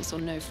 obstacles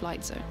or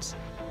no-flight zones.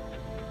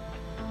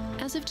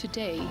 As of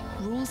today,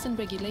 rules and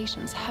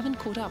regulations haven't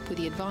caught up with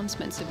the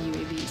advancements of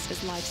UAVs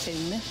as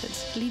life-saving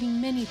methods, leaving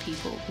many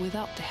people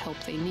without the help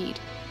they need.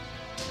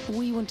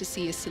 We want to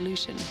see a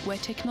solution where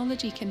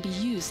technology can be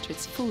used to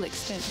its full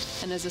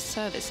extent and as a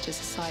service to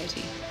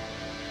society.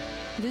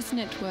 This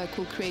network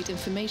will create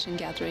information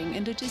gathering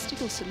and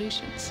logistical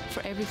solutions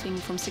for everything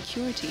from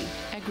security,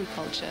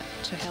 agriculture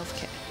to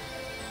healthcare.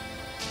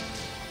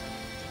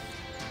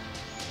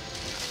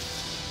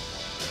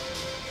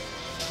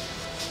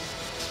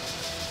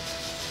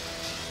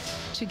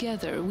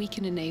 Together, we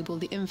can enable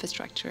the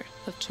infrastructure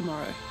of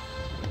tomorrow.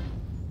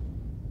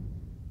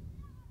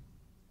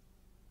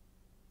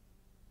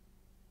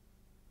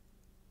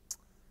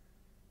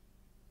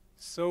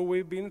 So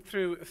we've been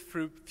through a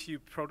few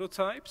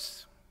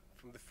prototypes,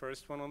 from the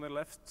first one on the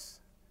left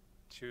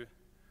to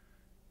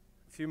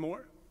a few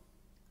more.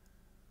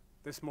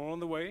 There's more on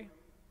the way.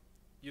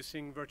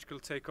 Using vertical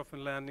takeoff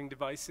and landing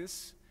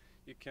devices,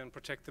 you can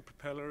protect the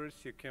propellers,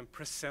 you can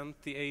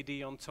present the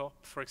AED on top,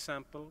 for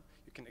example.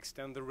 You can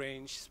extend the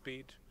range,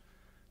 speed,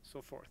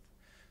 so forth.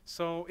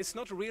 So it's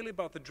not really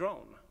about the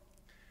drone.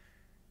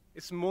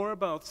 It's more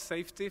about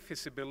safety,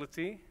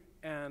 feasibility,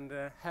 and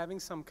having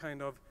some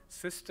kind of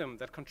system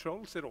that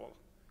controls it all.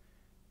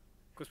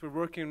 Because we're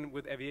working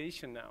with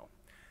aviation now.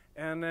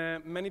 And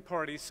many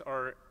parties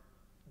are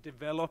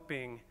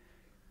developing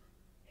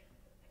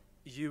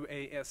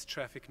UAS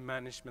traffic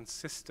management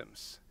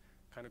systems,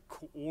 kind of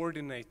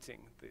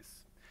coordinating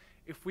this.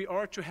 If we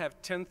are to have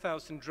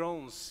 10,000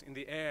 drones in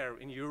the air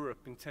in Europe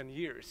in 10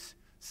 years,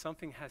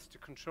 something has to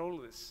control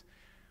this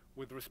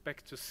with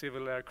respect to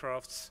civil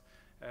aircrafts,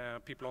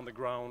 people on the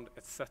ground,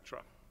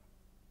 etc.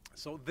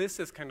 So this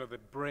is kind of the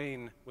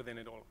brain within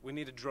it all. We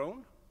need a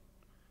drone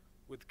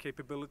with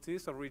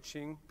capabilities of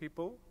reaching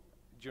people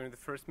during the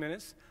first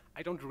minutes.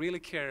 I don't really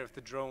care if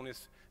the drone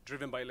is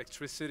driven by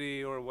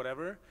electricity or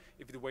whatever,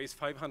 if it weighs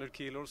 500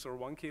 kilos or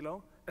 1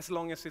 kilo, as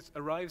long as it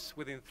arrives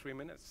within 3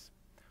 minutes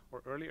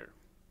or earlier.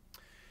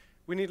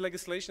 We need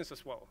legislations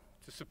as well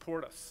to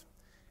support us.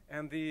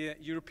 And the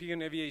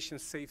European Aviation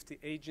Safety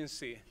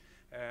Agency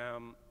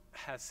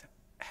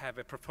have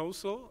a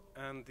proposal,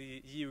 and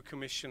the EU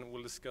Commission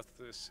will discuss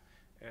this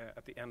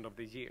at the end of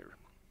the year.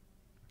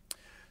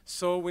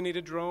 So we need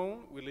a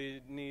drone,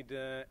 we need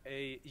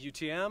a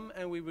UTM,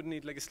 and we would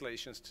need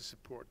legislations to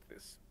support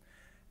this.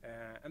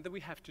 And then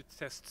we have to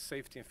test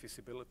safety and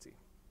feasibility.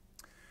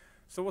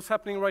 So what's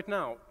happening right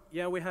now?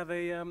 Yeah, we have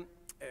a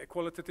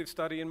qualitative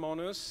study in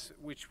Manus,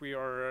 which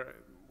will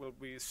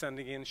be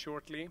sending in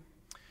shortly.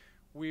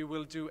 We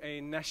will do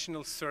a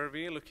national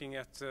survey looking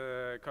at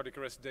cardiac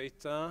arrest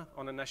data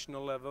on a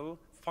national level,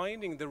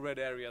 finding the red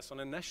areas on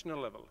a national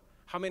level.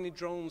 How many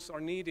drones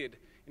are needed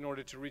in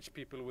order to reach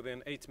people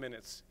within 8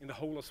 minutes in the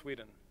whole of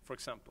Sweden, for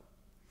example?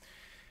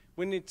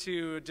 We need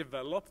to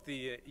develop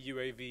the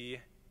UAV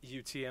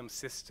UTM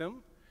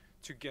system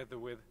together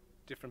with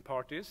different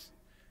parties,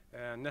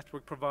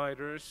 network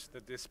providers, the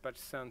dispatch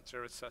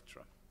center,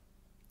 etc.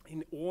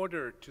 In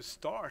order to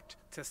start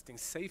testing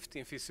safety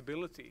and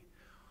feasibility.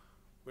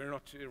 We're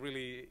not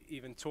really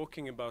even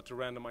talking about a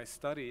randomized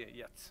study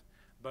yet,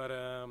 but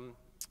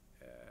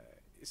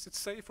is it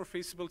safe or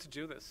feasible to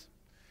do this?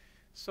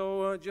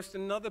 So just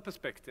another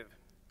perspective.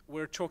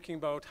 We're talking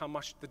about how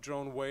much the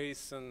drone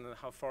weighs and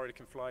how far it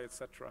can fly,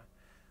 etc.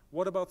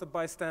 What about the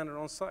bystander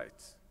on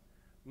site?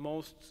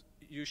 Most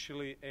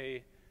usually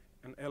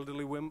an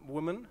elderly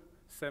woman,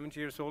 70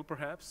 years old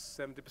perhaps,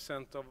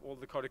 70% of all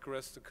the cardiac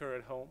arrests occur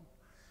at home.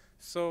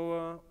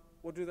 So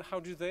how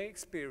do they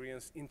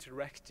experience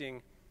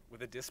interacting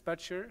with a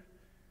dispatcher,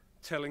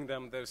 telling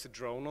them there's a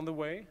drone on the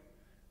way,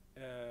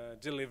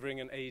 delivering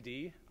an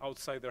AED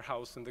outside their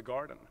house in the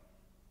garden?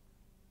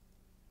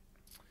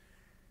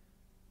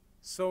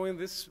 So in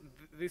this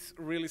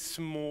really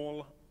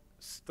small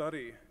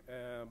study,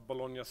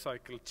 Bologna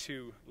Cycle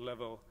 2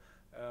 level,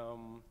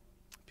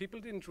 people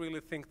didn't really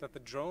think that the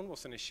drone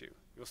was an issue.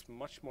 It was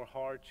much more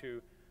hard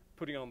to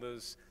putting on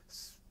this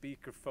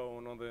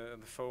speakerphone on the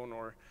phone,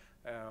 or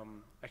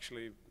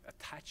actually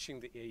attaching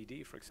the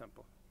AED, for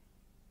example.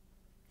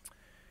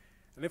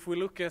 And if we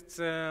look at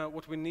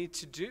what we need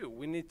to do,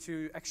 we need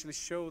to actually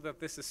show that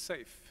this is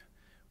safe.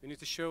 We need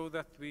to show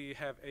that we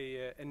have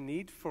a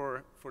need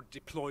for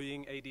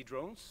deploying AED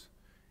drones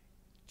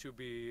to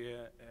be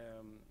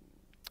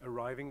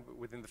arriving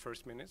within the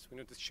first minutes. We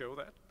need to show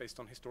that based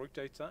on historic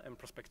data and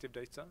prospective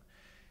data.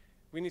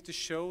 We need to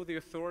show the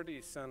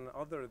authorities and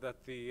other that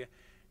we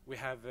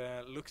have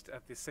looked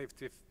at the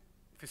safety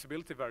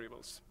feasibility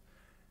variables,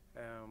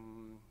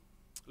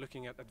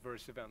 looking at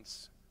adverse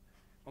events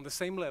on the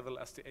same level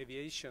as the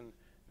aviation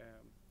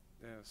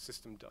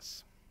system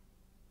does.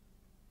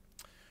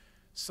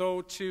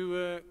 So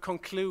to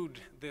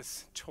conclude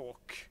this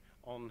talk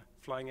on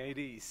flying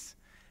AEDs,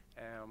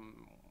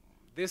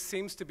 this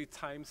seems to be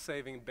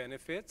time-saving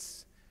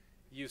benefits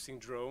using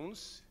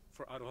drones for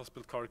for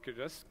out-of-hospital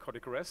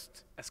cardiac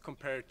arrest as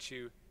compared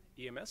to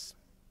EMS.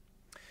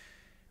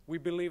 We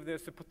believe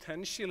there's a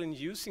potential in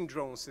using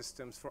drone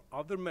systems for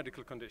other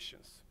medical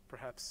conditions,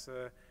 perhaps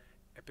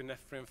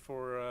epinephrine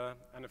for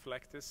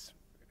anaphylaxis,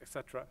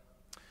 etc.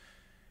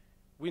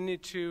 We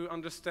need to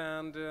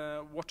understand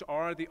what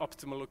are the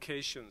optimal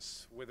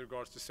locations with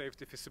regards to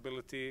safety,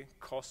 feasibility,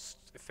 cost,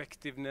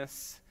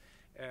 effectiveness,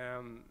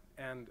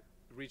 and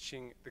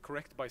reaching the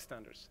correct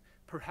bystanders.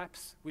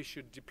 Perhaps we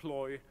should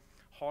deploy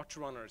heart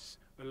runners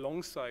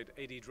alongside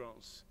AD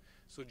drones.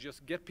 So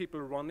just get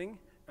people running,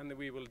 and then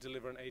we will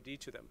deliver an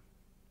AD to them.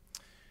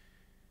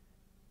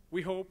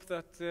 We hope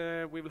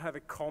that we will have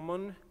a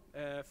common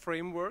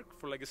framework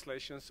for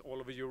legislations all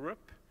over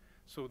Europe,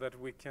 so that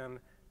we can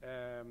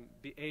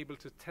be able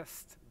to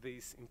test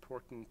these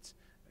important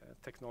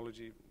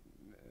technology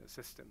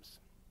systems.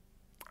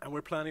 And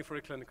we're planning for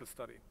a clinical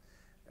study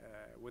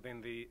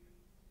within the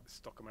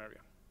Stockholm area.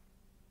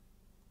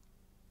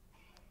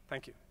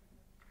 Thank you.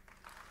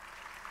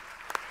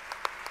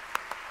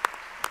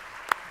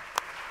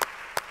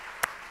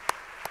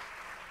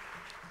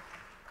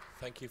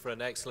 Thank you for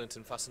an excellent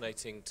and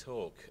fascinating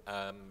talk.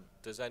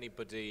 Does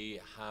anybody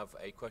have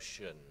a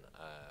question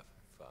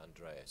for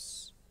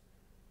Andreas?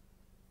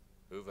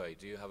 Uwe,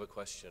 do you have a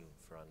question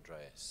for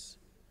Andreas?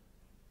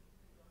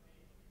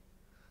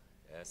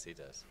 Yes, he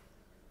does.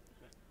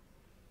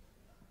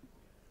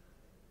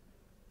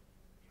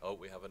 Oh,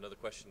 we have another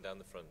question down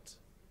the front.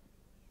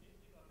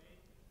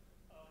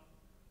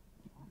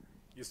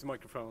 Use the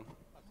microphone.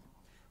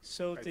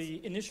 So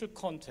the initial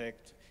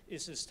contact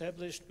is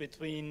established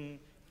between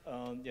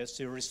yes,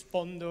 the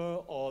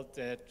responder or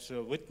that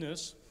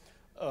witness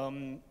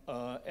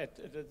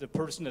at the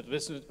person that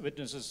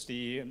witnesses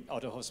the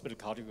out-of-hospital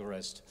cardiac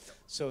arrest.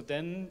 So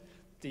then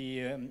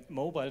the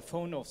mobile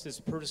phone of this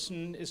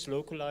person is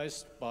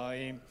localized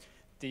by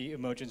the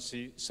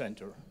emergency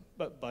center,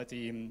 but by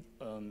the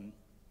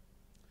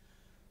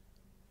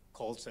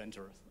call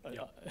center.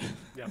 Yeah.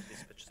 Yeah.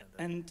 Dispatch center.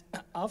 And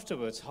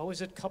afterwards, how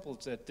is it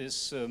coupled that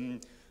this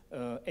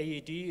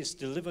AED is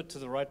delivered to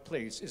the right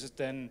place? Is it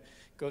then,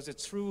 goes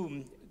it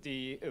through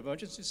the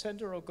emergency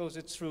center, or goes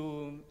it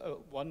through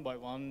one by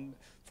one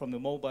from the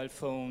mobile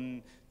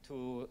phone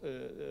to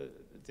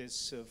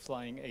this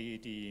flying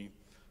AED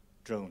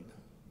drone?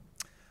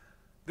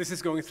 This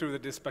is going through the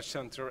dispatch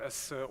center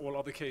as all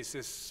other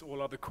cases,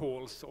 all other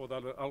calls,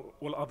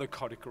 all other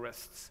cardiac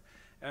arrests.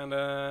 And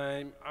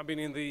I've been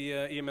in the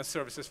EMS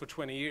services for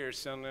 20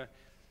 years, and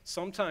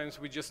sometimes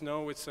we just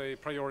know it's a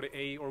priority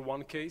A or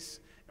 1 case,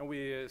 and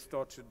we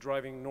start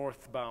driving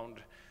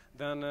northbound.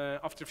 Then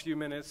after a few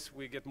minutes,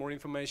 we get more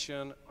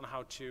information on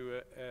how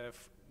to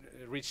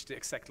reach the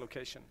exact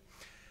location.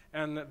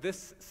 And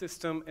this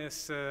system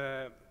is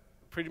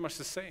pretty much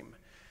the same.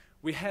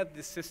 We had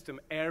this system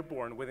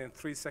airborne within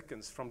 3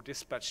 seconds from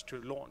dispatch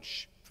to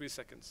launch, 3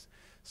 seconds.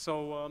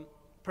 So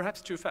perhaps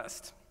too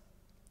fast.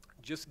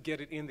 Just get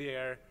it in the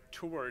air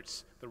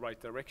towards the right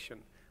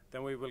direction.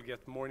 Then we will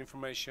get more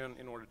information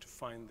in order to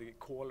find the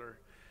caller.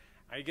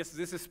 I guess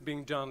this is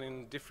being done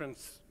in different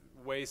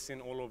ways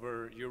in all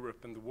over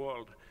Europe and the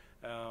world.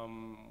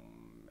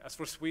 As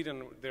for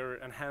Sweden, they're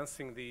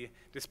enhancing the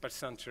dispatch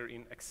center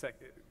in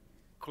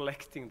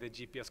collecting the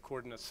GPS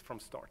coordinates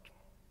from start.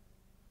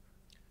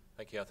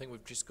 Thank you. I think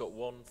we've just got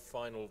one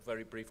final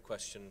very brief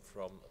question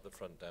from the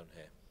front down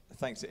here.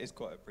 Thanks, it is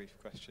quite a brief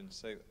question.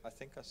 So I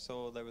think I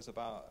saw there was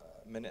about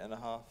a minute and a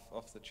half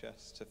off the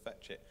chest to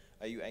fetch it.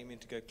 Are you aiming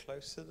to go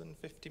closer than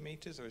 50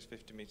 meters, or is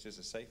 50 meters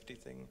a safety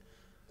thing?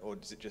 Or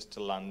is it just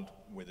to land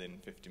within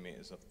 50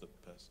 meters of the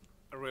person?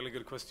 A really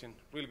good question,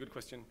 really good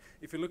question.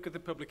 If you look at the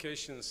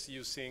publications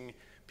using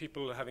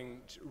people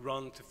having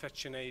run to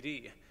fetch an AD,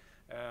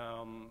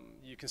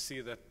 you can see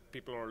that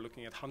people are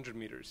looking at 100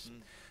 meters.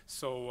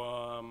 So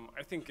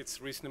I think it's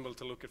reasonable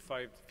to look at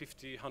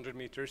 50, 100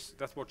 meters.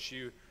 That's what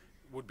you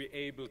would be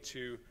able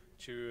to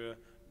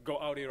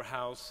go out of your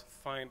house,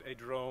 find a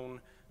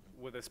drone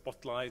with a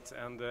spotlight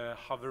and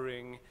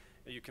hovering.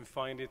 You can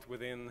find it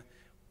within,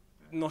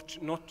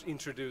 not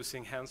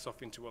introducing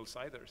hands-off intervals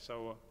either.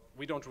 So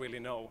we don't really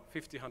know.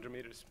 50, 100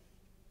 meters.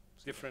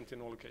 It's different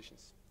in all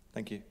locations.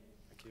 Thank you.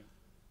 Thank you.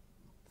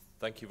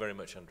 Thank you very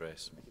much,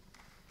 Andreas.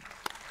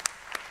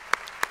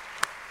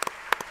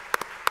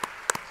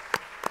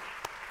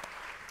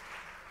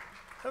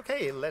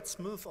 Okay, let's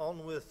move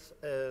on with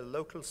a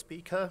local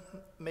speaker.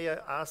 May I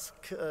ask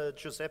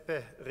Giuseppe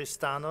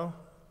Ristagno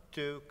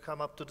to come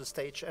up to the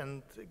stage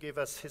and give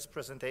us his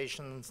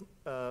presentation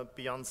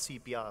beyond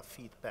CPR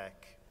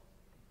feedback.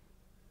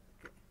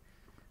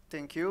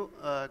 Thank you.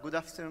 Good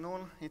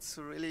afternoon. It's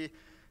really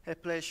a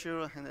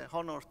pleasure and an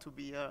honor to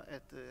be here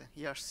at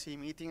the ERC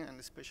meeting, and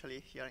especially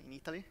here in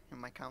Italy, in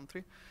my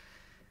country.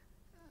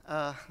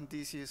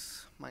 This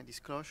is my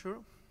disclosure.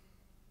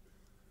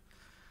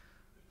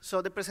 So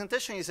the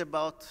presentation is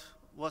about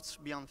what's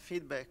beyond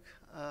feedback.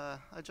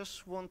 I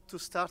just want to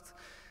start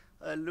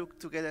look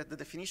together at the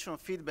definition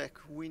of feedback.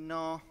 We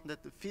know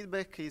that the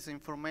feedback is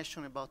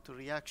information about the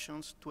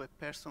reactions to a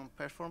person's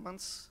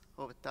performance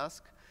of a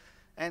task,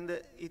 And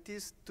it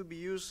is to be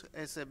used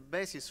as a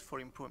basis for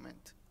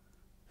improvement.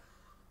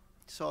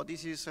 So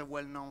this is a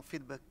well-known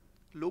feedback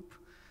loop.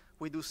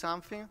 We do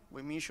something,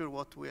 we measure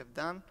what we have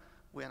done,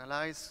 we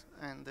analyze,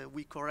 and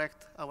we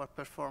correct our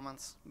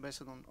performance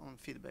based on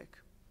feedback.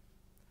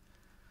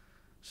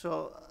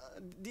 So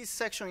this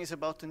section is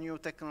about new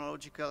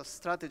technological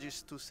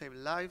strategies to save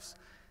lives.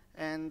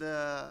 And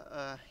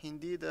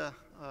indeed,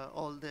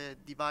 all the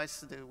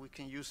devices that we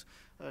can use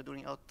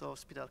during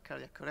out-of-hospital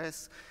cardiac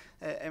arrest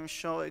have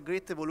shown a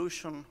great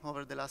evolution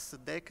over the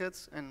last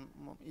decades and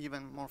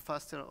even more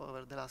faster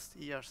over the last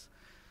years.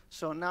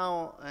 So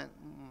now,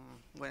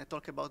 when I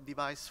talk about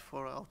device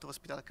for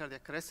out-of-hospital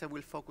cardiac arrest, I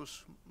will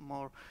focus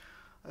more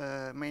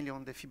mainly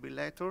on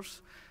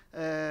defibrillators.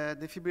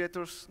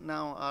 Defibrillators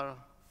now are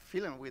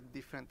filled with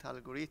different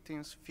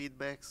algorithms,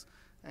 feedbacks,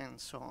 and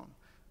so on.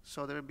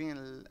 So there has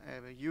been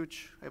a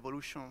huge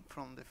evolution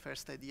from the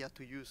first idea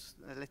to use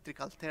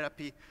electrical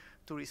therapy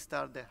to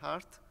restart the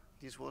heart.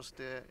 This was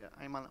the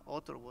Ayman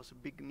author was a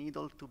big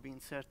needle to be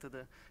inserted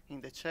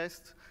in the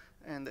chest,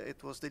 and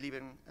it was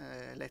delivering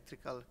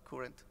electrical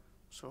current.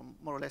 So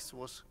more or less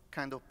was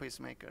kind of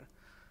pacemaker.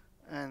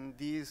 And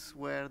these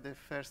were the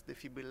first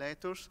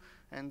defibrillators,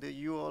 and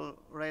you all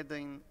read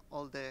in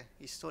all the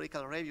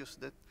historical reviews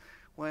that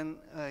when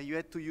you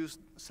had to use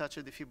such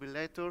a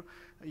defibrillator,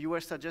 you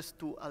were suggested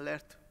to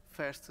alert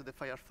first the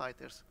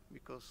firefighters,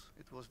 because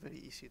it was very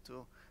easy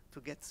to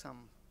get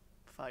some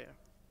fire.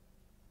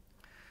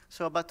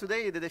 So, but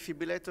today the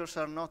defibrillators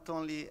are not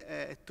only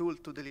a tool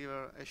to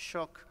deliver a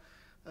shock,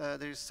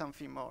 there is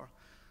something more.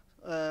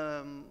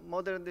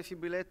 Modern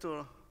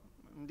defibrillator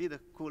indeed a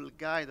cool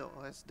guide,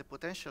 or has the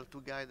potential to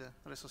guide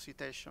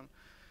resuscitation.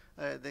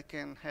 They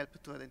can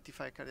help to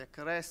identify cardiac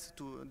arrest,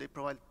 they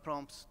provide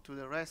prompts to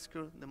the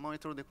rescue, they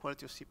monitor the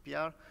quality of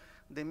CPR,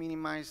 they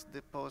minimize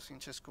the pause in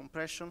chest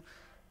compression,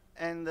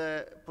 and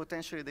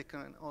potentially they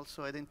can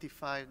also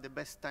identify the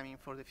best timing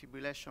for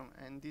defibrillation,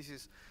 and this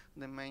is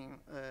the main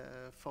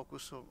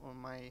focus on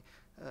my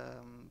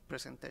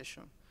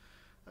presentation.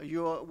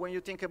 When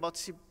you think about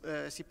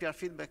CPR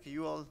feedback,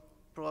 you all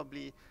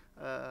probably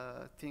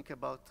think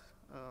about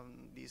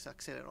these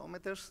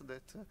accelerometers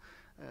that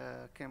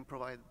can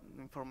provide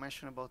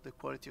information about the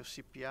quality of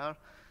CPR,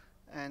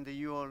 and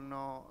you all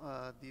know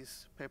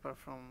this paper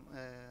from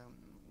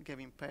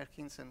Gavin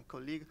Perkins and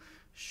colleague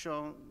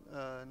shown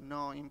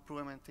no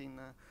improvement in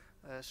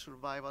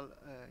survival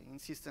in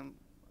systems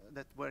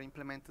that were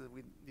implemented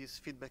with this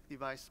feedback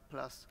device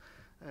plus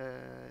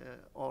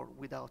or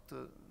without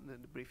the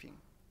briefing.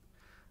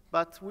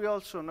 But we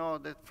also know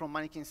that from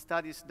mannequin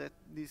studies that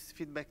these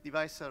feedback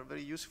devices are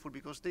very useful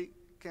because they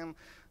can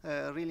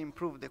really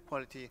improve the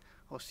quality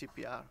of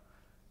CPR.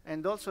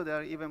 And also they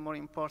are even more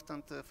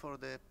important for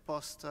the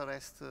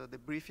post-arrest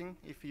debriefing.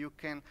 If you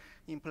can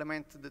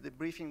implement the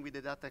debriefing with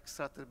the data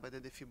extracted by the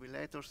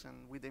defibrillators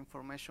and with the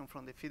information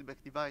from the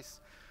feedback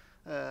device,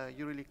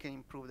 you really can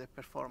improve the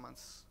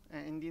performance.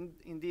 And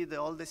indeed,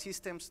 all the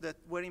systems that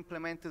were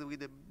implemented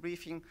with the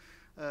briefing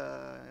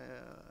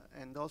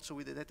and also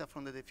with the data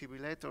from the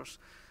defibrillators,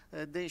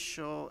 they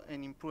show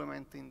an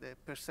improvement in the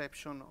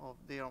perception of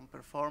their own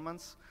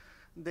performance.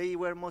 They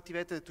were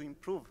motivated to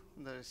improve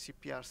the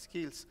CPR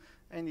skills,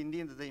 and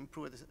indeed they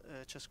improved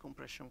chest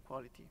compression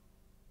quality.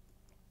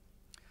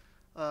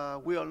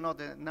 We all know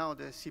that now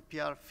the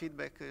CPR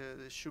feedback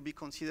should be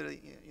considered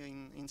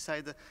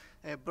inside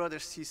a broader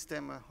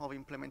system of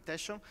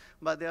implementation,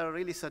 but they are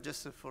really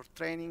suggested for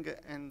training,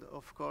 and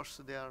of course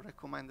they are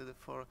recommended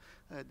for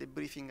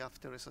debriefing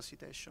after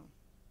resuscitation.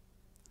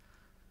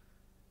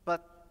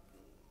 But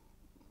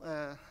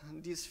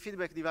this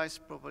feedback device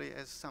probably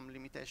has some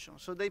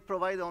limitations. So they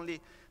provide only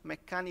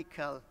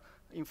mechanical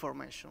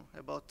information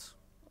about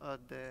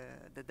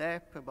the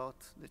depth, about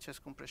the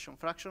chest compression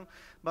fraction,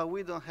 but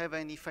we don't have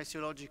any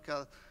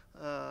physiological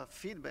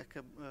feedback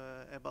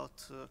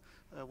about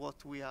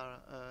what we are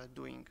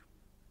doing.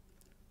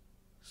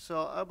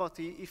 So about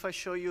if I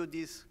show you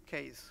this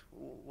case,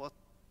 what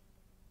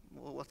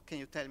can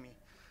you tell me?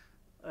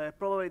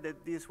 Probably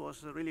that this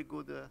was a really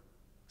good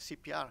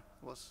CPR,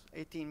 was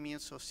 18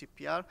 minutes of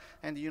CPR,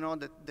 and you know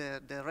that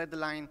the red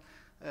line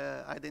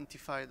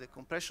identified the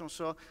compression.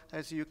 So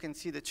as you can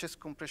see, the chest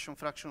compression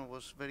fraction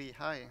was very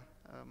high,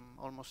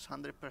 almost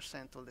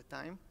 100% all the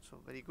time, so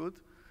very good.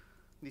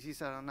 This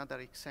is another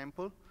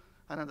example,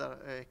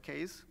 another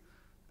case.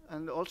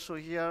 And also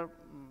here,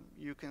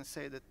 you can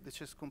say that the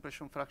chest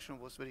compression fraction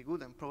was very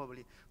good, and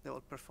probably the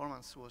whole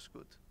performance was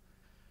good.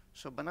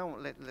 So, but now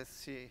let's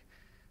see.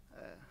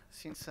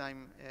 Since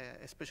I'm,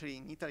 especially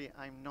in Italy,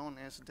 I'm known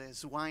as the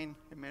swine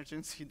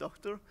emergency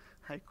doctor,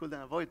 I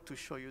couldn't avoid to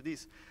show you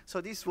this.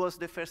 So this was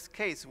the first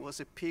case,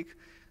 was a pig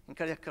in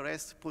cardiac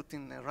arrest put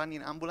in a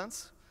running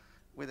ambulance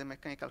with a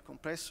mechanical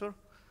compressor.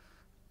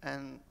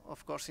 And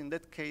of course, in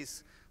that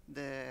case,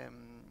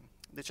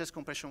 the chest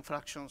compression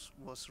fractions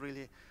was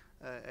really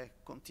a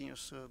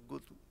continuous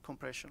good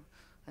compression.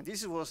 And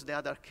this was the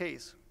other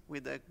case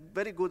with a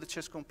very good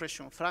chest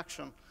compression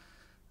fraction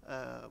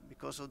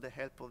because of the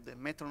help of the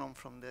metronome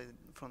from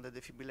the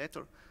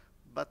defibrillator,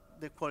 but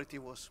the quality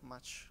was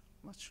much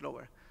much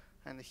lower.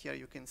 And here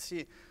you can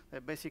see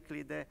that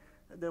basically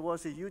there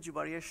was a huge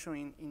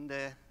variation in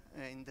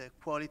the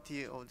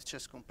quality of the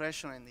chest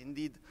compression and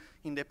indeed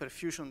in the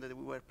perfusion that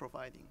we were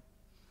providing.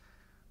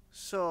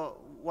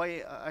 So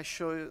why I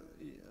show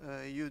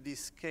you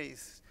this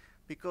case?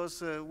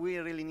 Because we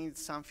really need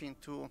something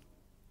to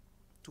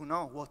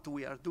know what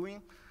we are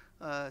doing,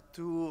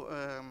 to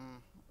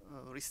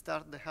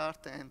restart the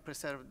heart and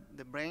preserve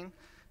the brain.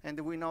 And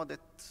we know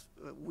that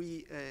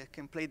we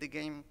can play the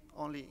game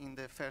only in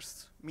the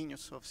first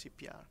minutes of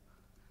CPR.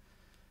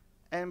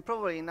 And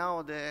probably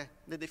now the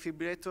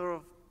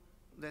defibrillator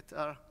that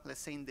are,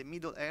 let's say, in the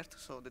middle earth,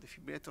 so the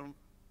defibrillator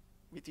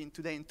between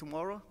today and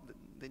tomorrow,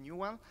 the new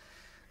one,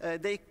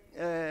 they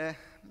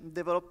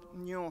develop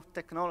new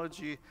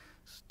technology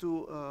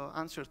to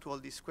answer to all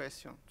these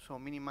questions. So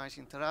minimize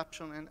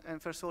interruption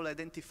and first of all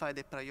identify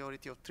the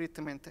priority of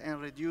treatment and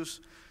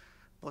reduce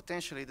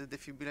potentially the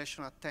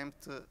defibrillation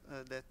attempt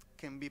that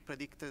can be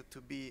predicted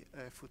to be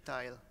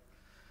futile.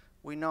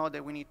 We know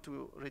that we need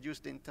to reduce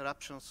the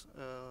interruptions,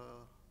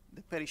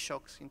 the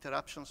perishock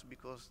interruptions,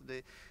 because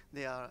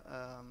they are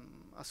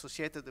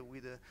associated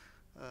with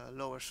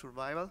lower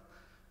survival.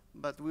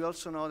 But we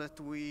also know that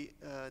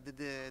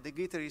the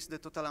greater is the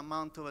total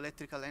amount of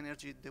electrical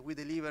energy that we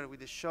deliver with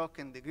the shock,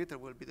 and the greater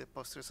will be the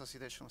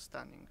post-resuscitation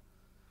standing.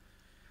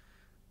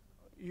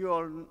 You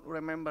all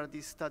remember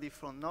this study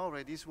from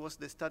Norway. This was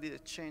the study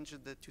that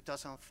changed the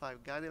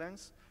 2005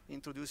 guidelines,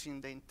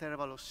 introducing the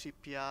interval of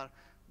CPR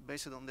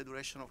based on the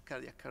duration of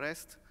cardiac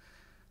arrest.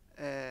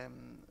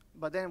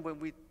 But then when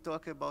we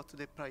talk about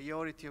the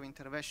priority of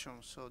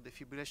intervention, so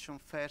defibrillation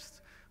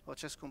first or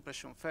chest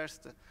compression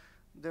first,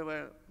 there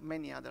were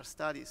many other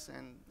studies,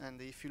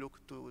 and if you look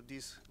to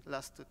this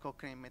last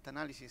Cochrane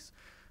meta-analysis,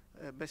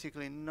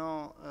 basically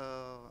no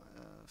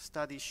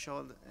study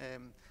showed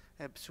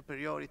a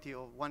superiority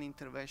of one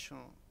intervention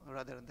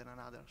rather than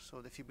another,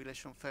 so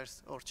defibrillation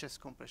first or chest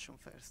compression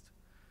first.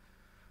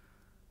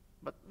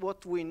 But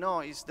what we know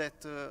is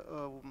that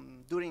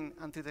during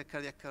antenatal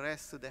cardiac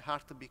arrest, the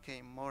heart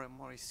became more and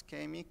more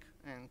ischemic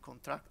and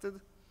contracted,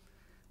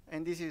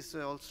 and this is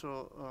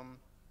also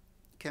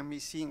can be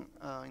seen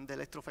in the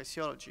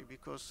electrophysiology,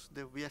 because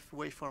the VF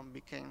waveform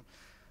became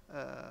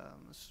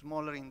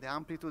smaller in the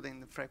amplitude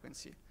and the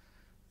frequency.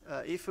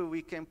 If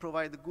we can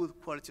provide good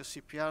quality of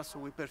CPR, so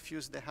we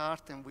perfuse the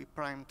heart and we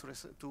prime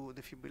to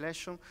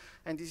defibrillation,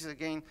 and this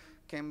again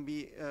can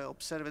be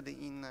observed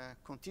in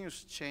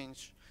continuous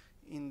change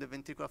in the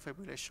ventricular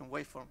fibrillation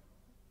waveform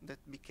that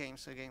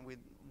becomes again with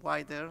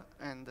wider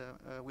and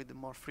with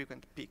more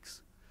frequent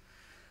peaks.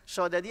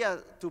 So the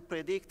idea to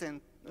predict the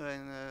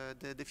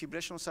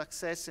defibrillation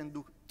success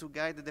and to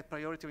guide the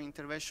priority of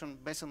intervention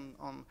based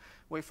on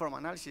waveform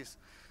analysis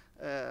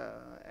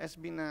has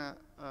been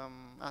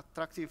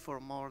attractive for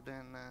more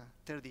than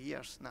 30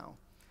 years now.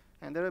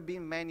 And there have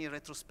been many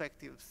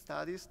retrospective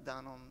studies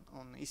done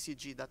on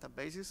ECG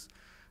databases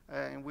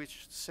in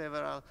which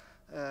several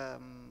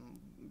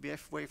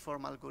BF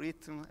waveform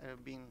algorithms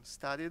have been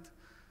studied.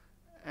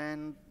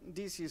 And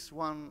this is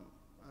one,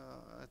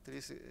 at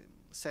least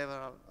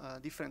several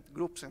different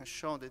groups have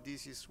shown that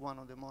this is one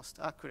of the most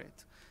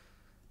accurate.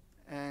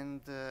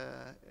 And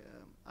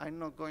I'm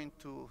not going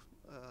to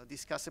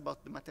discuss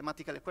about the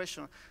mathematical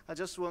equation. I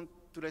just want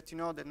to let you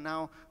know that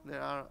now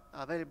there are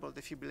available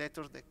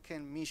defibrillators that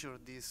can measure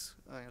this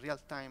in real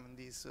time,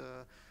 these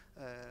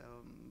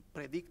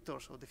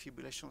predictors of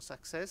defibrillation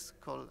success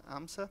called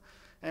AMSA.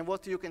 And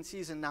what you can see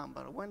is a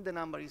number. When the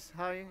number is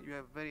high, you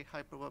have very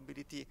high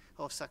probability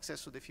of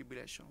success of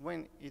defibrillation.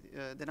 When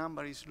the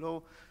number is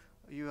low,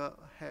 you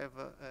have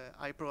a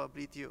high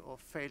probability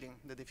of failing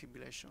the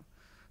defibrillation.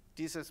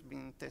 This has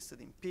been tested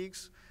in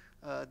pigs.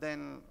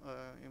 Then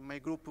in my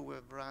group, we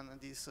have run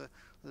these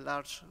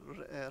large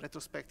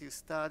retrospective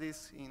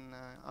studies in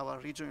our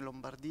region in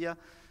Lombardia,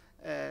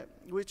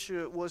 which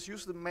was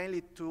used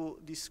mainly to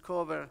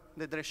discover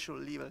the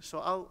threshold level, so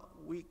how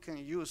we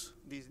can use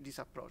this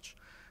approach.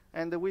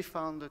 And we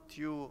found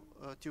two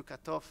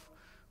cutoff,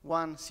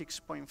 one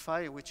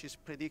 6.5, which is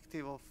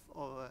predictive of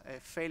a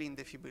failing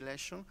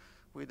defibrillation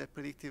with a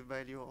predictive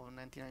value of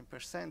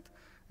 99%,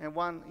 and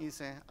one is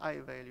a high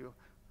value,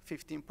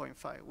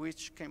 15.5,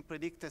 which can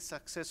predict a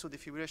success of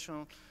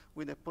defibrillation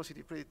with a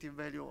positive predictive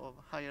value of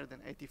higher than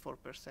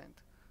 84%.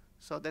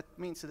 So that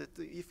means that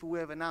if we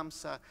have an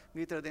AMSA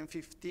greater than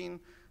 15,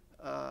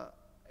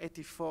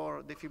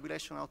 84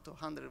 defibrillation out of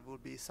 100 will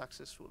be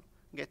successful,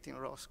 getting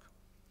ROSC.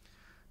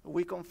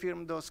 We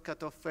confirmed those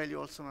cutoff values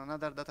also in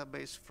another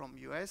database from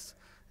US,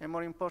 and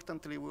more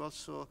importantly, we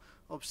also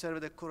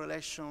observed a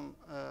correlation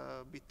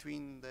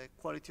between the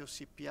quality of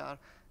CPR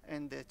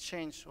and the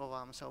change of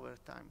AMSA over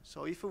time.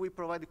 So if we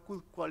provide a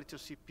good quality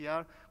of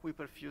CPR, we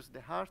perfuse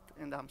the heart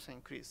and AMSA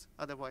increase.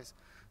 Otherwise,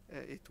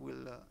 it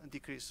will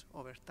decrease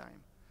over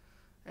time.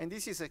 And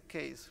this is a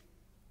case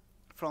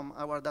from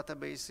our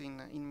database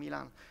in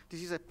Milan.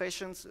 This is a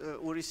patient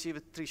who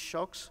received 3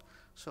 shocks,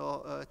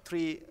 so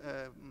 3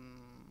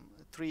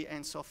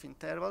 hands-off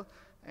interval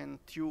and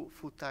 2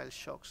 futile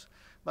shocks.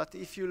 But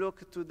if you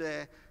look to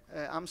the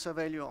AMSA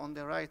value on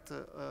the right,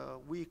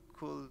 we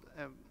could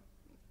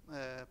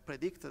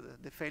predict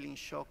the failing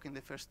shock in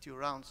the first 2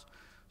 rounds.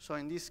 So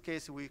in this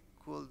case, we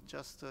could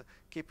just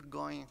keep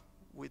going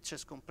with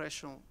chest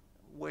compression,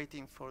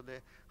 waiting for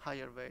the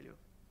higher value.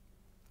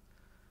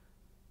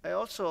 I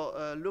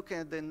also look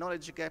at the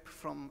knowledge gap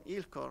from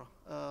ILCOR.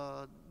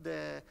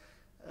 The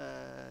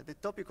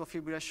topic of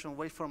fibrillation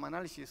waveform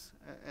analysis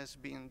has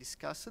been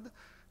discussed,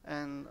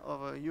 and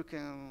you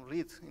can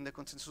read in the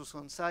consensus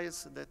on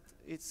science that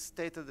it's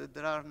stated that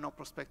there are no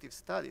prospective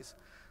studies.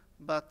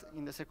 But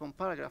in the second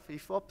paragraph,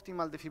 if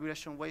optimal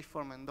defibrillation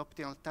waveform and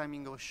optimal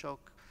timing of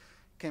shock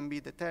can be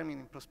determined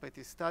in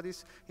prospective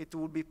studies, it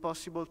will be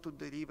possible to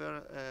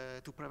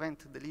to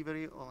prevent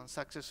delivery of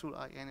unsuccessful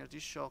high energy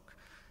shock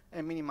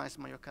and minimize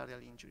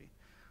myocardial injury.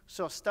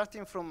 So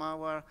starting from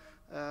our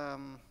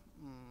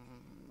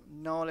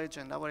knowledge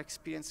and our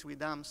experience with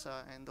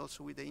AMSA and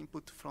also with the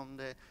input from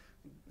the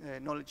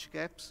knowledge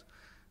gaps,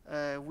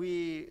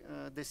 we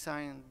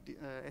designed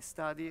a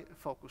study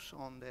focused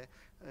on the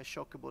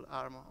shockable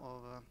arm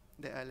of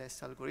the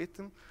ALS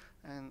algorithm,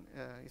 and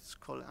it's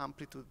called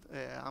amplitude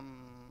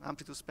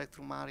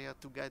spectrum area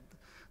to guide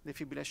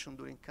defibrillation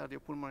during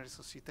cardiopulmonary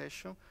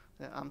resuscitation,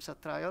 the AMSA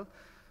trial.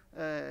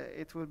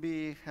 It will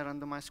be a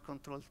randomized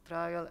controlled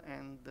trial,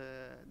 and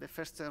the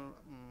first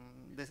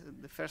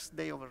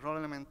day of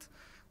enrollment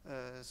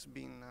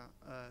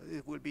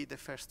it will be the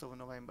 1st of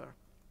November.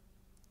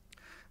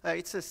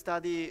 It's a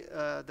study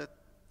that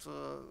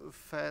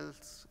fell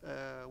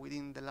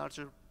within the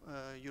larger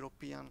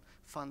European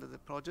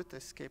funded project,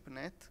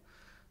 ESCAPE-NET,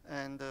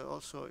 and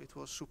also it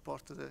was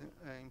supported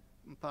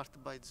in part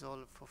by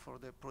Zoll for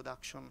the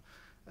production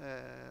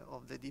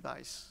of the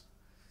device.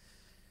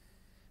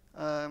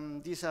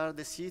 These are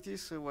the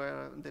cities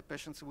where the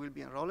patients will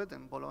be enrolled,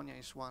 and Bologna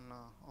is one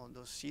of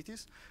those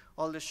cities.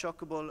 All the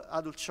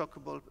adult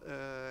shockable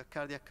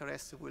cardiac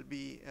arrest will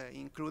be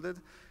included,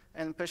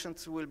 and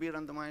patients will be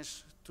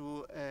randomized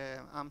to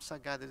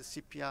AMSA-guided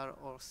CPR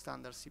or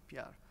standard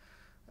CPR.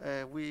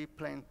 We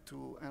plan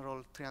to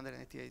enroll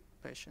 388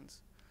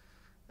 patients.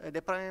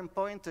 The primary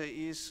endpoint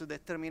is the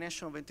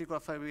termination of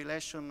ventricular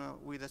fibrillation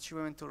with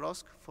achievement of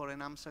ROSC for an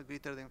AMSA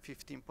greater than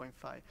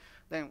 15.5.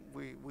 Then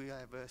we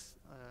have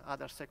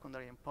other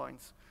secondary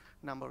endpoints,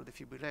 number of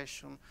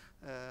defibrillation,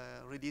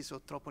 release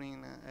of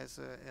troponin as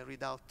a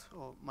readout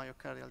of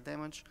myocardial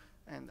damage,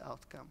 and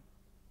outcome.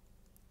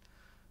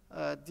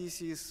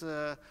 This is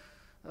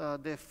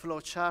the flow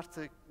chart.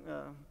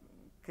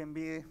 Can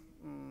be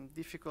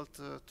difficult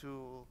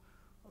to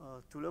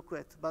look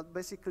at, but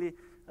basically,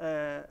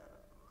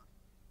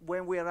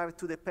 when we arrive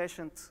to the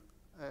patient,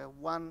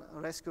 one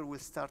rescuer will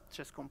start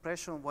chest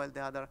compression while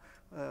the other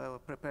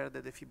prepare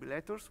the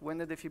defibrillators. When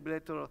the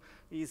defibrillator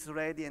is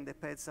ready and the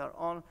pads are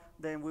on,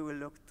 then we will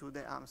look to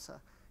the AMSA.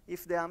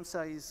 If the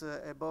AMSA is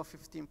above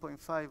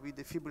 15.5, we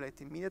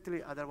defibrillate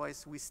immediately.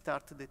 Otherwise, we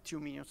start the 2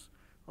 minutes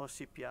of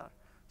CPR.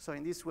 So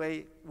in this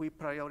way, we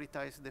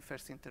prioritize the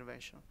first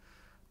intervention.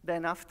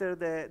 Then after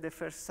the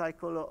first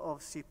cycle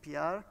of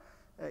CPR,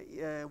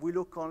 we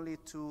look only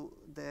to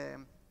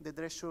the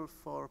threshold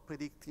for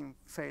predicting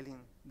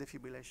failing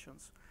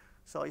defibrillations.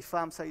 So if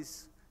AMSA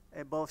is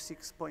above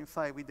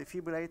 6.5, we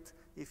defibrillate.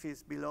 If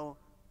it's below,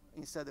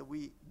 instead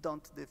we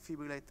don't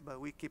defibrillate,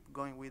 but we keep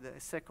going with a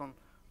second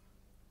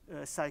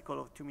cycle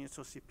of 2 minutes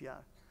of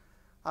CPR.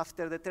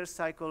 After the third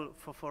cycle,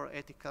 for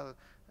ethical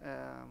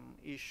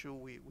issue,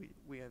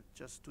 we have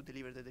just to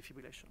deliver the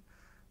defibrillation.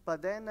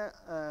 But then,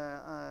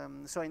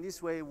 so in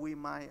this way, we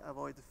might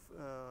avoid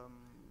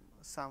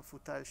some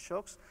futile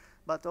shocks.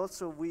 But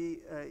also,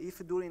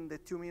 if during the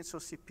 2 minutes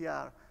of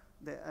CPR,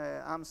 the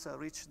AMSA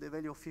reach the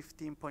value of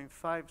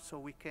 15.5, so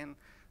we can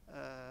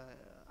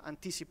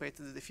anticipate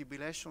the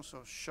defibrillation,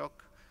 so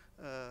shock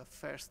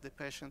first the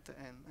patient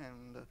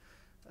and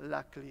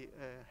luckily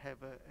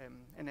have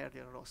an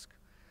earlier ROSC.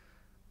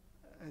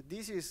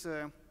 This is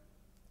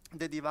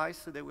the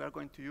device that we are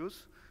going to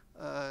use.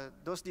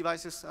 Those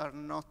devices are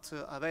not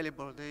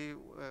available. They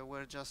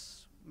were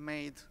just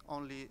made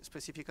only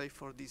specifically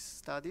for this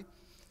study.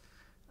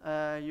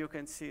 You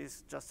can see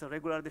it's just a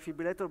regular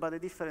defibrillator, but the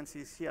difference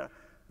is here,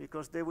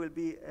 because there will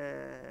be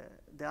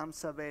the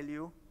AMSA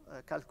value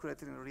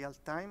calculated in real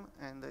time,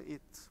 and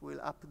it will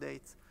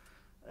update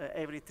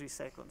every 3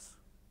 seconds.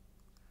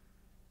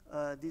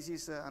 This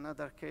is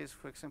another case,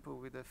 for example,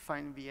 with a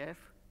fine VF,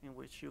 in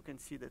which you can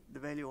see that the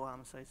value of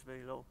AMSA is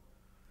very low.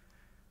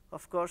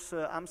 Of course,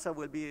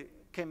 AMSA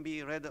can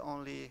be read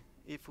only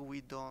if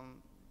we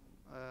don't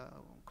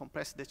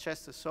compress the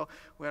chest, so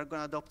we are going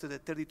to adopt the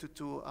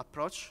 30-2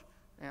 approach.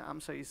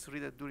 AMSA is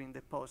read during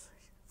the pause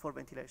for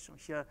ventilation.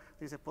 Here,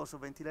 there's a pause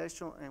of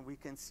ventilation, and we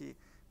can see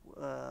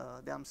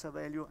the AMSA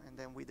value, and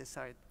then we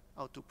decide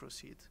how to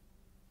proceed.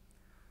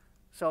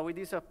 So with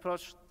this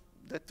approach,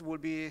 that will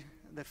be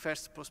the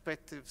first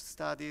prospective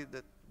study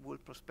that will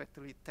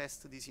prospectively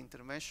test this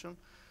intervention.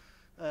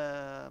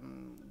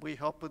 We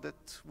hope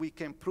that we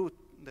can prove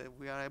that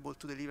we are able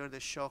to deliver the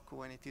shock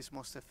when it is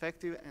most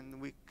effective,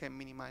 and we can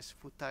minimize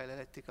futile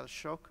electrical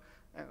shock,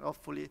 and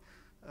hopefully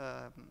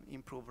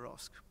improve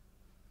ROSC.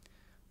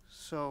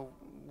 So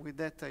with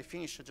that I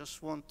finish. I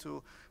just want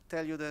to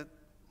tell you that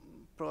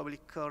probably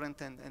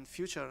current and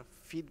future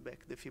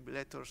feedback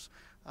defibrillators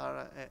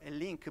are a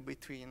link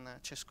between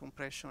chest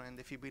compression and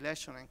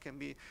defibrillation and can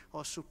be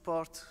of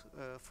support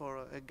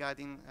for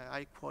guiding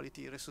high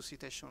quality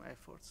resuscitation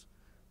efforts.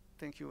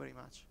 Thank you very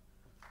much.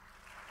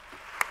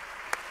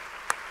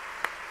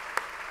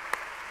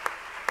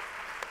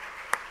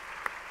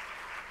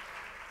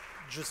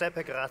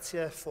 Giuseppe,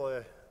 grazie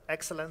for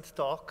excellent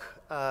talk.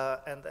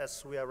 And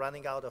as we are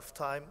running out of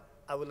time,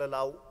 I will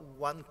allow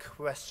one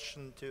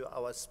question to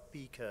our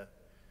speaker.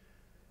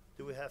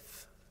 Do we have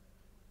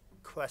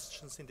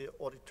questions in the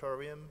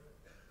auditorium?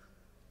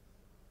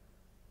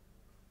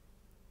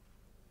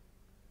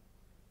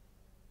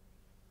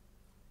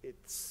 It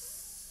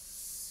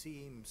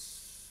seems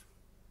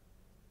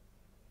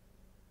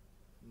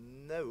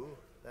no.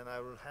 Then I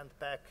will hand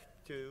back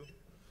to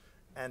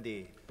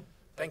Andy.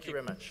 Thank you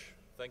very much.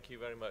 Thank you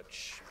very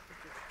much.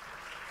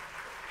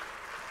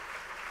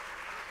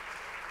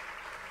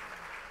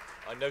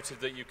 I noted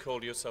that you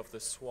called yourself the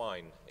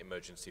swine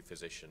emergency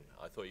physician.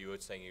 I thought you were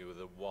saying you were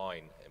the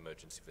wine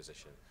emergency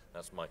physician.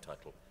 That's my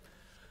title.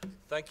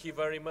 Thank you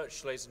very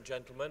much, ladies and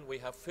gentlemen. We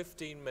have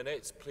 15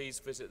 minutes. Please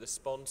visit the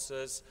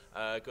sponsors,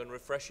 go and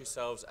refresh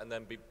yourselves, and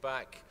then be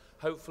back,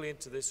 hopefully,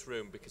 into this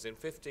room, because in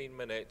 15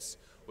 minutes,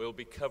 we'll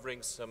be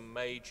covering some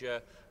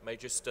major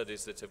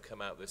studies that have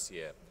come out this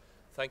year.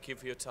 Thank you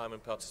for your time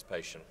and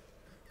participation.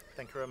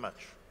 Thank you very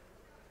much.